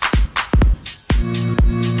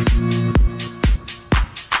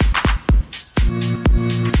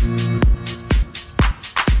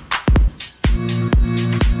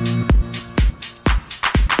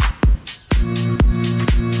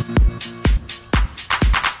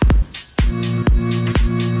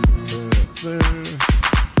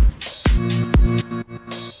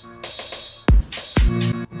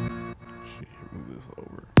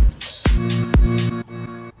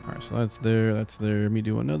 That's there. Let me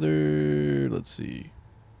do another. Let's see.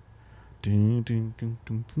 I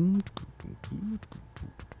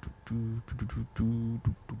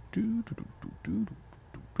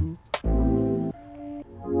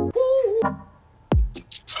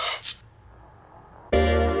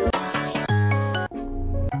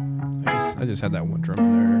just had that one drum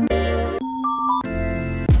in there.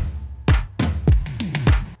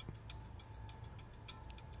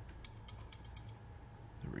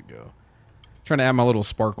 Trying to add my little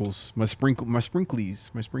sparkles, my sprinklies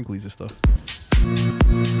and stuff.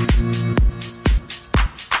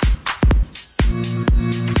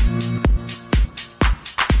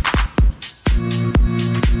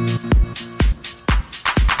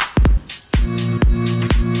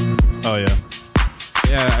 Oh yeah,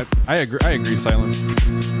 yeah. I agree. I agree. Silence.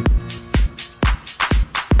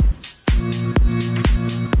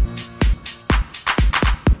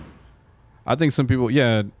 I think some people,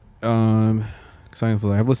 yeah. Science,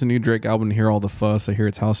 I've listened to new Drake album to hear all the fuss. I hear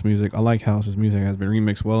it's house music. I like house. His music has been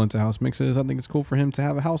remixed well into house mixes. I think it's cool for him to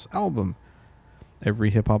have a house album.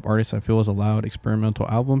 Every hip hop artist I feel is allowed experimental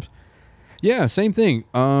albums. Yeah, same thing.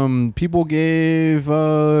 People gave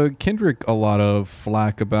Kendrick a lot of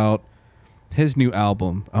flack about his new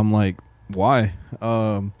album. I'm like, why?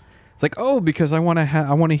 It's like, oh, because I want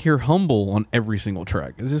to hear Humble on every single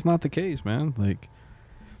track. It's just not the case, man. Like,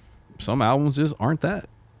 some albums just aren't that.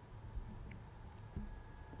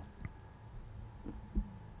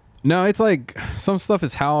 No, it's like some stuff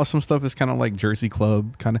is house, some stuff is kind of like Jersey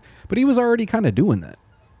Club kind of, but he was already kind of doing that.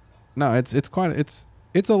 No, it's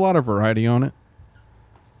a lot of variety on it.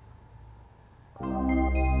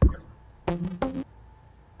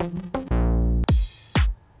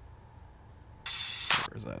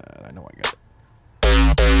 Where's that at? I know I got it.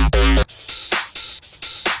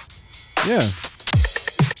 Yeah.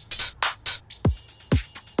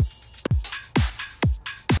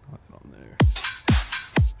 On there.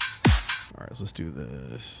 All right, let's do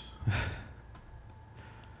this.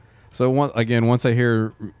 So once I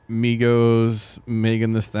hear Migos,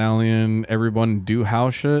 Megan Thee Stallion, everyone do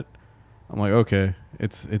house shit, I'm like, okay,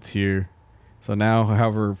 it's here. So now,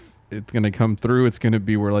 however it's gonna come through, it's gonna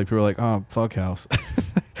be where like people are like, oh, fuck house.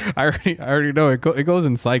 I already know it. It goes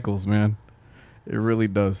in cycles, man. It really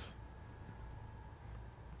does.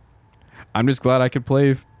 I'm just glad I could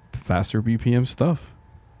play faster BPM stuff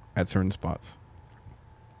at certain spots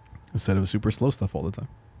instead of super slow stuff all the time.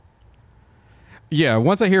 Yeah,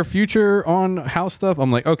 once I hear Future on house stuff,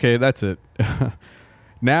 I'm like, okay, that's it.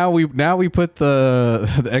 now we put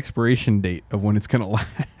the expiration date of when it's gonna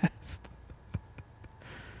last.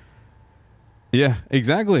 Yeah,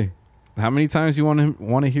 exactly. How many times you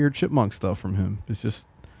want to hear Chipmunk stuff from him? It's just,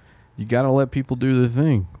 you gotta let people do the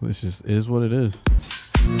thing. This just is what it is.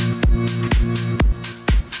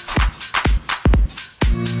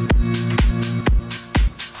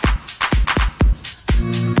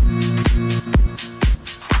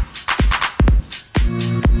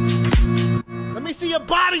 Let me see your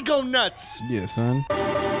body go nuts. Yeah, son.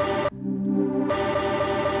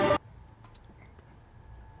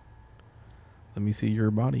 Let me see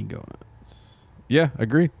your body go nuts. Yeah,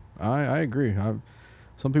 agreed. I agree.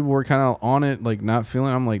 Some people were kind of on it, like not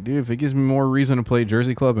feeling. I'm like, dude, if it gives me more reason to play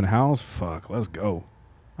Jersey Club and house, fuck, let's go.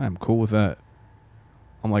 I am cool with that.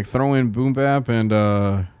 I'm like, throw in boom bap and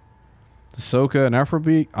soca and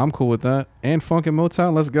Afrobeat. I'm cool with that. And funk and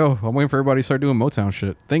Motown. Let's go. I'm waiting for everybody to start doing Motown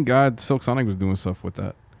shit. Thank God Silk Sonic was doing stuff with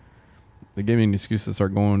that. They gave me an excuse to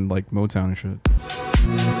start going like Motown and shit.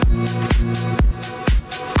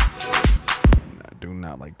 I do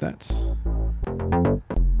not like that.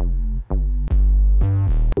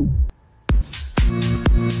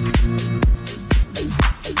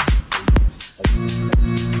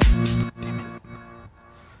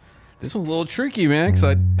 This one's a little tricky, man, because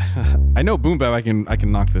I know boom bap I can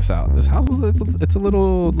knock this out. This house it's a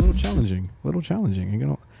little challenging.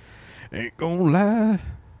 Ain't gonna lie.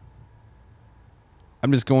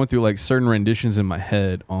 I'm just going through like certain renditions in my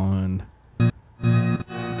head on. So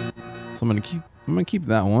I'm gonna keep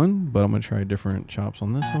that one, but I'm gonna try different chops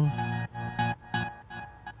on this one.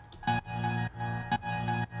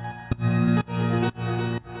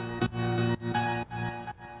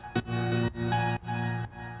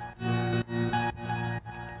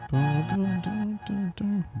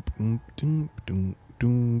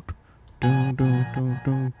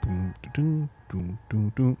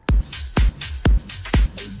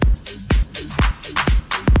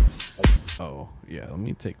 Oh, yeah, let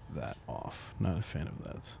me take that off. Not a fan of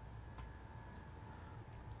that.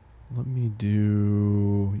 Let me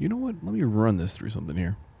do... You know what? Let me run this through something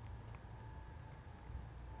here.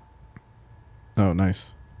 Oh,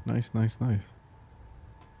 nice. Nice. Let me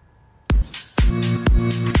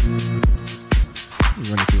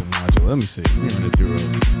run it through a module. Let me see. Let me run it through a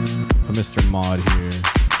Mr. Mod here.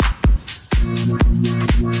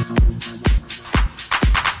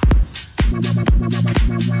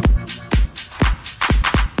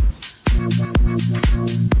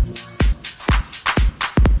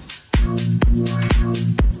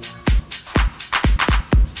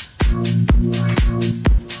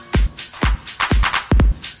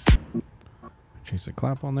 Change the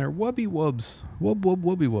clap on there. Wubby wubs. Wubby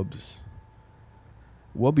wubs.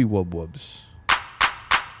 Wubby wubs.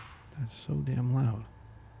 That's so damn loud.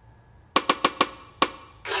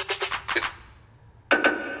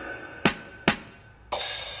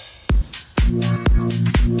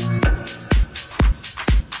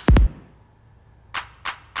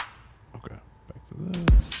 Okay, back to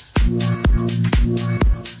that.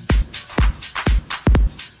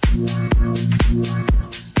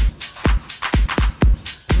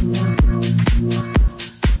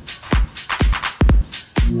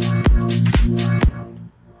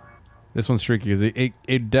 This one's tricky because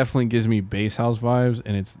it definitely gives me bass house vibes,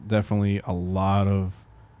 and it's definitely a lot of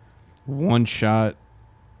one-shot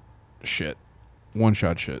shit.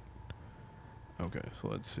 One-shot shit. Okay, so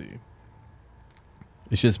let's see.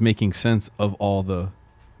 It's just making sense of all the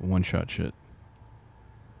one-shot shit.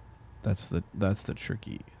 That's the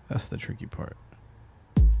tricky part.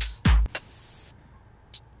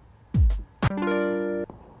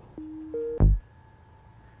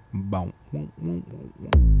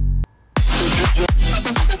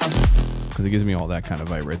 Because it gives me all that kind of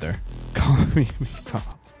vibe right there. Call me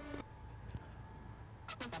McDonald's.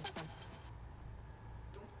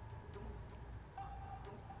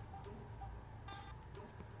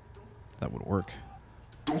 That would work.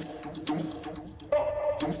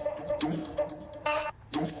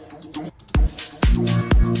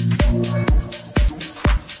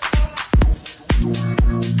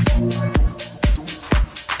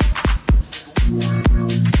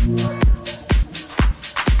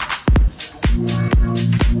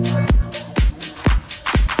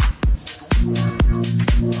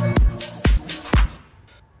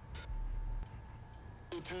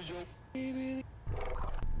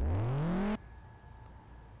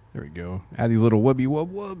 There we go. Add these little wubby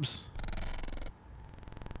wub wubs.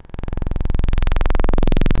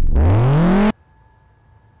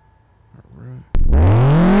 Alright.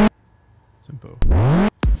 Simple. No.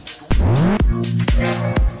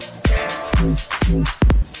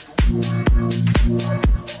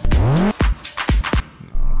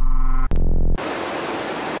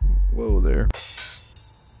 Whoa there.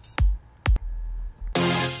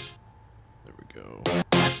 There we go.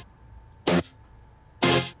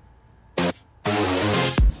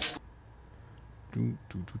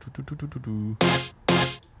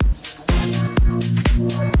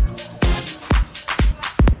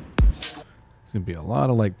 It's gonna be a lot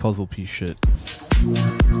of like puzzle piece shit.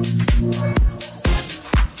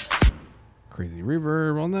 Crazy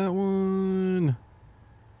reverb on that one.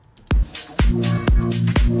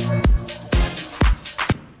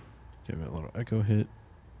 Give it a little echo hit.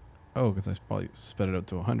 Oh, because I probably sped it up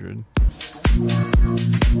to 100.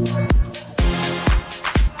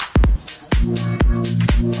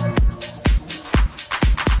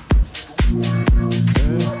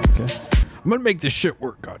 Okay. I'm gonna make this shit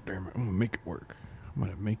work, god damn it. I'm gonna make it work. I'm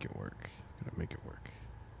gonna make it work. I'm gonna make it work.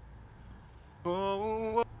 There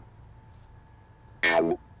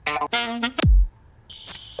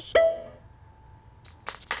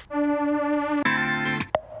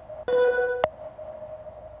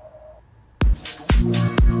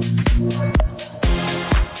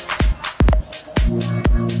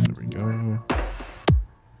we go.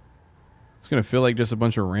 It's gonna feel like just a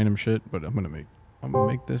bunch of random shit, but I'm gonna make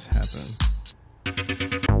this happen.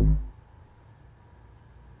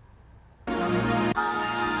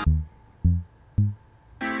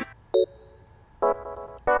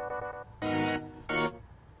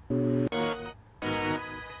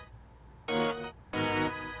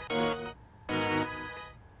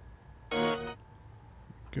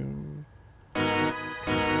 Go.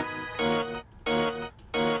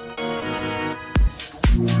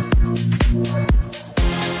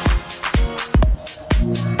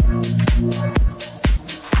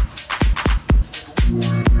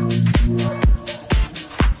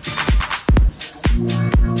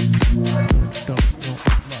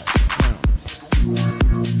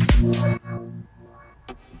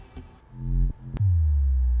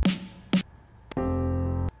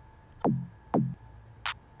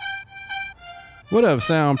 What up,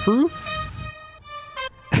 Soundproof?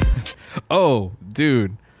 Oh,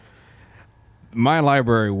 dude. My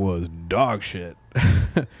library was dog shit.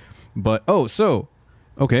 But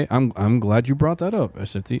okay, I'm glad you brought that up,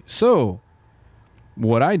 SFT. So,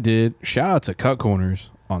 what I did, shout out to Cut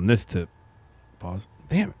Corners on this tip. Pause.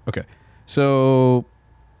 Damn it. Okay. So,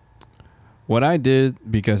 what I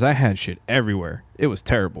did, because I had shit everywhere, it was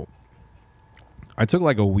terrible. I took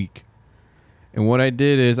like a week. And what I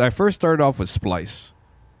did is I first started off with Splice.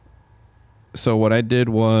 So what I did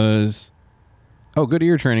was, oh, good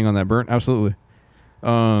ear training on that, Burnt. Absolutely.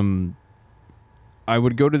 I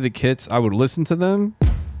would go to the kits. I would listen to them.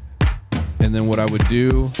 And then what I would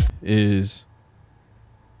do is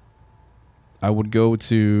I would go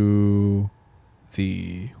to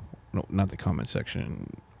no, not the comment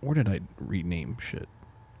section. Where did I rename shit?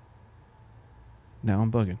 Now I'm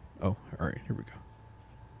bugging. Oh, all right. Here we go.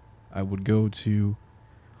 I would go to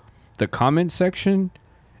the comment section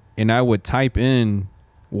and I would type in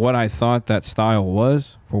what I thought that style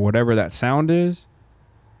was for whatever that sound is.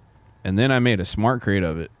 And then I made a smart crate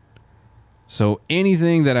of it. So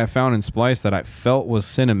anything that I found in Splice that I felt was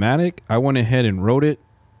cinematic, I went ahead and wrote it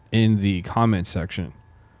in the comment section.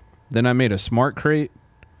 Then I made a smart crate.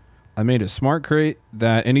 I made a smart crate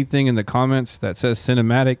that anything in the comments that says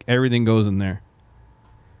cinematic, everything goes in there.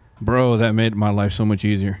 Bro, that made my life so much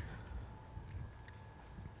easier.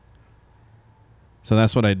 So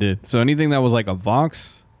that's what I did. So anything that was like a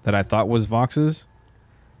Vox that I thought was Voxes,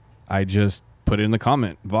 I just put it in the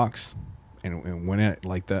comment, Vox, and went at it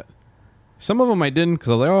like that. Some of them I didn't because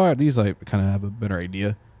I was like, oh, these I kind of have a better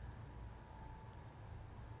idea.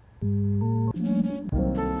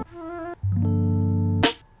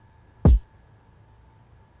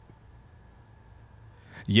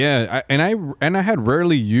 Yeah, I had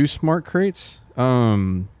rarely used smart crates.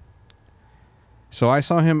 So I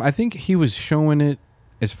saw him. I think he was showing it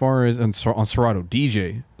as far as on Serato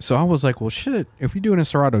DJ. So I was like, well, shit. If you do it in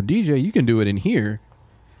Serato DJ, you can do it in here.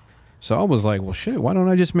 So I was like, well, shit. Why don't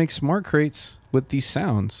I just make smart crates with these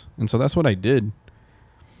sounds? And so that's what I did.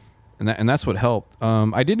 And that's what helped.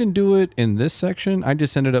 I didn't do it in this section. I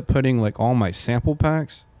just ended up putting like all my sample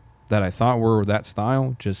packs that I thought were that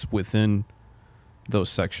style just within those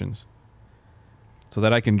sections so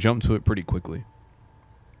that I can jump to it pretty quickly.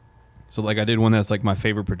 So like I did one that's like my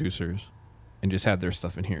favorite producers and just had their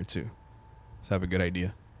stuff in here too. So I have a good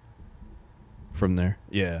idea from there.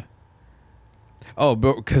 Yeah. Oh,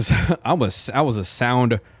 but because I was a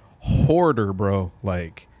sound hoarder, bro.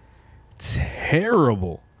 Like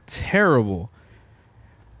terrible.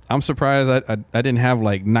 I'm surprised I didn't have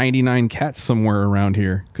like 99 cats somewhere around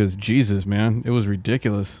here because Jesus, man, it was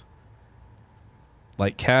ridiculous.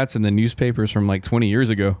 Like cats and the newspapers from like 20 years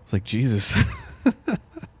ago. It's like, Jesus. So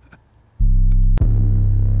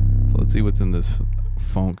let's see what's in this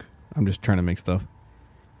funk. I'm just trying to make stuff.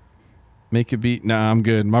 Make a beat. Nah, I'm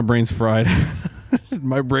good. My brain's fried.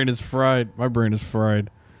 My brain is fried. My brain is fried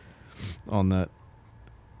on that.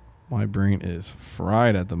 My brain is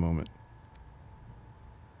fried at the moment.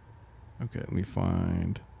 Okay, let me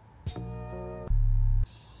find...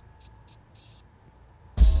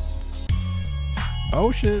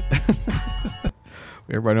 Oh shit.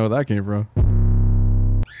 Everybody know where that came from.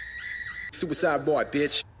 Suicide boy,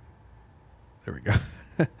 bitch. There we go.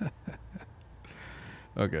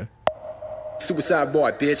 Okay. Suicide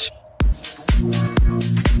boy, bitch.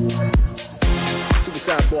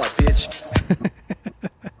 Suicide boy, bitch.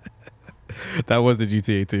 That was the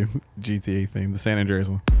GTA theme, the San Andreas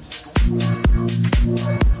one.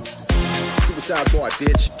 Suicide boy,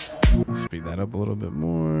 bitch. Speed that up a little bit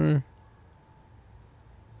more.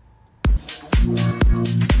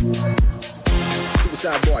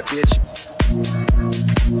 Suicide boy, bitch.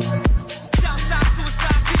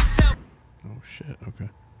 Oh shit, okay.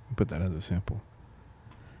 Put that as a sample.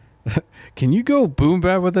 Can you go boom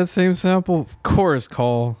bap with that same sample? Of course,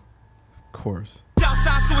 Call. Of course. I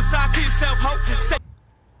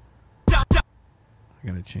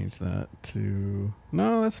gotta change that to...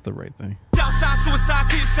 No, that's the right thing.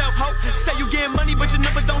 Say you get money, but your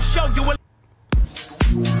number don't show you.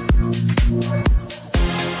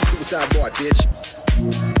 Suicide boy, bitch.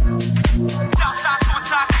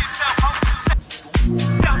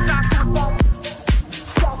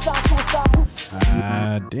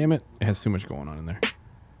 Damn it. It has too much going on in there.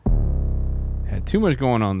 Had too much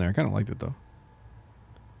going on there. I kind of liked it though.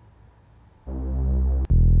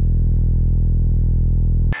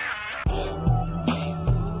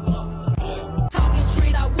 Talking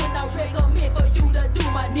street, I would not recommend for you to do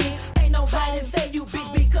my knee. Ain't nobody say you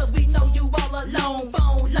bitch because we know you all alone.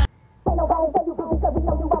 Phone line. Ain't nobody say you bitch because we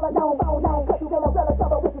know you all alone. Phone line, cause you been a brother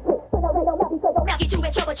trouble with your trick. So no, they don't love you, so don't get you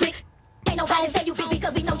in trouble trick. Ain't nobody say you bitch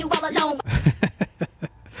because we know you all alone.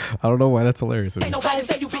 I don't know why that's hilarious. Ain't nobody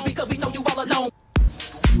say you bitch because we know you all alone.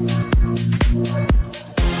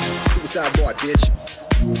 Suicide boy, bitch.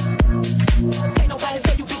 Ain't nobody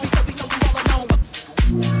say you bitch because we know you all alone.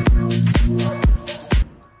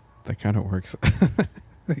 That kind of works.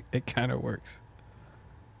 It kind of works.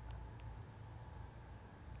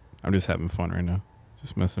 I'm just having fun right now.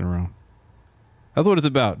 Just messing around. That's what it's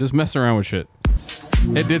about. Just messing around with shit.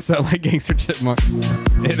 It did sound like Gangster Chipmunks.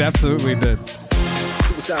 It absolutely did.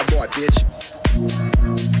 Suicide boy, bitch.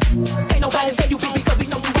 Ain't nobody say you bitch because we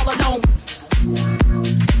know you all alone.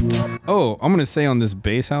 Oh, I'm gonna say on this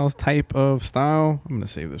bass house type of style, I'm gonna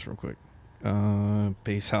save this real quick.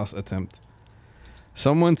 Bass house attempt.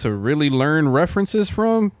 Someone to really learn references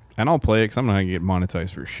from, and I'll play it because I'm not gonna get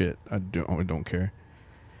monetized for shit. I don't care.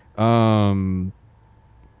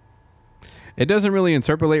 It doesn't really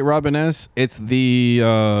interpolate Robin S. It's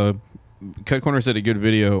the Cut Corners did a good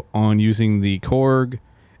video on using the Korg.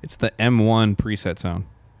 It's the M1 preset sound.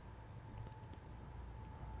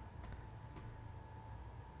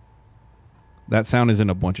 That sound is in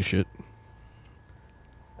a bunch of shit.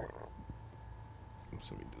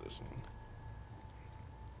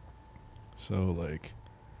 So like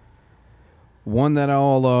one that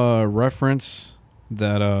I'll reference,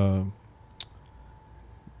 that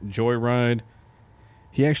Joyride,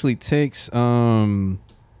 he actually takes this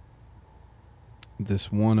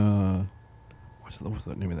one what's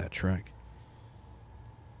the name of that track?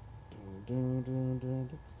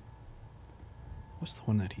 What's the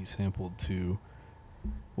one that he sampled to?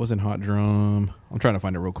 Wasn't Hot Drum. I'm trying to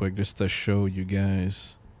find it real quick just to show you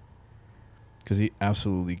guys, because he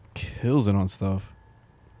absolutely kills it on stuff.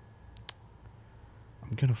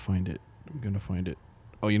 I'm gonna find it.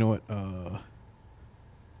 Oh, you know what?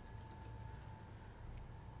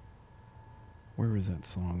 Where is that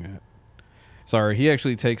song at? Sorry, he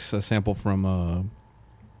actually takes a sample from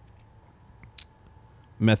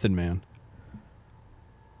Method Man,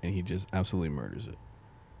 and he just absolutely murders it.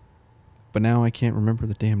 But now I can't remember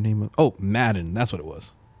the damn name of... Oh, Madden. That's what it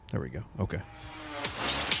was. There we go. Okay.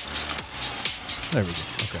 There we go.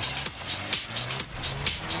 Okay.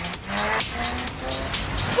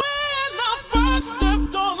 When I first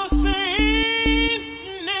stepped on the scene,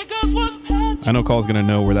 niggas was I know Call's gonna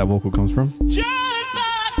know where that vocal comes from. Jet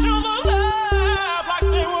back to the lab like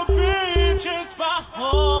they were being chased by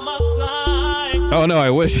homicide. Oh no, I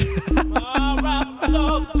wish. My rap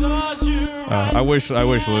flow does you right. I wish,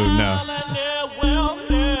 Lou. No.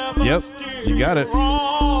 Yep, you got it. And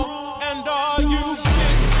all you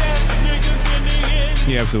bitch-ass niggas in the end,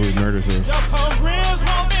 He absolutely murders this. your careers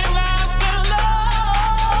won't be lasting long.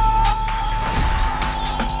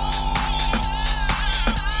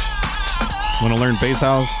 Want to learn bass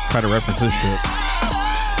house? Try to reference this shit.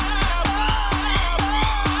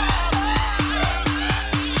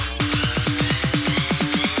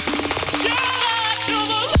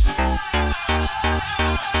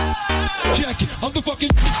 Jacket, I'm the fucking...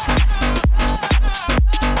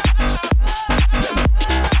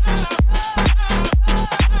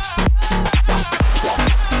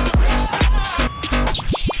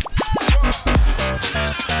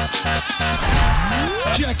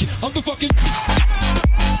 Jacket, I'm the fucking...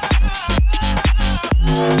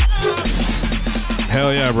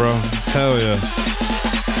 Hell yeah, bro. Hell yeah.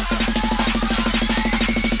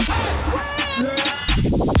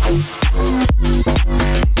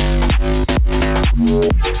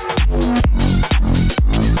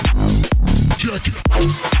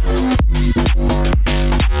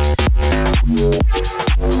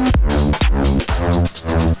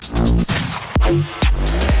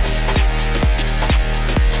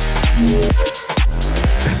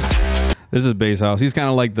 This is bass house. He's kind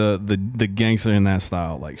of like the gangster in that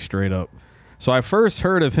style, like straight up. So I first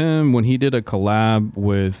heard of him when he did a collab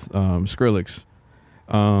with Skrillex.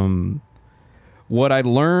 What I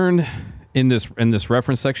learned in this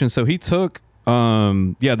reference section, so he took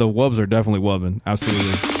yeah, the wubs are definitely wubbing,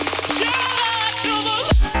 absolutely.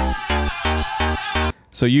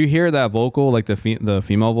 So you hear that vocal, like the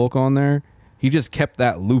female vocal on there, he just kept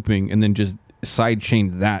that looping and then just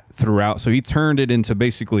sidechained that throughout. So he turned it into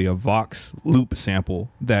basically a Vox loop sample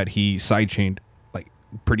that he sidechained, like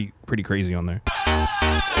pretty crazy on there.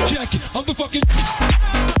 Jacket, I'm the fucking...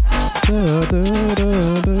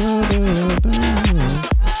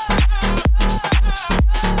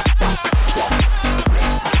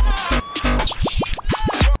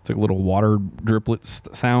 It's like little water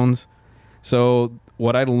driplets sounds. So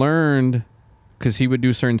what I learned, because he would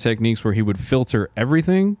do certain techniques where he would filter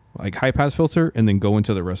everything, like high pass filter, and then go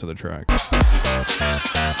into the rest of the track.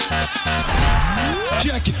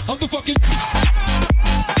 Jacket, I'm the fucking...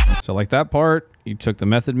 So like that part, he took the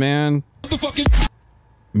Method Man, I'm the fucking...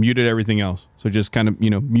 muted everything else. So just kind of, you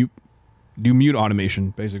know, do mute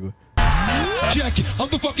automation, basically. Jacket, I'm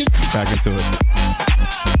the fucking... Back into it.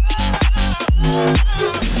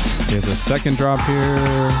 There's a second drop here.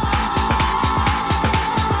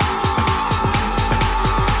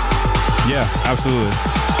 Yeah, absolutely.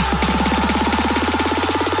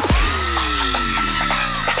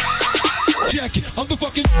 Jacket, I'm the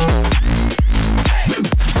fucking...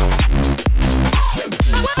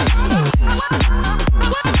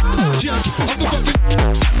 Jacket, I'm the fucking...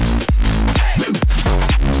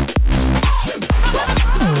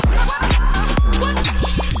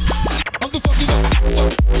 I'm the fucking...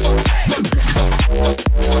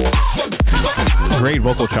 Great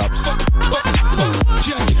vocal chops.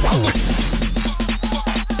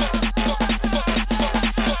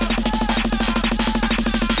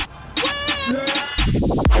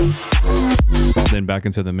 Then back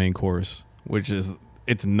into the main chorus, which is,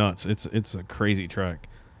 it's nuts. It's a crazy track.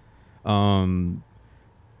 And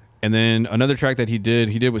then another track that he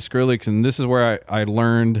did with Skrillex, and this is where I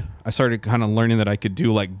started kind of learning that I could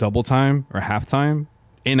do like double time or half time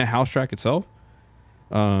in a house track itself.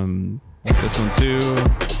 This one too.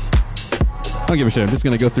 I don't give a shit. I'm just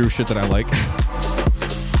gonna go through shit that I like.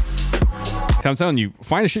 I'm telling you,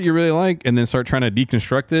 find a shit you really like and then start trying to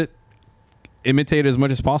deconstruct it, imitate it as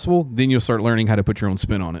much as possible, then you'll start learning how to put your own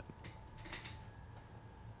spin on it.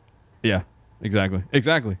 Yeah, exactly.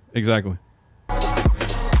 Exactly. Exactly. Cause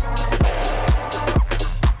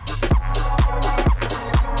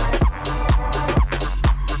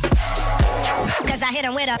I hit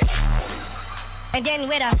him with a, and then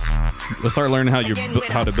with a. Let's start learning how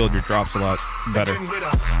to build your drops a lot better.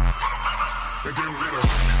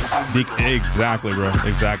 Exactly, bro.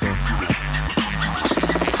 Exactly.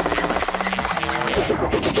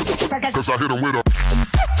 Cause I hit him with a.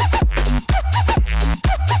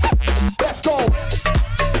 Let's go.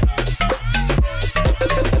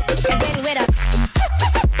 And then with a.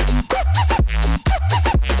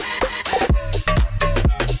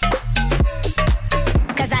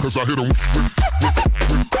 Cause I hit him.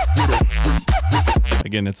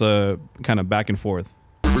 Again, it's a kind of back and forth.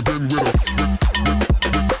 And then with a.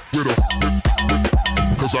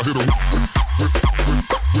 Cause I hit him.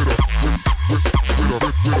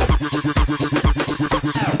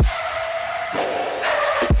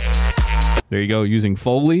 There you go, using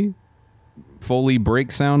Foley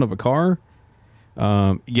brake sound of a car.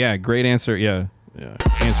 Yeah, great answer. Yeah,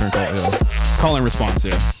 answer and call. Yeah. Call and response.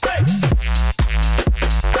 Yeah.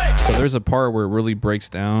 So there's a part where it really breaks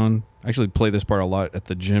down. I actually play this part a lot at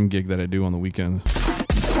the gym gig that I do on the weekends.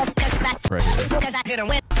 Right here. Cause I hit him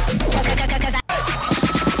with.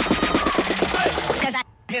 Cause I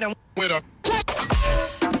hit him With a.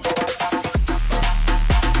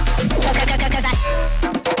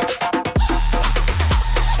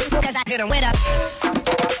 Cause I hit him with a.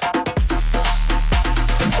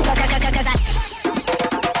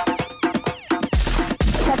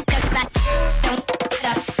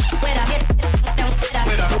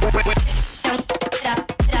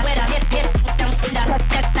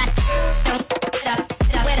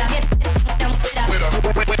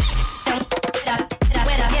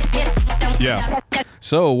 Yeah.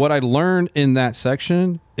 So what I learned in that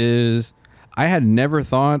section is I had never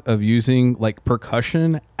thought of using like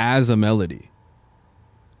percussion as a melody.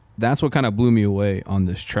 That's what kind of blew me away on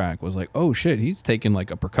this track, was like, oh shit, he's taking like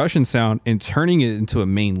a percussion sound and turning it into a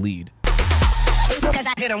main lead.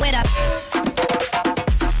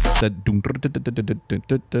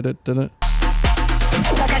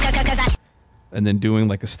 And then doing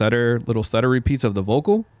like a little stutter repeats of the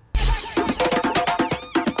vocal.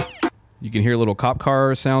 You can hear little cop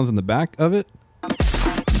car sounds in the back of it.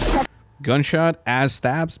 Gunshot as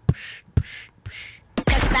stabs.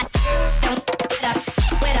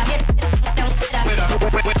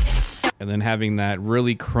 And then having that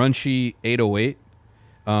really crunchy 808.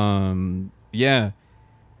 Yeah.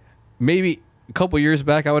 Maybe a couple years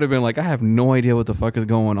back, I would have been like, I have no idea what the fuck is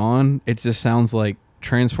going on. It just sounds like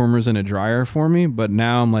Transformers in a dryer for me. But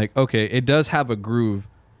now I'm like, okay, it does have a groove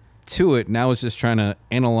to it. Now it's just trying to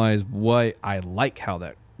analyze what I like, how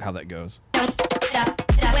that goes. And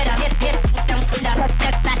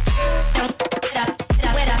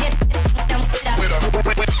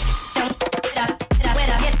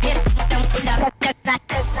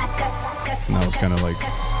that was kind of like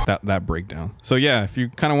that breakdown. So yeah, if you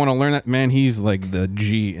kind of want to learn that, man, he's like the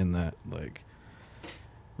G in that. Like,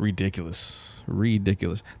 ridiculous.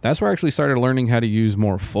 That's where I actually started learning how to use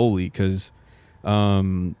more Foley, because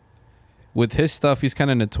with his stuff, he's kind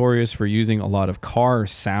of notorious for using a lot of car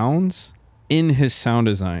sounds in his sound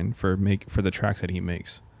design for the tracks that he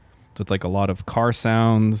makes. So it's like a lot of car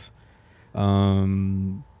sounds,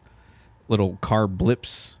 little car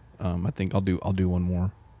blips. I think I'll do one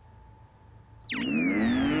more.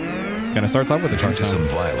 Kind of starts off with the car Due to sound.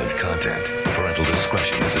 some violent content, parental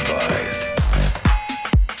discretion is advised.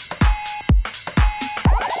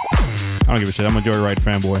 I don't give a shit. I'm a Joyride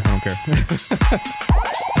fanboy. I don't care.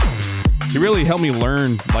 He really helped me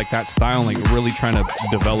learn like that style and like really trying to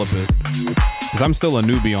develop it. Because I'm still a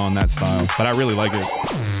newbie on that style, but I really like it.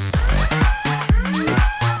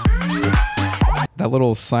 That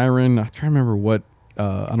little siren, I'm trying to remember what,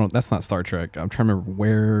 that's not Star Trek. I'm trying to remember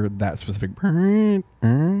where that specific.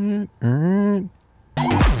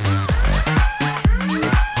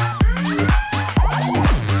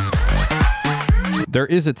 There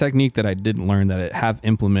is a technique that I didn't learn that I have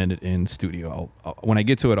implemented in studio. When I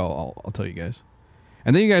get to it, I'll tell you guys.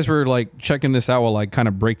 And then you guys were like checking this out while I kind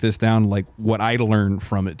of break this down, like what I learned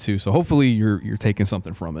from it too. So hopefully you're taking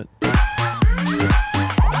something from it.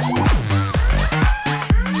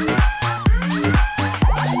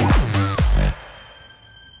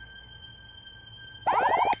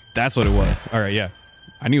 That's what it was. All right, yeah.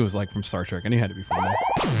 I knew it was like from Star Trek. I knew it had to be from there.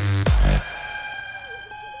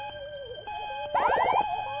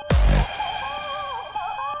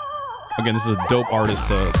 Again, this is a dope artist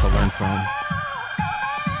to learn from.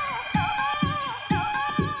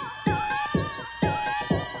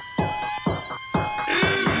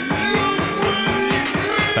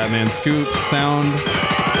 Batman Scoop sound.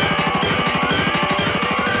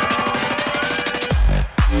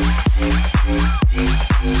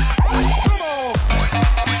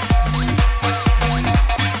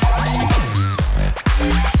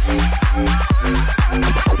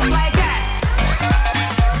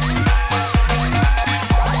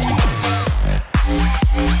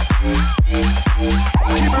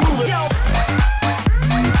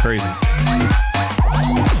 Crazy.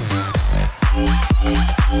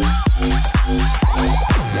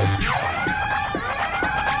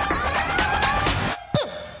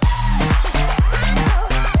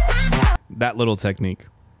 That little technique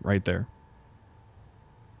right there.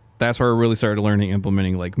 That's where I really started learning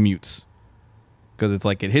implementing like mutes. Because it's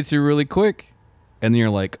like it hits you really quick and then you're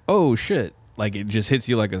like, oh shit. Like it just hits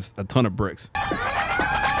you like a ton of bricks.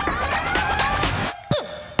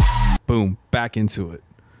 Boom, back into it.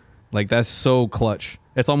 Like that's so clutch.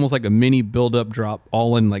 It's almost like a mini build-up drop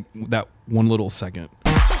all in like that one little second.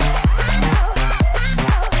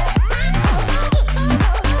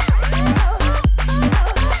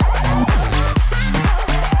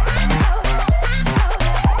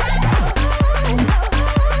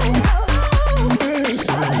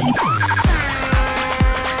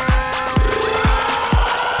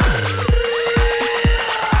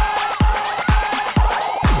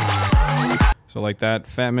 So like that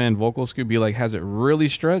Fat Man vocal scoop be like has it really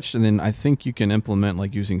stretched, and then I think you can implement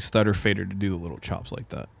like using stutter fader to do the little chops like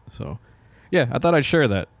that. So yeah, I thought I'd share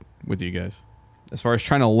that with you guys. As far as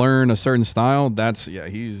trying to learn a certain style, that's yeah,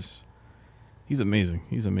 he's amazing.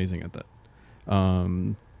 He's amazing at that.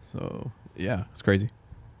 So yeah, it's crazy.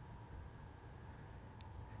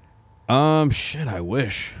 Shit, I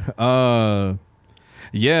wish.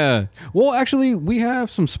 Yeah. Well, actually, we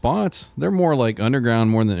have some spots. They're more like underground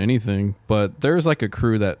more than anything, but there's like a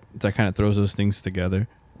crew that kind of throws those things together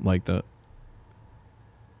like that.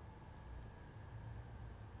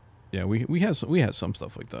 Yeah, we have some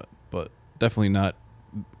stuff like that, but definitely not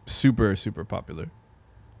super popular.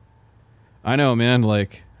 I know, man.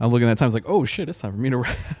 Like I'm looking at times like, oh shit, it's time for me to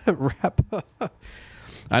rap.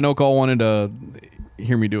 I know Cole wanted to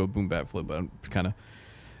hear me do a boom bap flip, but I'm just kind of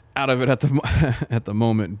out of it at the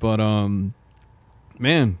moment. But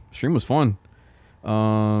man, stream was fun.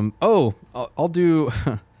 I'll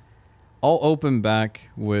open back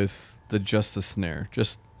with the Justice snare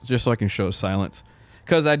just so I can show silence,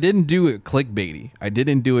 because I didn't do it clickbaity.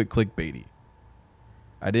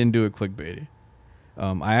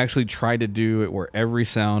 I actually tried to do it where every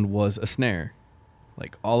sound was a snare,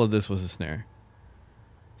 like all of this was a snare.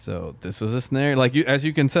 So this was a snare, like as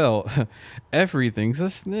you can tell, everything's a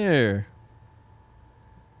snare.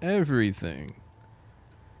 Everything.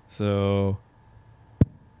 So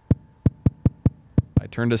I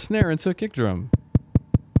turned a snare into a kick drum.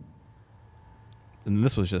 And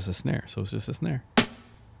this was just a snare, so it's just a snare.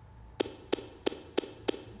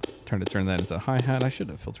 Trying to turn that into a hi-hat. I should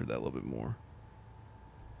have filtered that a little bit more.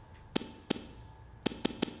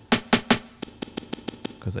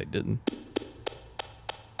 Because I didn't.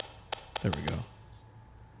 There we go.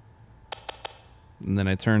 And then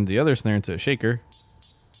I turned the other snare into a shaker.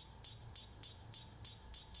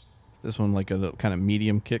 This one like a kind of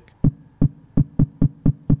medium kick.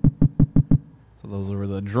 So those were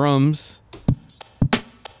the drums.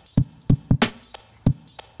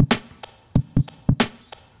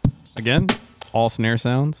 Again, all snare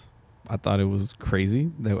sounds. I thought it was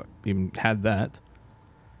crazy they even had that.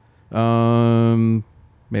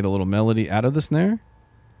 Made a little melody out of the snare.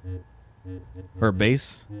 Or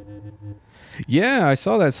bass. Yeah, I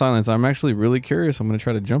saw that silence. I'm actually really curious. I'm going to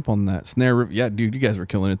try to jump on that snare riff. Yeah, dude, you guys were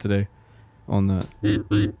killing it today on that.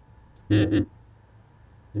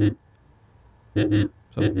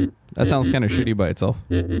 So that sounds kind of shitty by itself.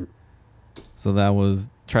 So that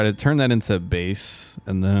was, try to turn that into bass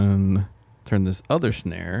and then turn this other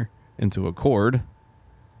snare into a chord.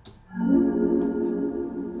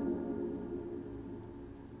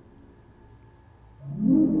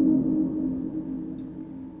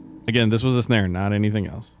 Again, this was a snare, not anything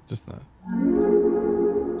else. Just that.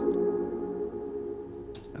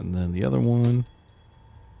 And then the other one.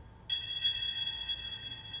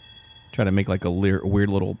 Try to make like a weird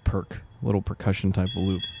little percussion type of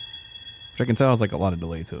loop. Which I can tell has like a lot of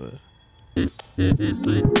delay to it.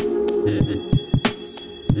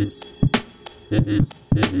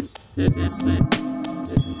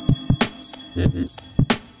 That's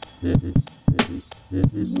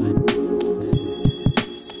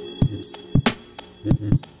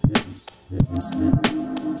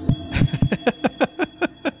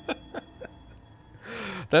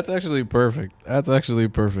actually perfect. That's actually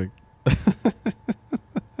perfect.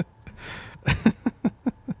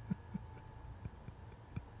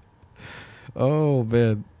 Oh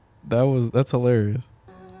man, that's hilarious.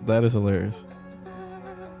 That is hilarious.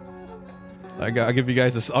 I'll give you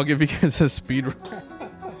guys a speed run.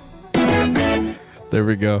 There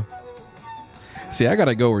we go. See, I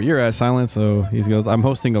gotta go where you're at, Silent. So he goes, I'm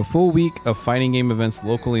hosting a full week of fighting game events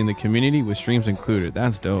locally in the community with streams included.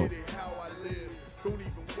 That's dope.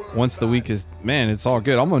 Once the week is, man, it's all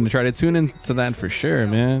good. I'm gonna try to tune into that for sure,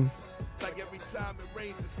 man.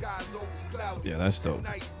 Yeah, that's dope.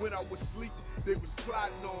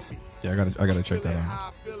 Yeah, I gotta check that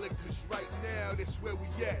out.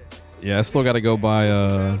 Yeah, I still gotta go by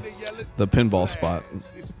the pinball spot.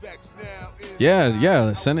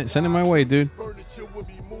 Yeah, send it my way, dude.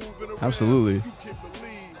 Absolutely.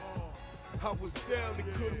 Okay.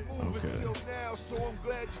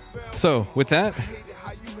 So with that,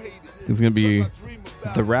 it's gonna be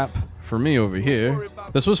the wrap for me over here.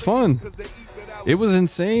 This was fun. It was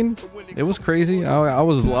insane. It was crazy. I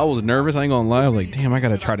was nervous. I ain't gonna lie. I was like, damn, I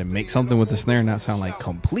gotta try to make something with the snare and not sound like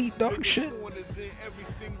complete dog shit.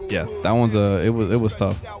 Yeah, that one's it was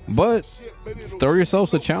tough. But throw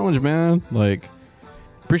yourselves a challenge, man. Like,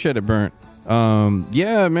 appreciate it, Burnt.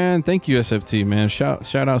 Yeah, man. Thank you, SFT, man.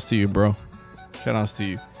 Shout outs to you, bro. Shout outs to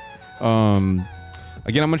you.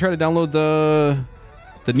 Again, I'm gonna try to download the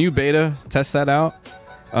new beta, test that out.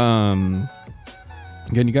 Again,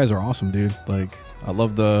 you guys are awesome, dude. Like, I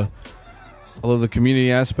love the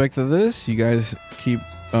community aspect of this. You guys keep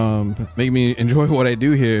making me enjoy what I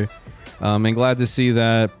do here. And glad to see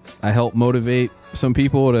that I help motivate some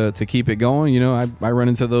people to keep it going. You know, I run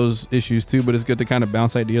into those issues too, but it's good to kind of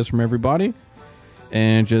bounce ideas from everybody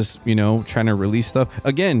and just, you know, trying to release stuff.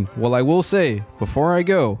 Again, well, I will say before I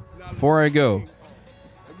go,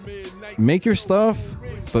 make your stuff,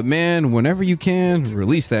 but man, whenever you can,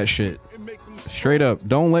 release that shit. Straight up.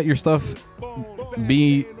 Don't let your stuff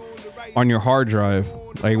be on your hard drive,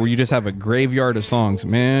 like where you just have a graveyard of songs,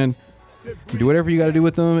 man. Do whatever you got to do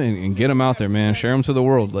with them and get them out there, man. Share them to the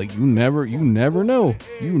world. Like, you never know.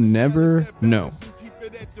 You never know.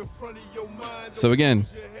 So again,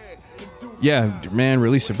 yeah, man,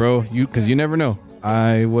 release it, bro. Because you never know.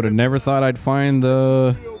 I would have never thought I'd find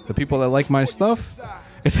the people that like my stuff.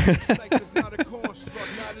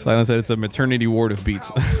 Silence said it's a maternity ward of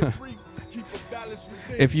beats.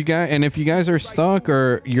 If you guys are stuck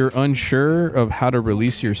or you're unsure of how to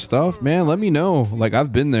release your stuff, man, let me know. Like,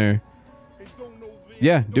 I've been there.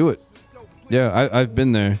 Yeah, do it. Yeah, I've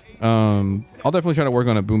been there. I'll definitely try to work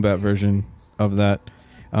on a boom bap version of that.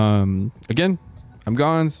 Again, I'm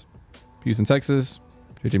Gons, Houston, Texas,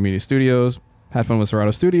 JJ Media Studios. Had fun with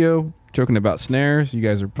Serato Studio, joking about snares. You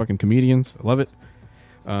guys are fucking comedians. I love it.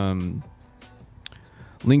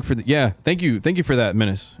 Link for the, yeah, thank you for that,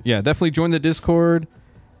 Menace. Yeah, definitely join the Discord.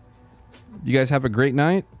 You guys have a great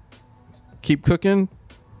night. Keep cooking.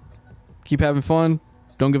 Keep having fun.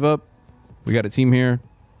 Don't give up. We got a team here.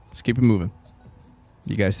 Just keep it moving.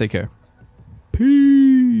 You guys take care. Peace.